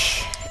think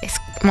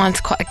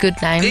mine's quite a good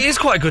name. It is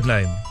quite a good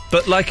name.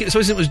 But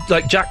suppose it was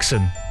like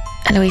Jackson.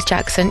 Eloise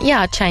Jackson.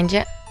 Yeah, I'd change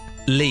it.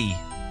 Lee.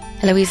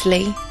 Eloise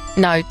Lee.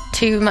 No,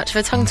 too much of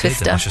a tongue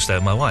twister. Then I should stay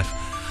with my wife.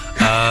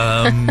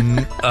 I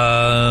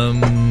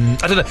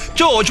don't know.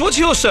 George, what's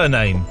your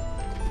surname?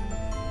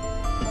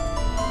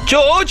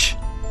 George?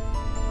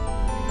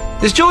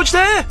 Is George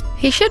there?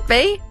 He should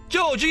be.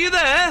 George, are you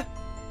there?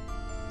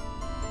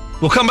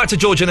 We'll come back to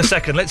George in a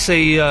second. Let's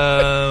see.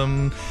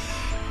 Let's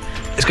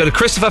go to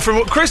Christopher.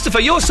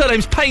 Christopher, your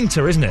surname's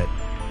Painter, isn't it?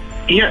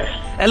 Yes.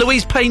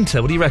 Eloise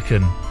Painter. What do you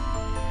reckon?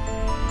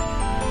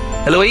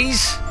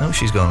 Eloise? Oh,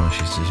 she's gone.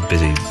 She's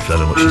busy. I don't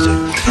know what she's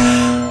doing.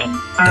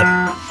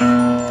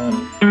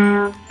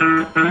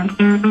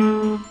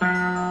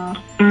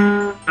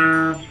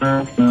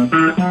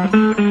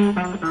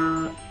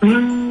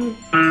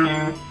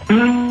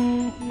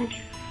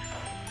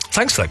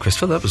 Thanks for that,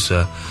 Christopher. That was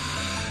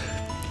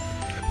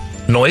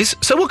noise.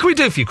 So what can we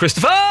do for you,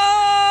 Christopher?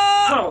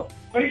 Well,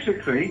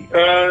 basically,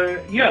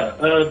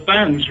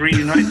 bands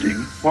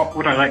reuniting. What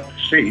would I like to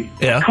see?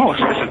 Yeah. Of course,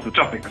 this is the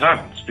topic that I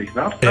want to speak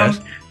about.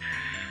 Yes.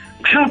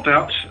 How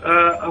about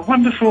a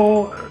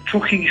wonderful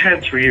Talking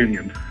Heads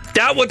reunion?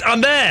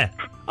 I'm there.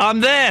 I'm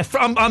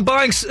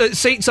buying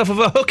seats off of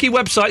a hooky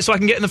website so I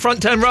can get in the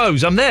front 10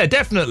 rows. I'm there,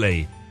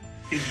 definitely.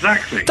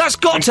 Exactly. That's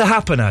got to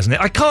happen, hasn't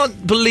it? I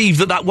can't believe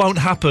that won't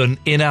happen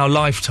in our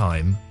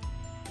lifetime.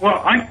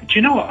 Well, do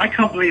you know what? I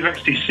can't believe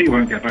XTC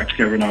won't get back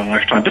together in our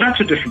lifetime, but that's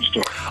a different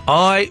story.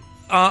 I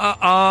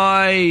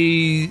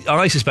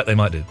suspect they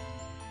might do.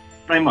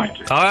 They might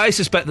do. I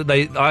suspect that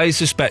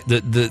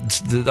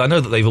I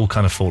know that they've all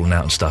kind of fallen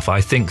out and stuff. I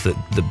think that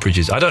the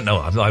Bridges... I don't know.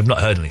 I've not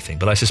heard anything,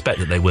 but I suspect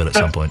that they will at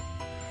some point.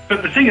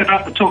 But the thing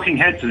about the Talking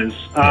Heads is...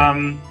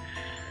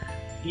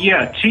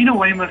 Tina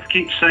Weymouth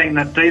keeps saying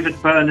that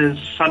David Byrne is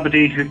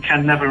somebody who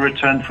can never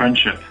return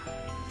friendship.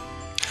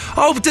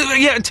 Oh,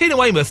 yeah, and Tina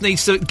Weymouth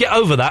needs to get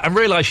over that and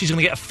realise she's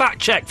going to get a fat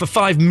cheque for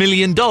 $5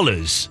 million.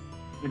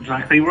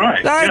 Exactly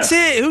right. That's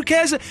it. Who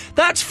cares?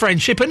 That's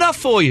friendship enough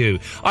for you.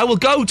 I will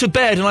go to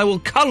bed and I will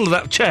cuddle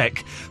that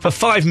cheque for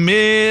 $5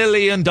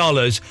 million.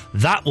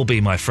 That will be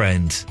my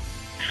friend.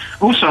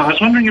 Also, I was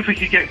wondering if we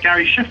could get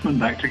Gary Schiffman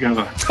back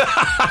together.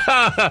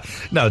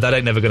 No, that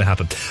ain't never going to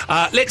happen.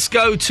 Let's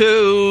go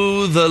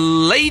to the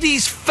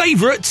ladies'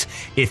 favourite.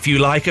 If you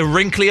like a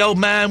wrinkly old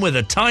man with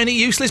a tiny,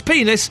 useless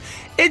penis,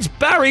 it's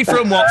Barry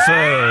from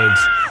Watford.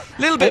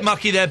 Little bit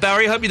mucky there,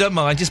 Barry. Hope you don't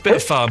mind. Just a bit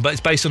of fun, but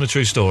it's based on a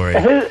true story.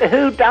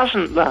 Who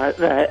doesn't like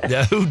that?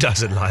 Yeah, who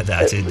doesn't like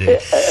that,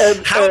 indeed?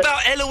 How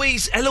about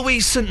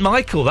Eloise St.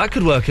 Michael? That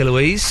could work,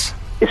 Eloise.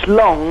 It's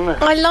long.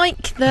 I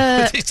like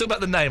the... He's talking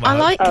about the name, I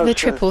like the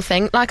triple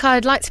thing. Like,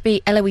 I'd like to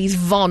be Eloise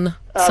Von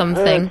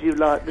something. I've heard you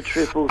like the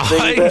triple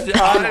thing, but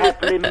I'm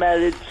happily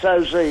married,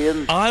 so's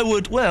Ian. I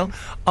would like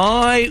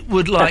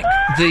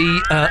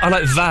the... I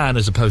like Van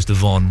as opposed to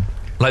Von.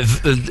 Like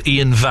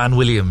Ian Van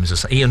Williams or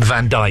something. Ian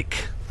Van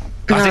Dyke.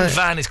 No. I think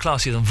Van is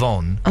classier than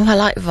Von. Oh, I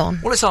like Von.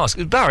 Well, let's ask.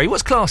 Barry,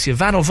 what's classier,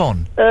 Van or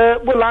Von?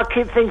 Well, I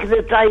keep thinking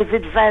of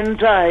David Van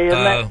Day,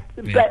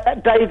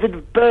 and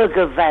David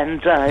Berger Van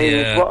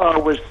Day is what I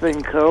always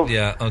think of.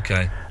 Yeah,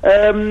 okay.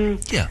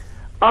 Yeah.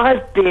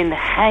 I've been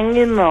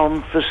hanging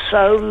on for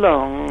so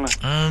long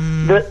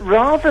that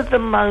rather the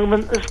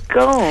moment has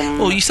gone.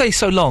 Well, you say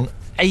so long,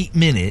 8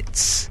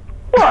 minutes.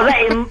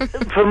 Well,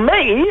 for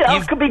me,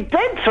 I could be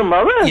dead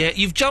tomorrow. Yeah,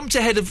 you've jumped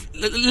ahead of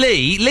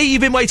Lee. Lee,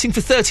 you've been waiting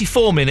for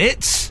 34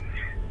 minutes.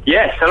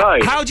 Yes, hello.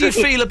 How do you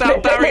feel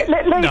about Barry? Lee,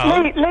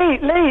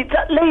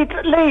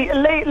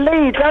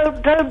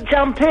 don't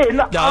jump in.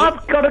 No.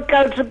 I've got to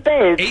go to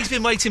bed. He's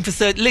been waiting for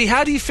 30... Lee,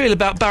 how do you feel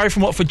about Barry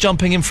from Watford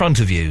jumping in front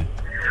of you?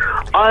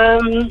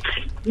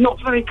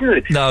 Not very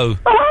good. No.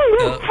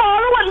 Oh,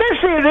 fine.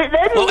 Let's hear it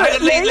then. Oh, hang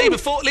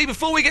on, Lee,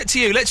 before we get to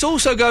you, let's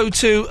also go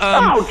to...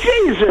 oh,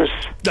 Jesus.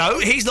 No,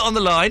 he's not on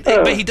the line,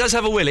 but he does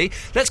have a willy.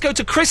 Let's go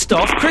to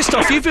Christoph.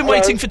 Christoph, you've been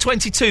waiting for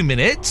 22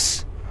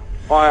 minutes.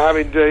 I have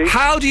indeed.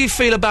 How do you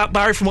feel about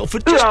Barry from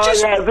Watford? I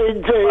have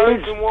indeed.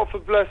 Barry from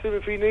Watford, bless him.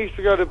 If he needs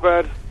to go to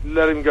bed,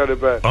 let him go to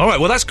bed. All right,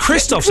 well, that's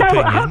Christoph's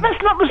opinion.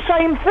 That's not the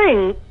same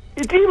thing.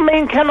 Do you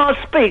mean can I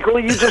speak, or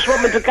you just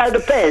want me to go to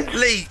bed?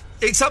 Lee,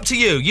 it's up to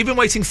you. You've been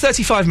waiting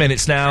 35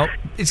 minutes now.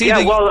 It's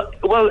either... Yeah,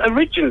 well,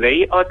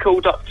 originally I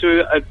called up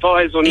to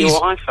advise on your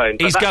iPhone.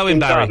 He's going,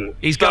 Barry.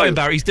 He's going,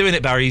 Barry. He's doing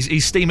it, Barry.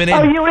 He's steaming in.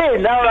 Oh, you're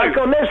in? All right,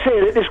 go on, let's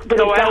hear it. This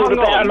bit of gold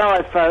about an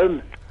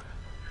iPhone.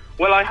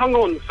 Well, I hung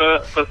on for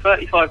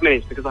 35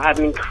 minutes because I had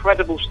an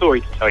incredible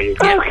story to tell you.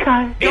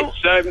 Okay.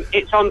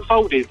 It's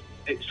unfolded.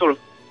 It's sort of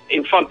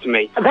in front of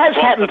me. That's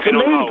happened to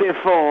me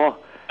before.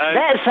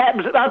 That's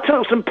happened. I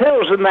took some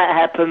pills and that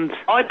happened.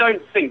 I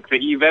don't think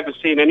that you've ever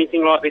seen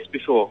anything like this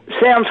before.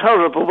 Sounds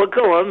horrible, but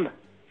go on.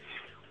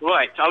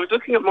 Right, I was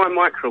looking at my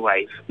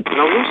microwave, and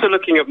I was also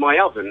looking at my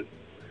oven.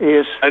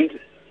 Yes. And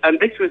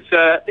this was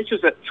at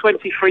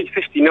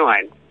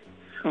 23:59.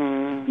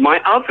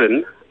 My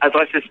oven, as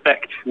I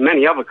suspect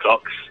many other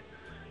clocks,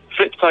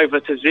 flipped over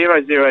to 000.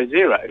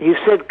 You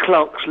said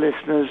clocks,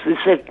 listeners. You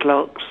said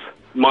clocks.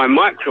 My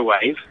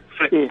microwave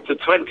flipped to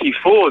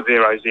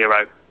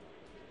 24:00.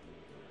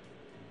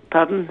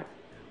 Pardon?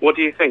 What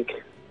do you think?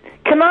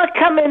 Can I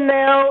come in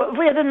now? Have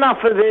we had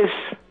enough of this?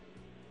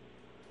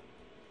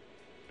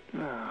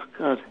 Oh,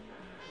 God.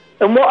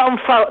 And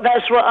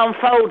that's what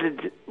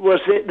unfolded,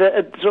 was it?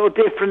 A sort of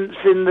difference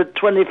in the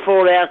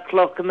 24-hour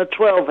clock and the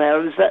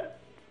 12-hour? Is that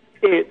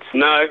it?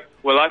 No.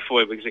 Well, I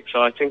thought it was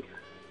exciting.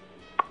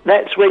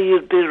 That's where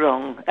you'd be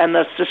wrong. And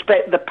I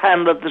suspect the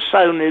panel of the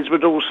Sonys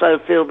would also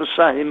feel the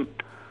same.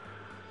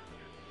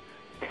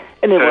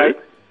 Anyway,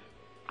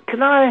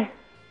 can I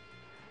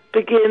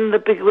begin the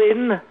big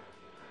win?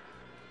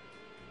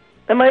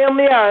 Am I on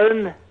my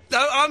own?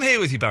 No, I'm here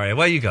with you, Barry.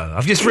 Away you go.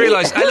 I've just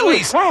realised,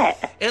 Eloise,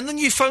 in the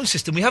new phone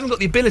system, we haven't got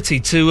the ability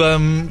to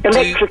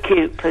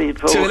electrocute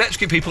people. To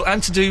electrocute people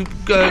and to do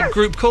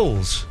group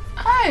calls.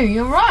 Oh,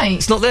 you're right.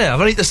 It's not there.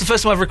 That's the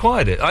first time I've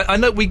required it. I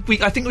know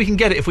I think we can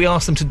get it if we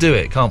ask them to do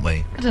it, can't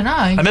we? I don't know.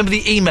 I remember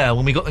the email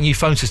when we got the new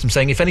phone system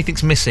saying if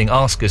anything's missing,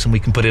 ask us and we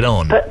can put it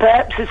on. But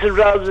perhaps it's a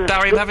rather...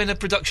 Barry, I'm having a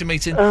production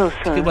meeting. Oh,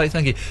 sorry. Good way,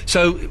 thank you.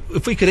 So,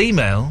 if we could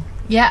email...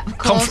 Yeah, of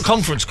course.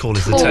 Conference call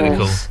is the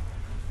technical...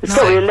 It's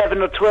probably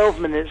 11 or 12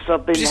 minutes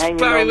I've been hanging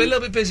Barry, on. we're a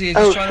little bit busy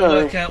just trying to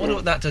work out. I wonder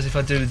what that does if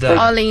I do that.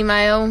 I'll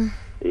email.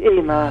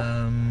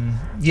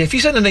 Yeah, if you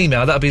send an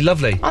email, that'd be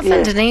lovely. I'll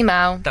send an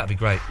email. That'd be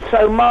great.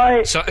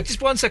 So just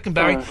 1 second,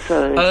 Barry. Oh,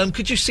 sorry.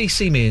 Could you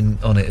CC me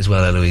on it as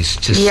well, Eloise?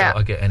 Just so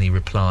I get any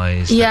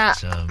replies. Yeah.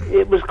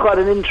 It was quite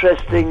an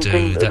interesting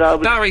thing that I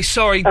was... Barry,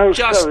 sorry.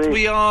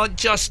 We are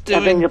just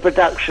doing... Having a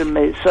production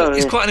meet, sorry.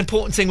 It's quite an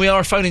important thing. We are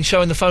a phone-in show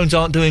and the phones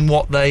aren't doing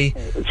what they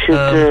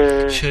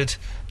should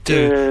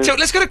do. So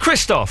let's go to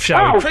Christoph,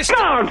 shall we? Christoph.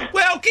 God!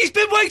 Well, he's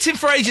been waiting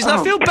for ages and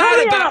I feel bad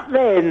hurry about... up,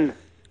 then.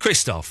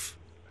 Christoph.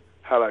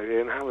 Hello,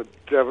 Ian. How the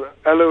devil...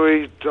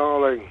 Eloise,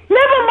 darling.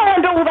 Never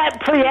mind all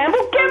that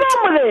preamble. Get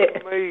on with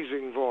it.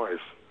 Amazing voice.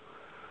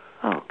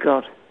 Oh,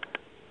 God.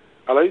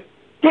 Hello?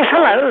 Yes,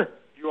 hello.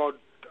 You are...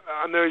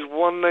 And there is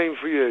one name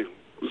for you.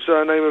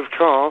 Surname of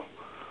Carr.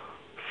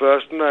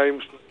 First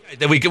name...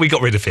 We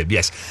got rid of him,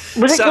 yes.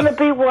 Was it going to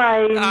be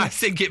Wayne? I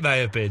think it may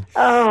have been.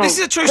 Oh, this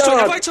is a true God.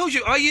 story. Have I told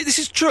you? This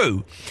is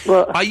true.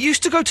 What? I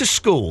used to go to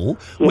school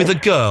with a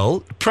girl,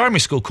 primary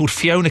school, called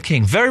Fiona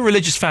King. Very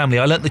religious family.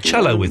 I learnt the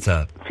cello with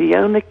her.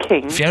 Fiona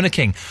King? Fiona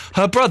King.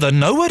 Her brother,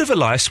 no word of a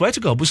lie, I swear to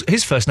God,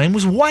 his first name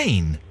was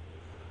Wayne.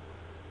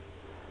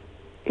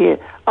 Yeah.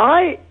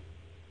 I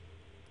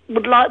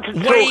would like to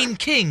talk... Wayne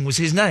King was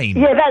his name.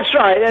 Yeah, that's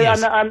right.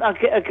 Yes.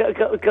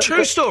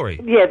 True story.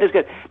 Yeah, that's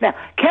good. Now,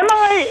 can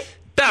I...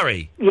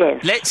 Barry.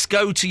 Yes. Let's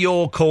go to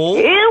your call.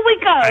 Here we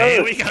go.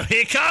 Here we go.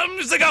 Here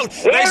comes the goal.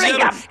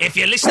 If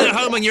you're listening at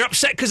home and you're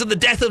upset because of the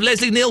death of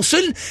Leslie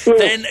Nielsen,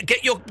 then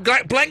get your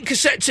blank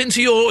cassettes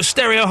into your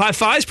stereo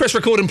hi-fis, press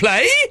record and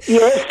play.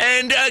 Yes.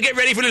 And get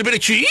ready for a little bit of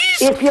cheese.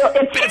 Bit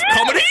of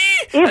comedy.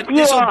 If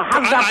you are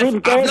hugged up in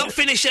bed... I've not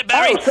finished yet,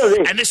 Barry. Oh,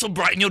 sorry. And this will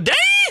brighten your day.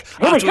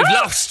 Here After we we've go.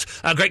 lost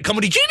a great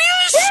comedy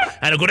genius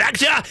and a good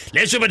actor,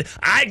 let's do it.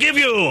 I give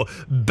you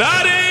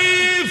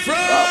Barry from...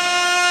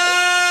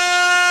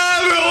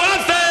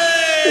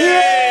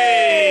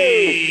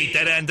 Yay!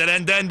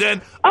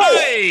 Dun. Oh,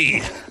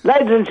 hey!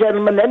 Ladies and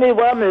gentlemen,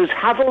 anyone who's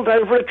huddled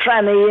over a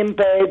tranny in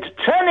bed,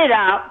 turn it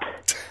up.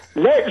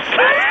 Let's...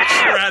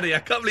 Tranny, I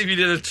can't believe you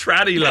did a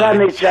tranny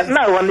line. Tranny,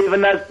 no one even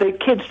knows, the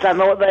kids don't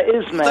know what that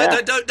is now.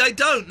 They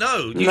don't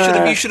know.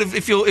 You should have,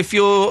 if you've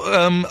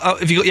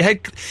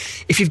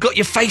got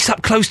your face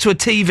up close to a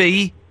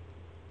TV.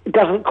 It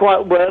doesn't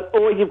quite work,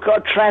 or you've got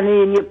a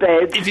tranny in your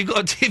bed. If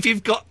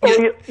you've got, or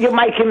you're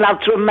making love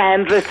to a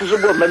man dressed as a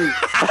woman.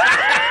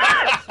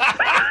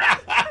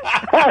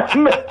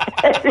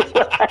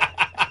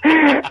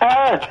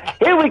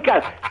 Here we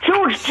go.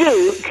 George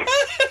Duke.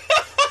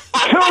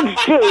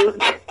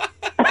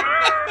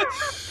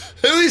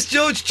 Who is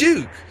George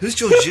Duke? Who's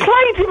George Duke? You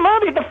played him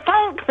earlier, the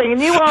funk thing,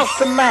 and you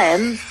asked a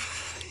man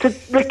to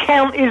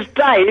recount his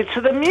day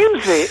to the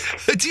music.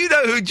 Do you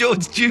know who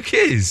George Duke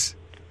is?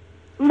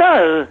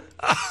 No.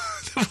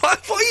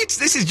 What are you...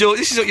 This is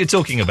what you're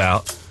talking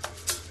about.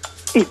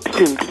 Yeah,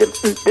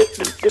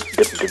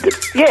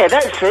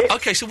 that's it.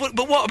 Okay, so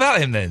but what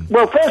about him then?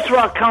 Well, first of all,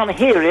 I can't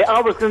hear it.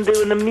 I was going to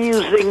do an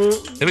amusing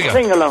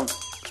sing-along.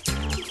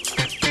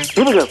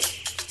 Here we go.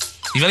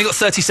 You've only got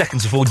 30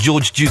 seconds before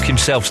George Duke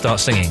himself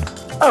starts singing.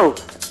 Oh.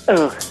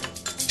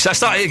 So I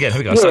start it again. Here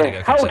we go. Yeah. Start it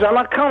again. Hold on,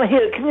 I can't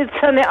hear it. Can you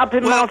turn it up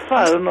in my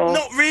phone? Or?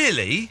 Not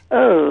really.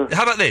 Oh.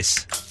 How about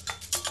this?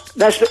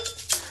 That's the...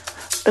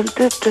 I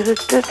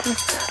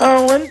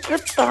went to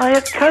buy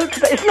a coat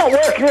today. It's not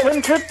working. I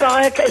went to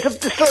buy a coat.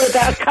 It's a story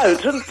about a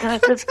coat. Is it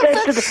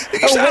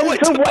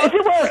working?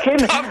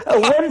 I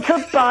went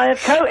to buy a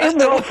coat in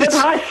Watford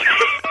High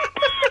Street.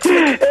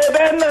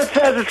 Then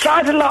I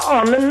tried a lot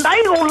on, and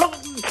they all look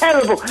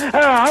terrible.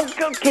 I've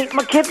got to keep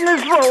my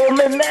kidneys warm,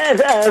 and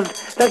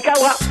they go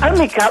up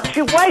only cups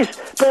your waist.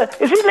 But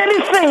is it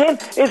really singing?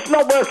 It's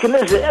not working,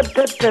 is it?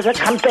 I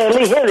can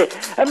barely hear it.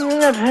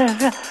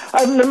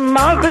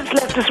 Margaret's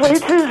left a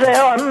sweet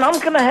there, and I'm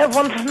going to have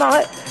one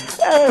tonight.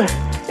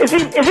 Is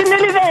it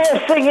nearly there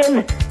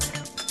singing?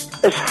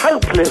 It's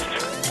hopeless.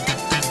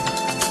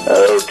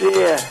 Oh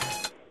dear.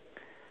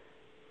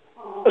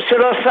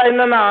 Should I say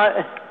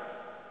night?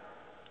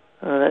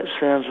 Oh, that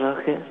sounds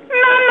like it.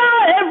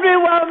 No,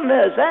 everyone,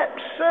 there's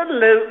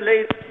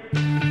absolutely...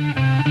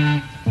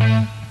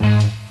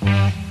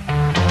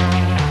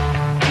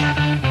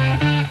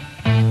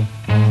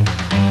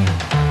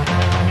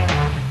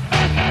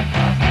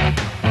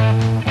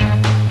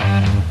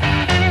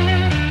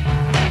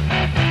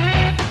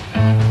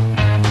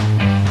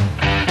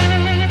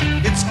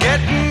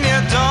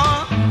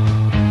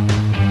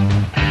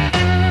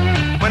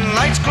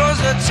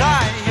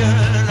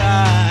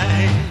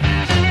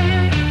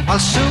 I'll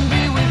soon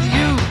be with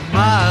you,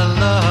 my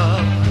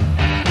love.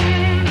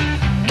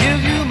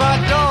 Give you my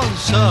dawn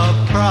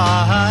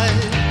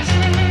surprise.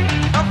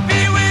 I'll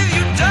be with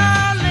you,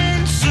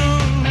 darling,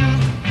 soon.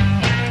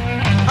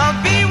 I'll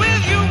be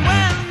with you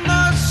when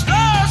the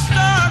stars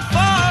start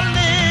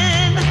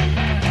falling.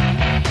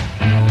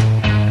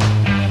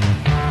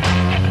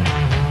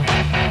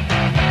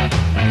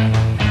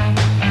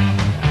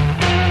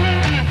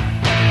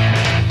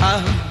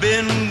 I've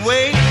been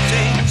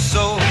waiting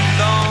so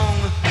long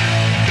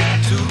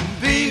to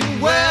be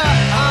where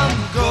I'm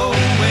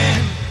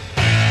going,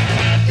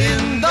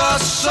 in the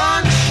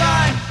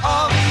sunshine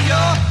of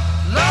your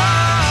love.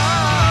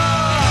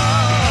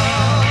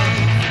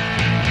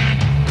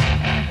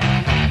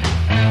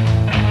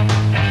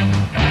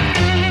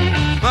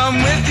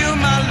 I'm with you,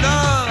 my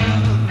love.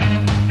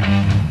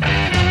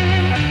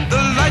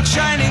 The light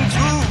shining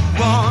through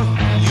on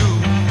you.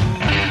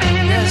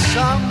 Yes,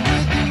 I'm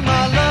with you,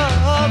 my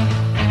love.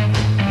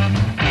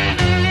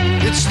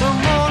 It's the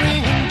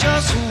morning and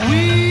just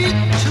we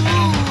two.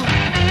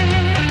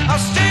 I'll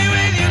stay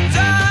with you,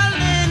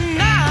 darling,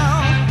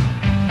 now.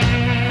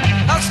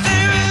 I'll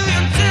stay with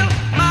you till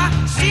my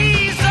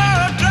seas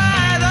are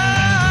dried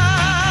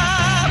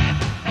up.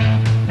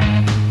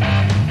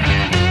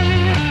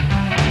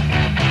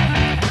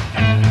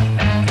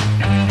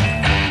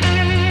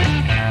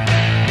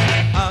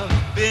 I've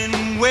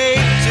been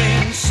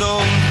waiting so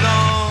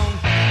long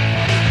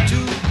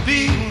to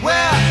be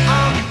where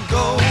I'm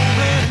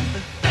going,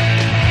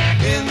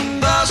 in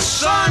the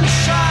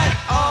sunshine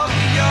of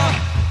your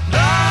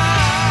love.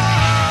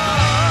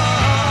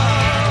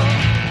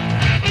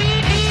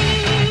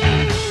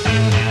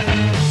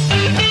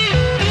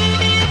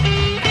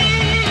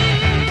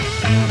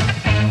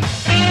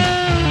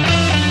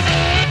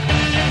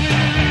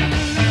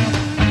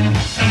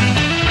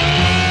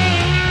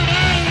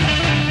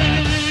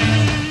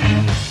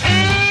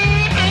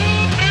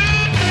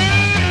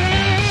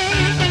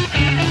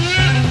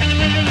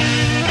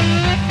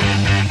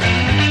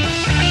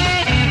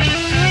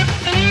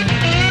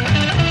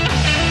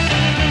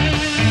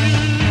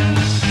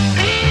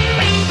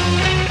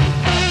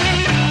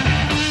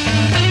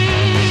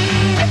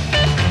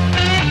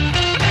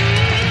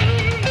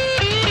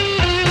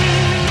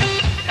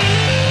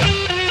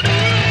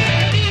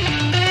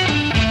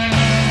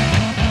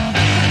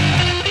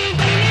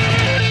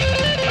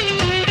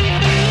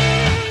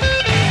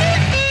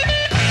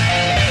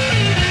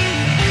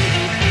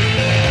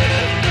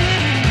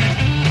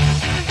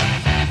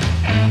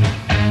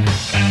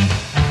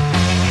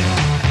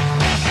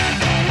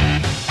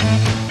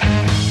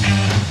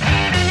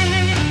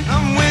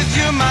 I'm with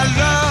you, my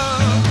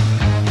love.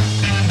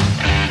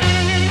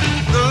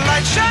 The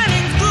light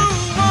shining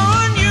through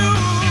on you.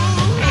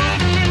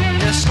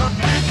 Yes, I'm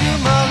with you,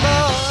 my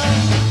love.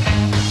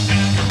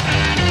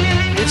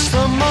 It's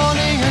the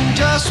morning and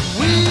just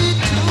we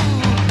two.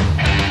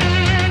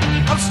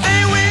 I'll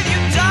stay with you,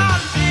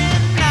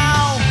 darling,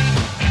 now.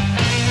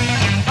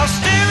 I'll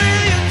stay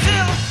with you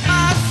till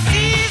my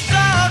seas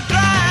are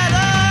dried up.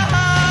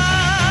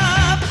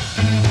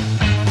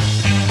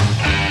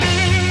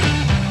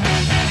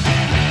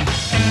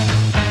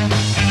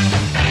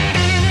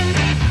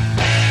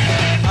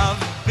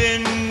 I've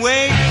been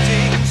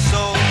waiting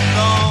so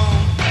long.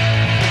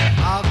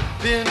 I've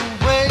been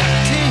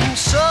waiting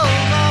so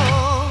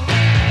long.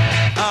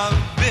 I've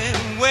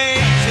been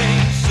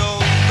waiting so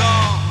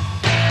long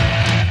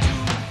to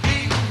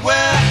be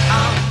where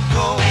I'm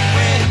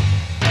going,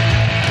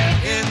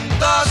 in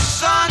the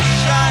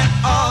sunshine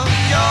of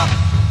your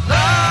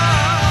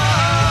love.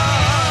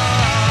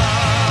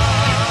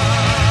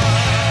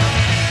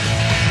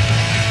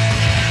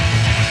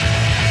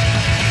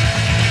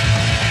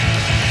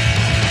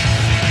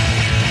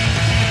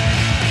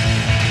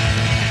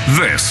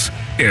 This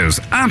is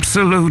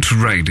Absolute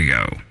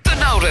Radio. The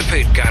no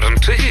repeat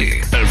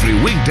guarantee. Every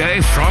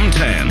weekday from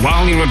 10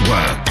 while you're at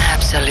work.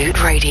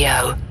 Absolute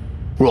Radio.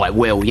 Right,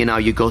 well, you know,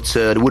 you got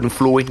the wooden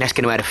flooring, that's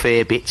going to add a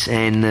fair bit,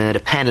 and the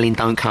panelling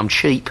don't come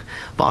cheap,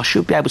 but I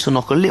should be able to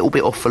knock a little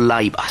bit off for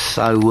labour,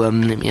 so let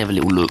me have a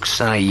little look,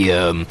 say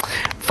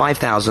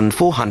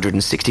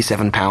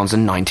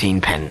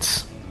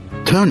 £5,467.19.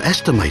 Turn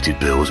estimated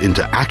bills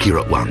into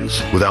accurate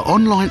ones with our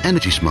online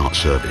Energy Smart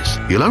service.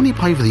 You'll only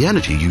pay for the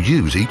energy you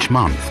use each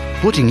month,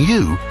 putting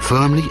you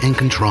firmly in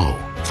control.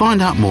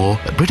 Find out more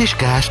at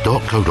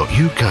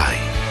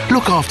britishgas.co.uk.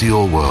 Look after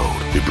your world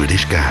with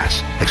British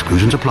Gas.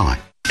 Exclusions apply.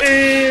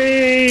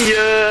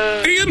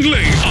 Ian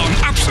Lee on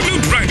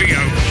Absolute Radio.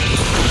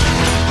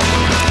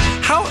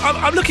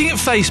 I'm looking at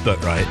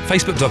Facebook, right?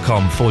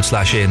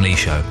 Facebook.com/Ian Lee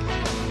Show.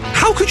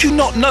 How could you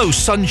not know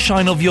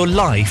Sunshine of Your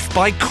Life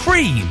by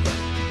Cream?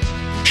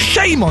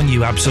 Shame on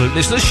you, Absolute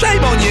listeners.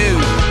 Shame on you.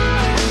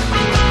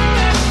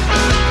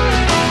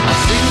 I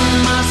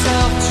sing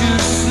myself to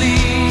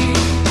sleep,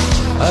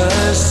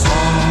 a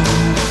song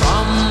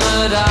from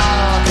the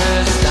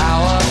darkest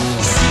hour,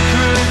 a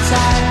secret I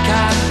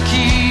can't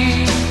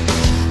keep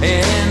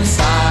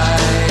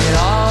inside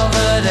of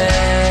a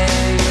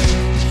day.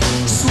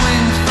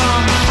 Swing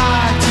from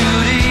high to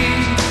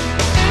deep,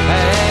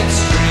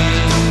 extreme.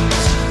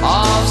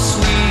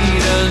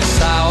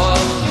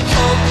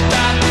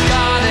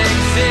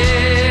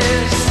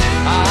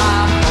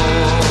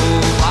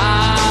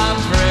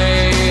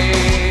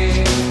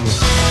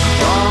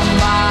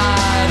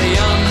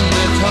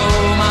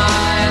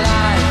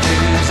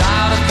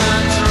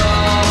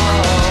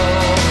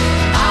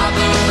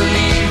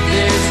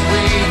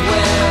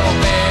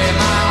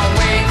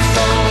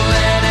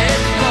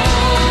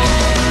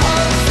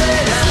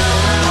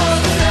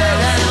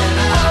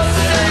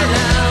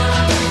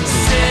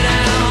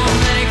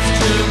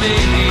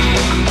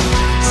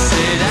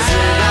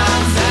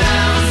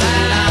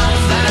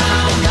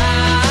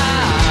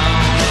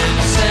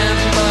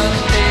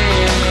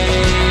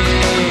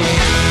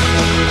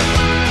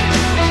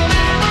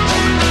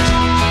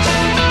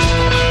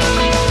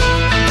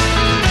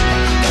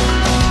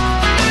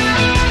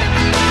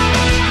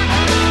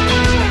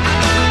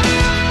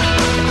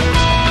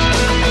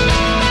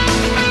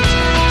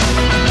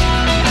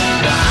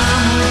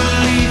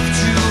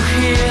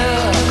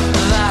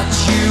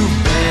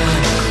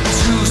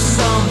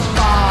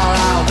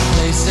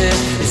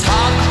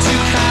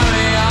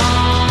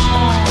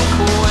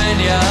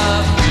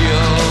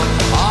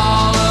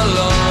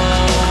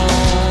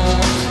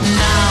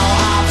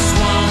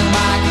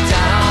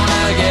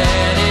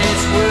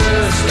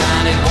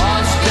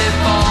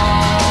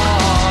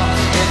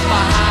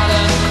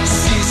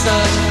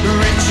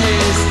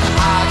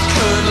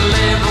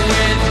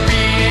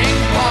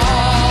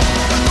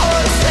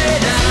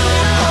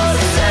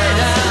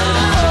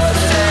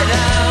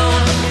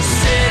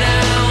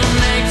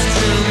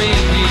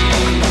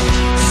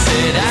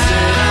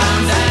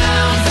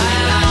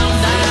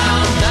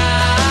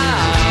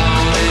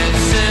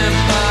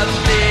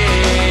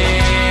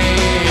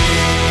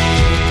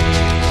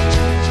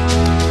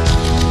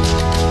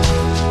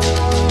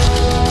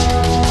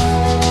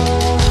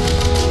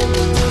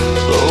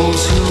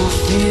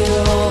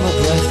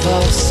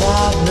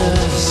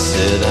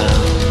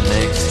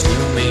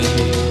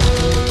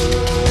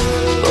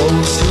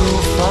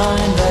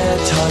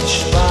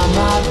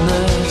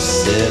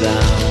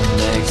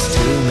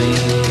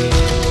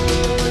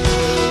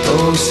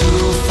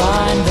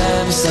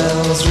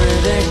 themselves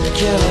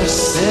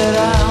ridiculous. Sit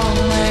down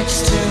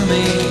next to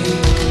me.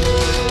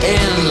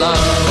 In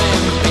love,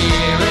 in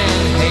fear,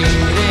 in hate,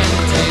 in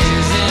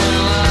tears. In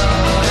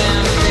love,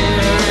 in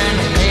fear, in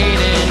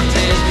hate, in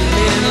tears.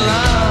 In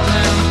love,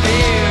 in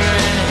fear,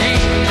 in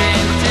hate,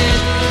 in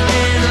tears.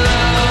 In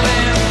love,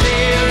 in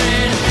fear,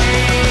 in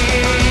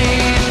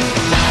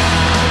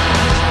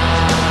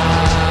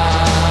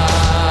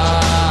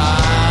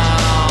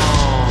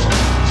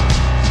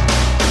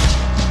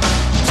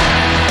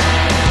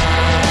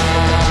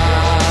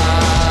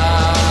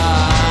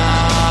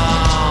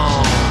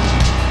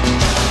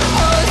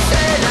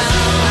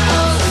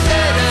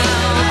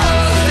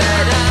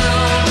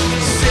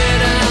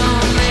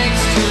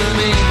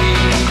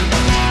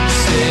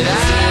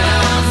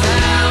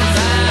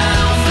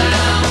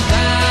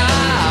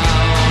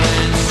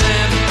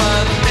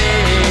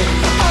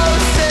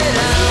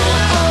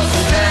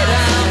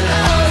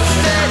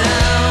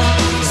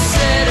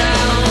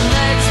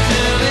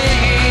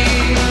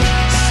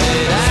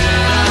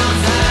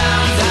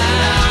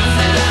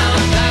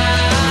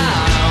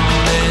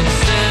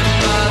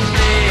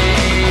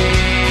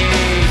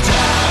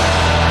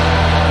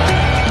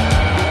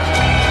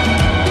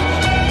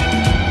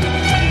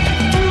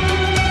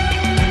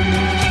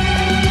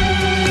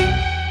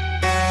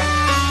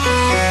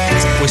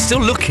Still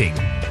looking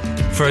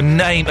for a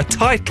name, a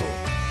title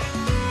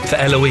for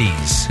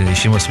Eloise.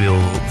 She must be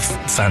all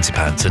fancy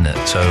pants, isn't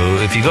it? So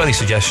if you've got any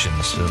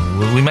suggestions,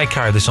 we may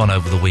carry this on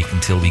over the week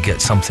until we get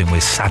something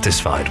we're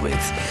satisfied with.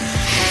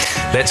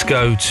 Let's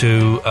go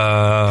to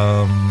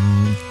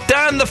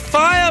Dan the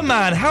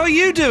Fireman. How are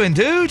you doing,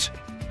 dude?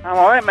 I'm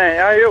alright, mate.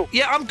 How are you?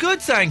 Yeah, I'm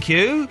good, thank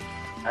you.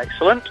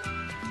 Excellent.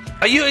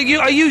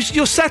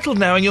 You're settled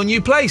now in your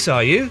new place,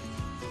 are you?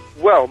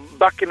 Well,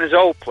 back in his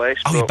old place.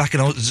 Oh, you're back in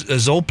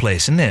his old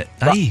place, isn't it?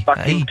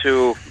 Back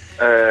into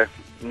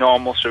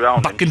normal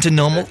surroundings. Back into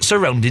normal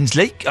surroundings,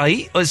 like,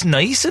 aye? Oh, it's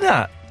nice, isn't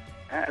it?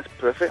 Yeah, it's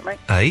perfect, mate.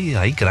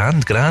 Aye,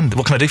 grand.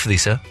 What can I do for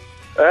these, sir?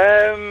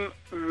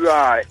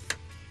 Right.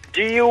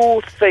 Do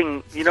you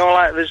think,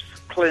 like there's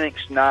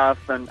clinics now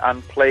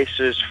and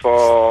places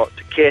to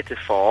cater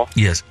for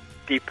yes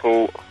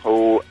people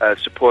who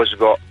suppose have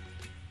got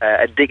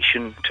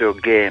addiction to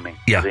gaming?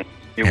 Yeah.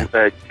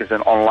 Is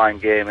an online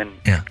gaming,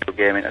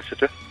 gaming,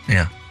 etc.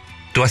 Yeah.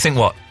 Do I think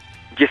what?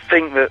 Do you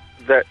think that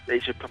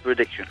it's a proper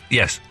addiction?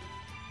 Yes.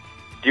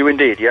 Do you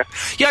indeed? Yeah.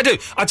 Yeah, I do.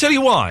 I'll tell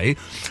you why.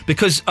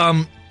 Because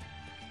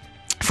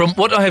from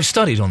what I have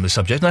studied on the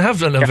subject, and I have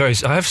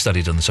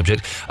studied on the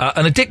subject,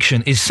 an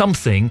addiction is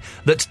something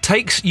that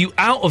takes you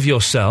out of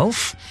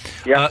yourself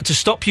to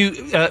stop you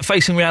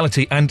facing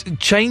reality and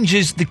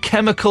changes the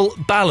chemical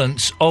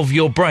balance of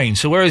your brain.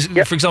 So whereas,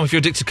 for example, if you're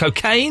addicted to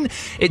cocaine,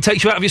 it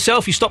takes you out of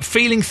yourself, you stop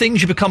feeling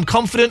things, you become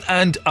confident,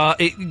 and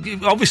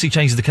it obviously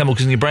changes the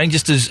chemicals in your brain,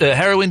 just as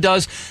heroin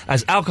does,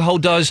 as alcohol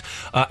does,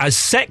 as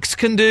sex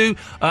can do,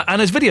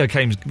 and as video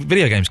games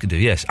can do,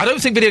 yes. I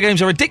don't think video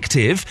games are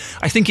addictive.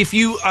 I think if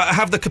you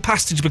have the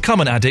capacity to become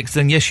an addict,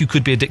 then yes, you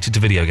could be addicted to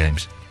video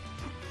games.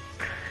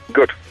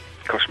 Good.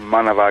 Because,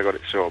 man, have I got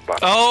it so bad.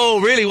 Oh,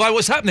 really? Why?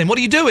 What's happening? What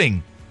are you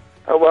doing?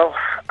 Well,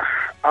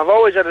 I've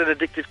always had an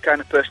addictive kind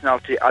of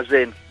personality, as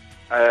in,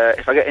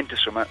 if I get into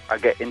something, I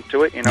get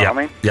into it, you know what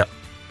I mean? Yeah.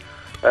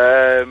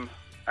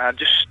 I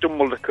just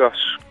stumbled across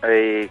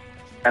an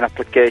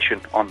application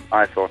on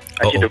iPhone.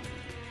 As you do.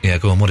 Yeah,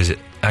 go on, what is it?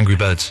 Angry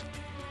Birds?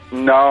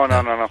 No.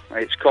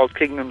 It's called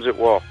Kingdoms at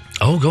War.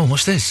 Oh, go on,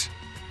 what's this?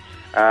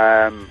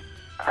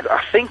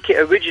 I think it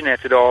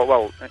originated,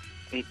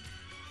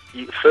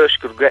 you first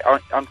could get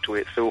onto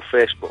it through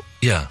Facebook.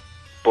 Yeah.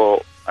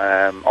 But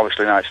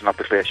obviously now it's an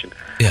application.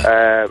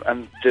 Yeah.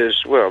 And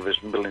there's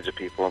millions of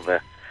people on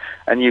there.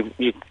 And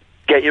you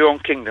get your own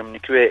kingdom and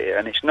you create it.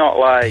 And it's not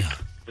like,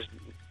 there's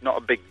not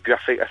a big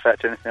graphic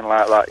effect or anything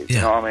like that.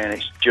 You know what I mean?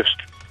 It's just,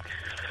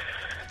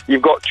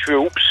 you've got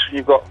troops,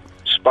 you've got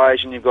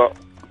spies, and you've got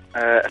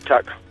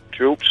attack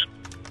troops.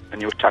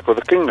 And you attack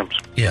other kingdoms.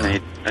 Yeah.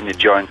 And you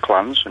join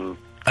clans. And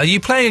are you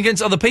playing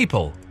against other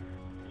people?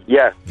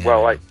 Yeah.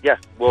 Worldwide, yeah.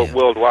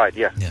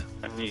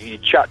 And you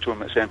chat to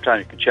them at the same time.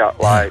 You can chat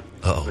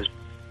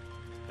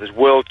there's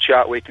world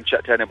chat where you can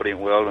chat to anybody in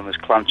the world, and there's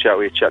clan chat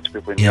where you chat to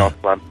people in your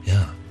clan.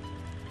 Yeah.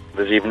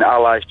 There's even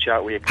allies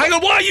chat where you can... Hang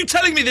on, why are you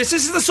telling me this?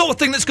 This is the sort of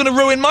thing that's going to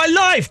ruin my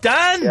life,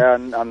 Dan!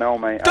 Yeah, I know,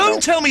 mate.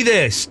 Don't tell me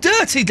this!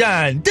 Dirty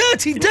Dan!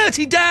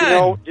 Dirty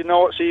Dan! Do you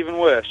know what's even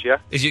worse, yeah?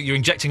 Is you're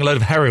injecting a load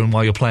of heroin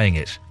while you're playing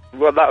it.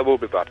 Well, that will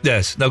be bad.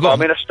 Yes. No, go on.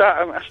 I mean, I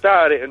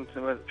started it and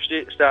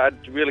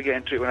started to really get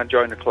into it when I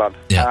joined the clan.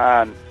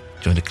 Yeah. And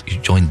you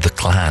joined the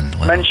clan.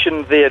 Wow.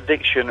 Mentioned the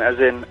addiction as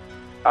in,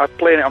 I was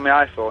playing it on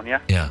my iPhone, yeah?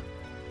 Yeah.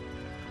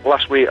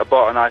 Last week I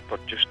bought an iPod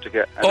just to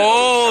get...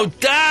 Oh,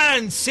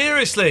 Dan!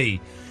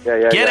 Seriously!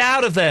 Yeah. Get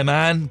out of there,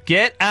 man.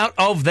 Get out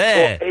of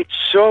there. Oh, it's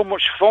so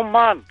much fun,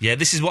 man. Yeah,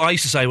 this is what I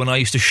used to say when I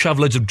used to shove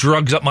loads of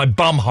drugs up my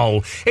bum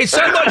hole. It's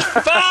so much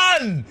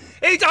fun!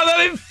 I'm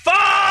having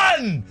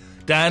fun!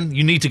 Dan,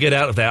 you need to get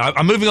out of there.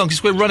 I'm moving on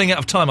because we're running out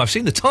of time. I've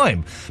seen the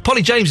time.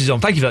 Polly James is on.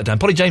 Thank you for that, Dan.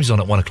 Polly James is on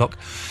at 1 o'clock.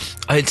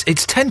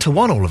 It's 10 to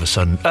 1 all of a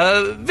sudden.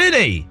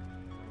 Vinny!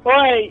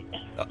 Right.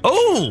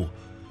 Oh,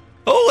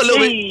 a little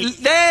bit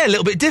there, a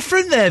little bit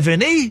different there,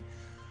 Vinny.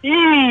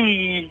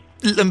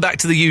 And back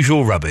to the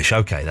usual rubbish.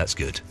 Okay, that's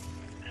good.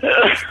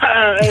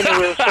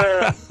 Anyway,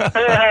 so,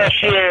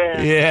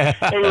 Yeah.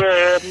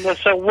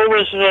 So what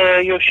was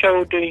your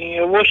show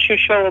doing? What's your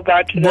show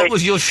about today? What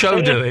was your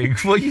show doing?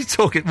 What are you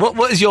talking?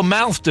 What is your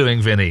mouth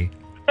doing, Vinny?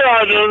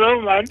 I don't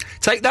know, man.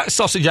 Take that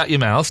sausage out your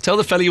mouth. Tell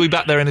the fella you'll be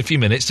back there in a few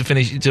minutes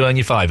to earn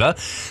your fiver,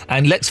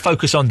 and let's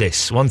focus on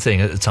this one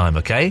thing at a time,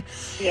 okay?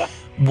 Yeah.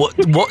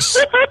 What's?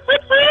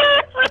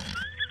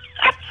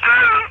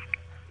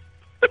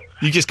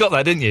 You just got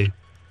that, didn't you?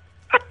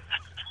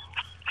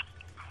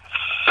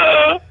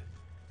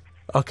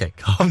 Okay,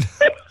 calm down.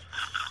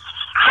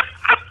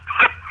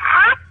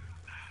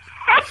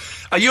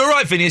 Are you all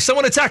right, Vinny? Is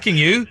someone attacking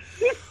you?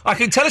 I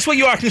can tell us where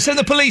you are. I can send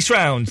the police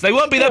round. They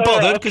won't be that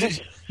bothered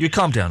because you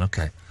calm down.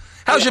 Okay.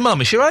 How's your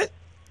mum? Is she all right?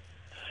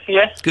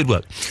 Yeah. Good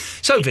work.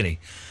 So, Vinny,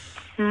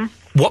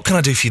 what can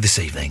I do for you this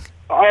evening?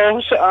 I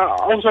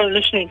was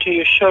listening to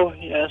your show,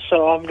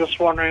 so I'm just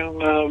wondering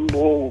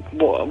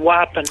what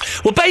happened.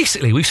 Well,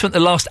 basically, we've spent the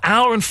last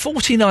hour and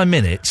 49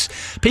 minutes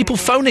people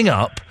phoning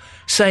up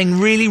saying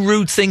really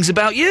rude things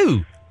about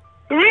you.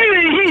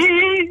 Really?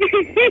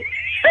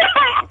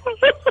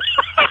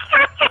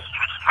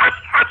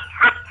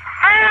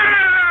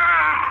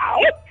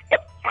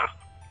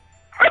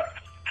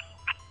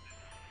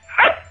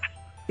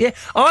 Yeah,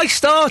 I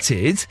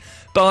started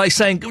by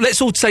saying,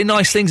 let's all say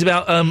nice things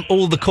about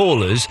all the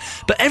callers,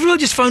 but everyone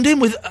just phoned in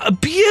with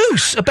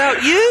abuse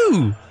about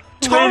you.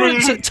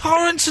 Torrents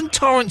and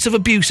torrents of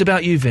abuse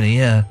about you, Vinny,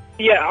 yeah.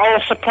 Yeah, I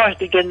was surprised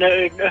they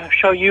didn't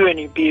show you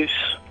any abuse.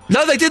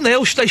 No, they didn't.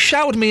 They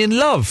showered me in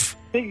love.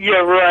 Yeah,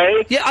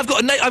 right. Yeah, I've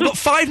got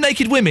 5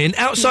 naked women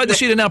outside the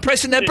studio now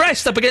pressing their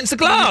breasts up against the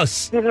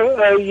glass.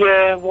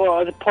 Yeah, what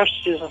are the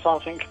postures or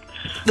something?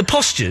 The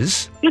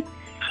postures?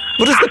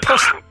 What is the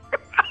posture?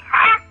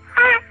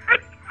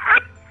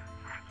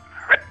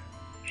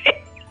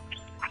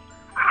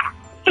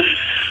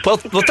 Well,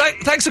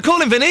 thanks for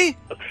calling, Vinny.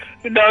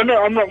 No,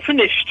 I'm not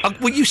finished.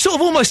 Well, you sort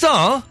of almost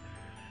are.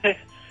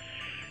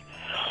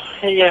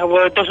 Yeah,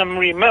 well, it doesn't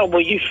really matter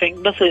what you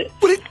think, does it?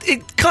 Well,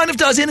 it kind of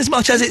does in as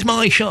much as it's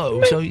my show,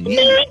 so... Yeah. No,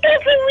 it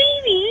doesn't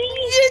really.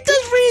 Yeah, it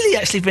does really,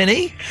 actually,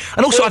 Vinny.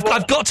 And also,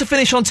 I've got to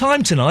finish on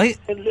time tonight.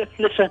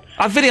 Listen.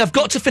 Vinny, I've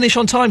got to finish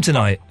on time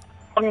tonight.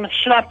 I'm going to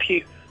slap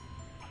you.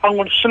 I'm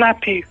going to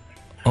slap you.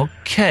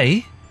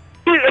 Okay.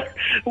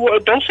 Well,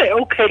 don't say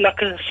okay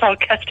like in a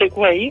sarcastic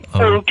way.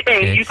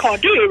 Okay, you can't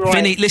do it right.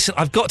 Vinny, listen,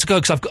 I've got to go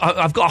because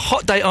I've got a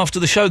hot date after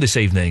the show this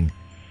evening.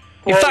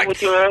 In fact,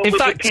 with your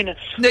penis.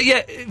 No,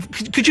 yeah.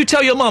 Could you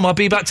tell your mum I'll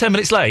be about 10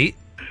 minutes late?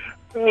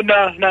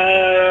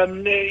 No.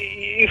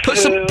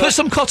 Put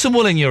some cotton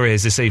wool in your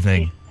ears this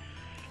evening.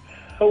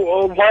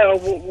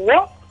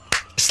 What?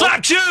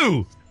 Slapped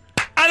you,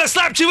 and I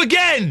slapped you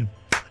again,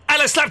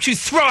 and I slapped you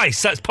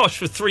thrice. That's posh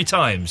for 3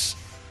 times.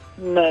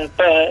 No,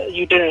 but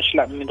you didn't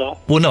slap me though.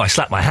 Well, no, I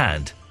slapped my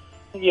hand.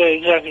 Yeah,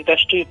 exactly.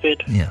 That's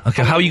stupid. Yeah.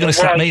 Okay. How are you going to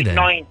slap me then?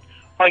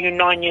 Are you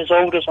 9 years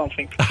old or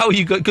something? How are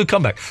you? Good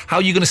comeback. How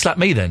are you going to slap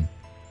me then,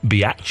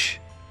 biatch?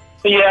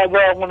 Yeah,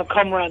 well, I'm going to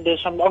come around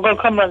this. I'm going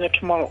to come around there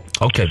tomorrow.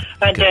 Okay.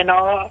 And then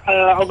I'm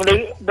going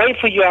to wait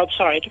for you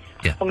outside.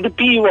 Yeah. I'm going to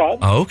beat you up.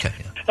 Oh, okay.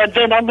 And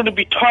then I'm going to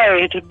be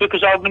tired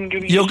because I'm going to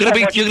give you. You're going to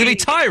be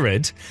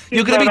tired.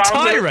 You're going to be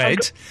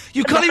tired.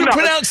 You can't even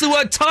pronounce the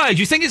word tired.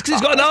 You think it's because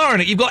it's got an R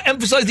in it? You've got to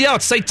emphasise the R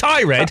to say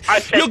tired.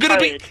 You're going to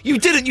be. You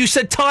didn't. You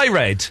said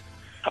tired.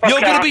 Okay,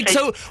 you're going to be.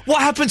 So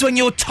what happens when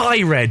you're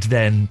tired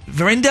then,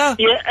 Verinda?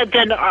 Yeah, and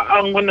then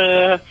I'm going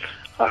to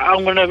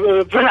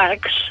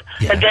relax.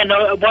 Yeah. And then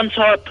once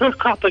I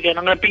perk up again,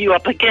 I'm going to beat you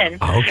up again.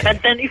 Oh, okay. And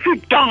then if you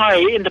die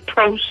in the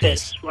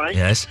process, right?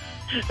 Yes.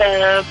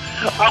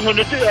 I'm going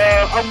to go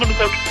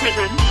to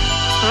prison.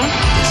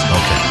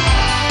 Okay.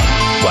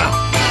 Wow.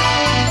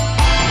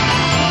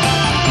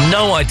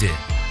 No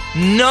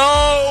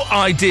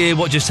idea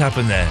what just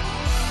happened there.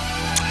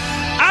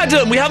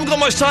 Adam, we haven't got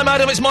much time,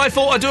 Adam. It's my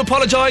fault. I do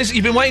apologise.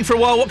 You've been waiting for a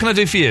while. What can I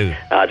do for you?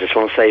 I just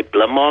want to say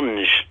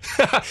blancmange.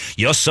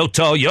 You're so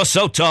tall, you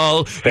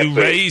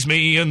raise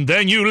me and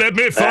then you let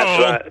me fall.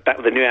 That's right. Back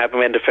with the new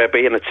album end of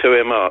February and the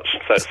tour in March.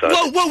 So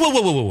excited.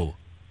 Whoa.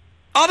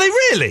 Are they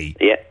really?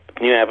 Yeah.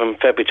 New album,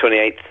 February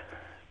 28th,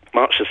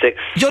 March the 6th.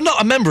 You're not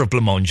a member of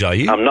Blancmange, are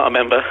you? I'm not a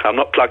member. I'm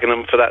not plugging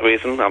them for that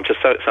reason. I'm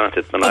just so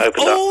excited. And I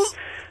opened up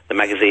the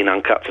magazine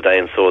Uncut today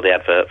and saw the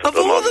advert for Of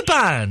all the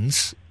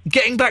bands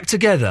getting back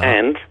together.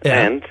 And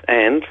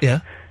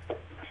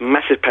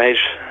massive page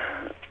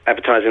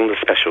advertising the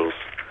specials.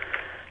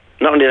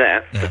 Not only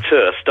that, the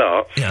tour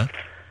starts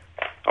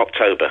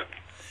October.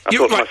 I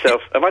thought to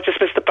myself, have I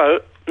just missed the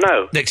boat?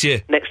 No. Next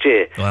year.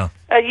 Wow.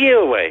 A year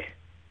away.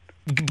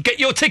 Get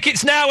your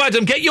tickets now,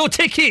 Adam. Get your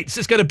tickets.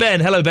 Let's go to Ben.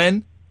 Hello,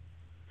 Ben.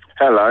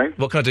 Hello.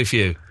 What can I do for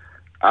you?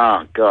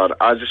 Oh, God.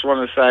 I just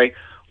want to say,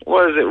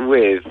 what is it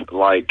with,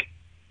 like,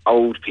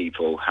 old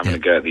people having a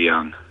go at the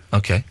young?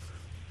 Okay.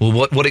 Well,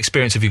 what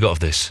experience have you got of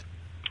this?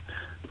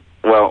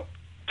 Well,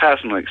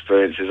 personal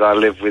experiences, I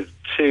live with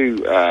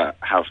two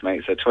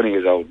housemates. They're 20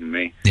 years older than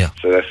me. Yeah.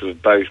 So they're sort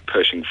of both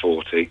pushing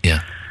 40.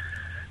 Yeah.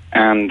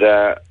 And,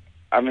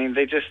 I mean,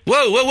 they just...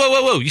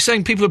 Whoa. You're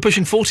saying people who are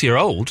pushing 40 are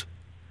old?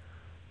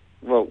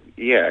 Well,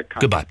 yeah.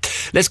 Goodbye.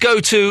 Let's go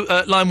to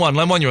line 1.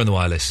 Line 1, you're on the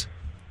wireless.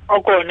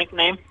 I'll go a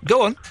nickname.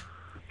 Go on.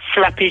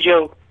 Flappy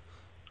Joe.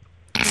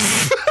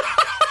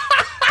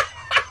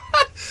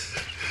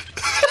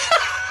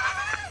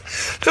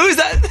 Who is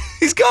that?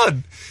 He's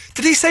gone.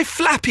 Did he say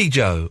Flappy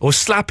Joe or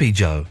Slappy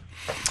Joe?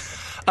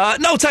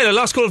 Noel Taylor,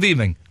 last call of the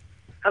evening.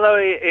 Hello,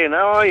 Ian.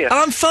 How are you?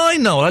 I'm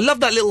fine, Noel. I love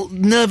that little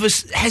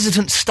nervous,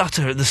 hesitant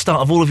stutter at the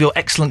start of all of your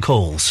excellent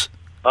calls.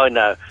 I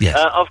know. Yes.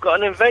 I've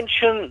got an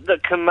invention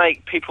that can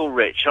make people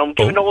rich. I'm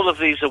giving all of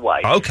these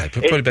away. Okay,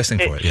 probably the best thing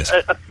for it, yes.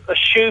 A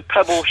shoe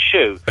pebble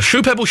shoe. A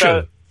shoe pebble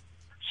shoe?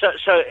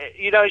 So,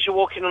 you know, as you're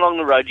walking along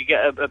the road, you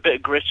get a bit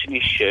of grit in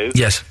your shoe.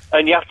 Yes.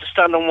 And you have to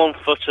stand on one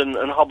foot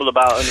and hobble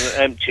about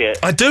and empty it.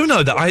 I do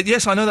know that.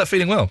 Yes, I know that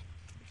feeling well.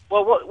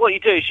 Well, what you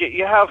do is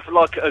you have,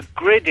 like, a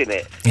grid in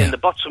it, in the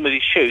bottom of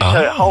your shoe, so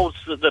it holds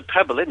the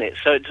pebble in it,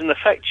 so it doesn't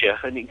affect you,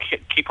 and you can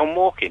keep on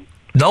walking.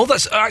 No,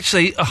 that's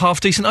actually a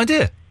half-decent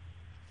idea.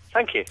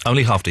 Thank you.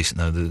 Only half-decent,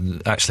 though.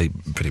 Actually,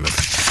 pretty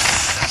rubbish.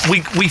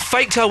 We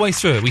faked our way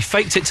through it. We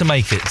faked it to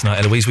make it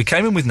tonight, Eloise. We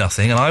came in with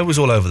nothing, and I was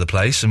all over the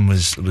place and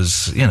was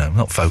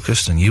not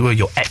focused, and you were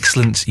your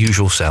excellent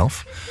usual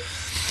self.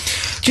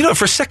 Do you know,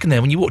 for a second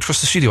there, when you walked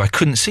across the studio, I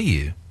couldn't see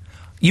you.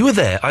 You were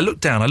there, I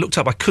looked down, I looked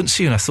up, I couldn't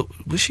see you, and I thought,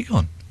 where's she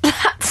gone?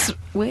 That's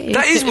weird.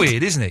 That is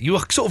weird, isn't it? You were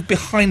sort of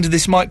behind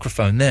this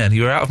microphone there, and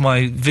you were out of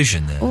my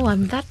vision there. Oh,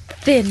 I'm that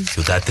thin.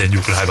 You're that thin,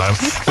 you can hide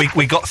behind.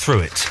 We got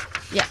through it.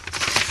 Yeah.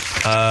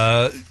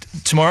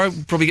 Tomorrow,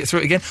 probably get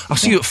through it again. I'll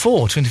see you at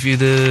 4 to interview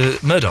the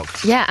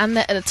Murdoch. Yeah, and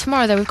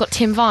tomorrow, though, we've got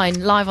Tim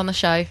Vine live on the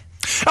show.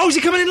 Oh, is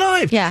he coming in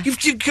live? Yeah. Of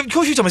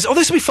course you told me. Oh,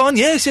 this will be fun.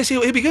 Yes,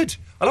 he'll be good.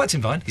 I like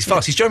Tim Vine. He's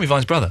fast. He's Jeremy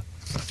Vine's brother.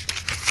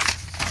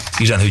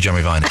 You don't know who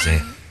Jeremy Vine is, do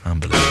you?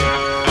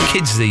 Unbelievable.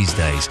 Kids these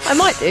days. I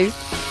might do.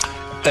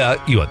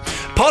 You won't.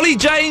 Polly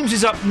James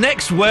is up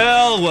next.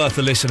 Well worth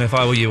a listen. If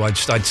I were you, I'd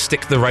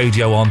stick the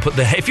radio on.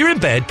 If you're in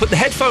bed, put the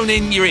headphone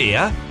in your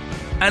ear,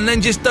 and then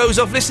just doze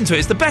off, listen to it.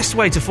 It's the best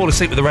way to fall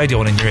asleep with the radio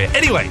on in your ear.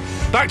 Anyway,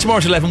 back tomorrow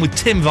at 11 with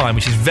Tim Vine,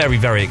 which is very,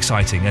 very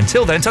exciting.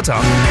 Until then,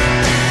 ta-ta.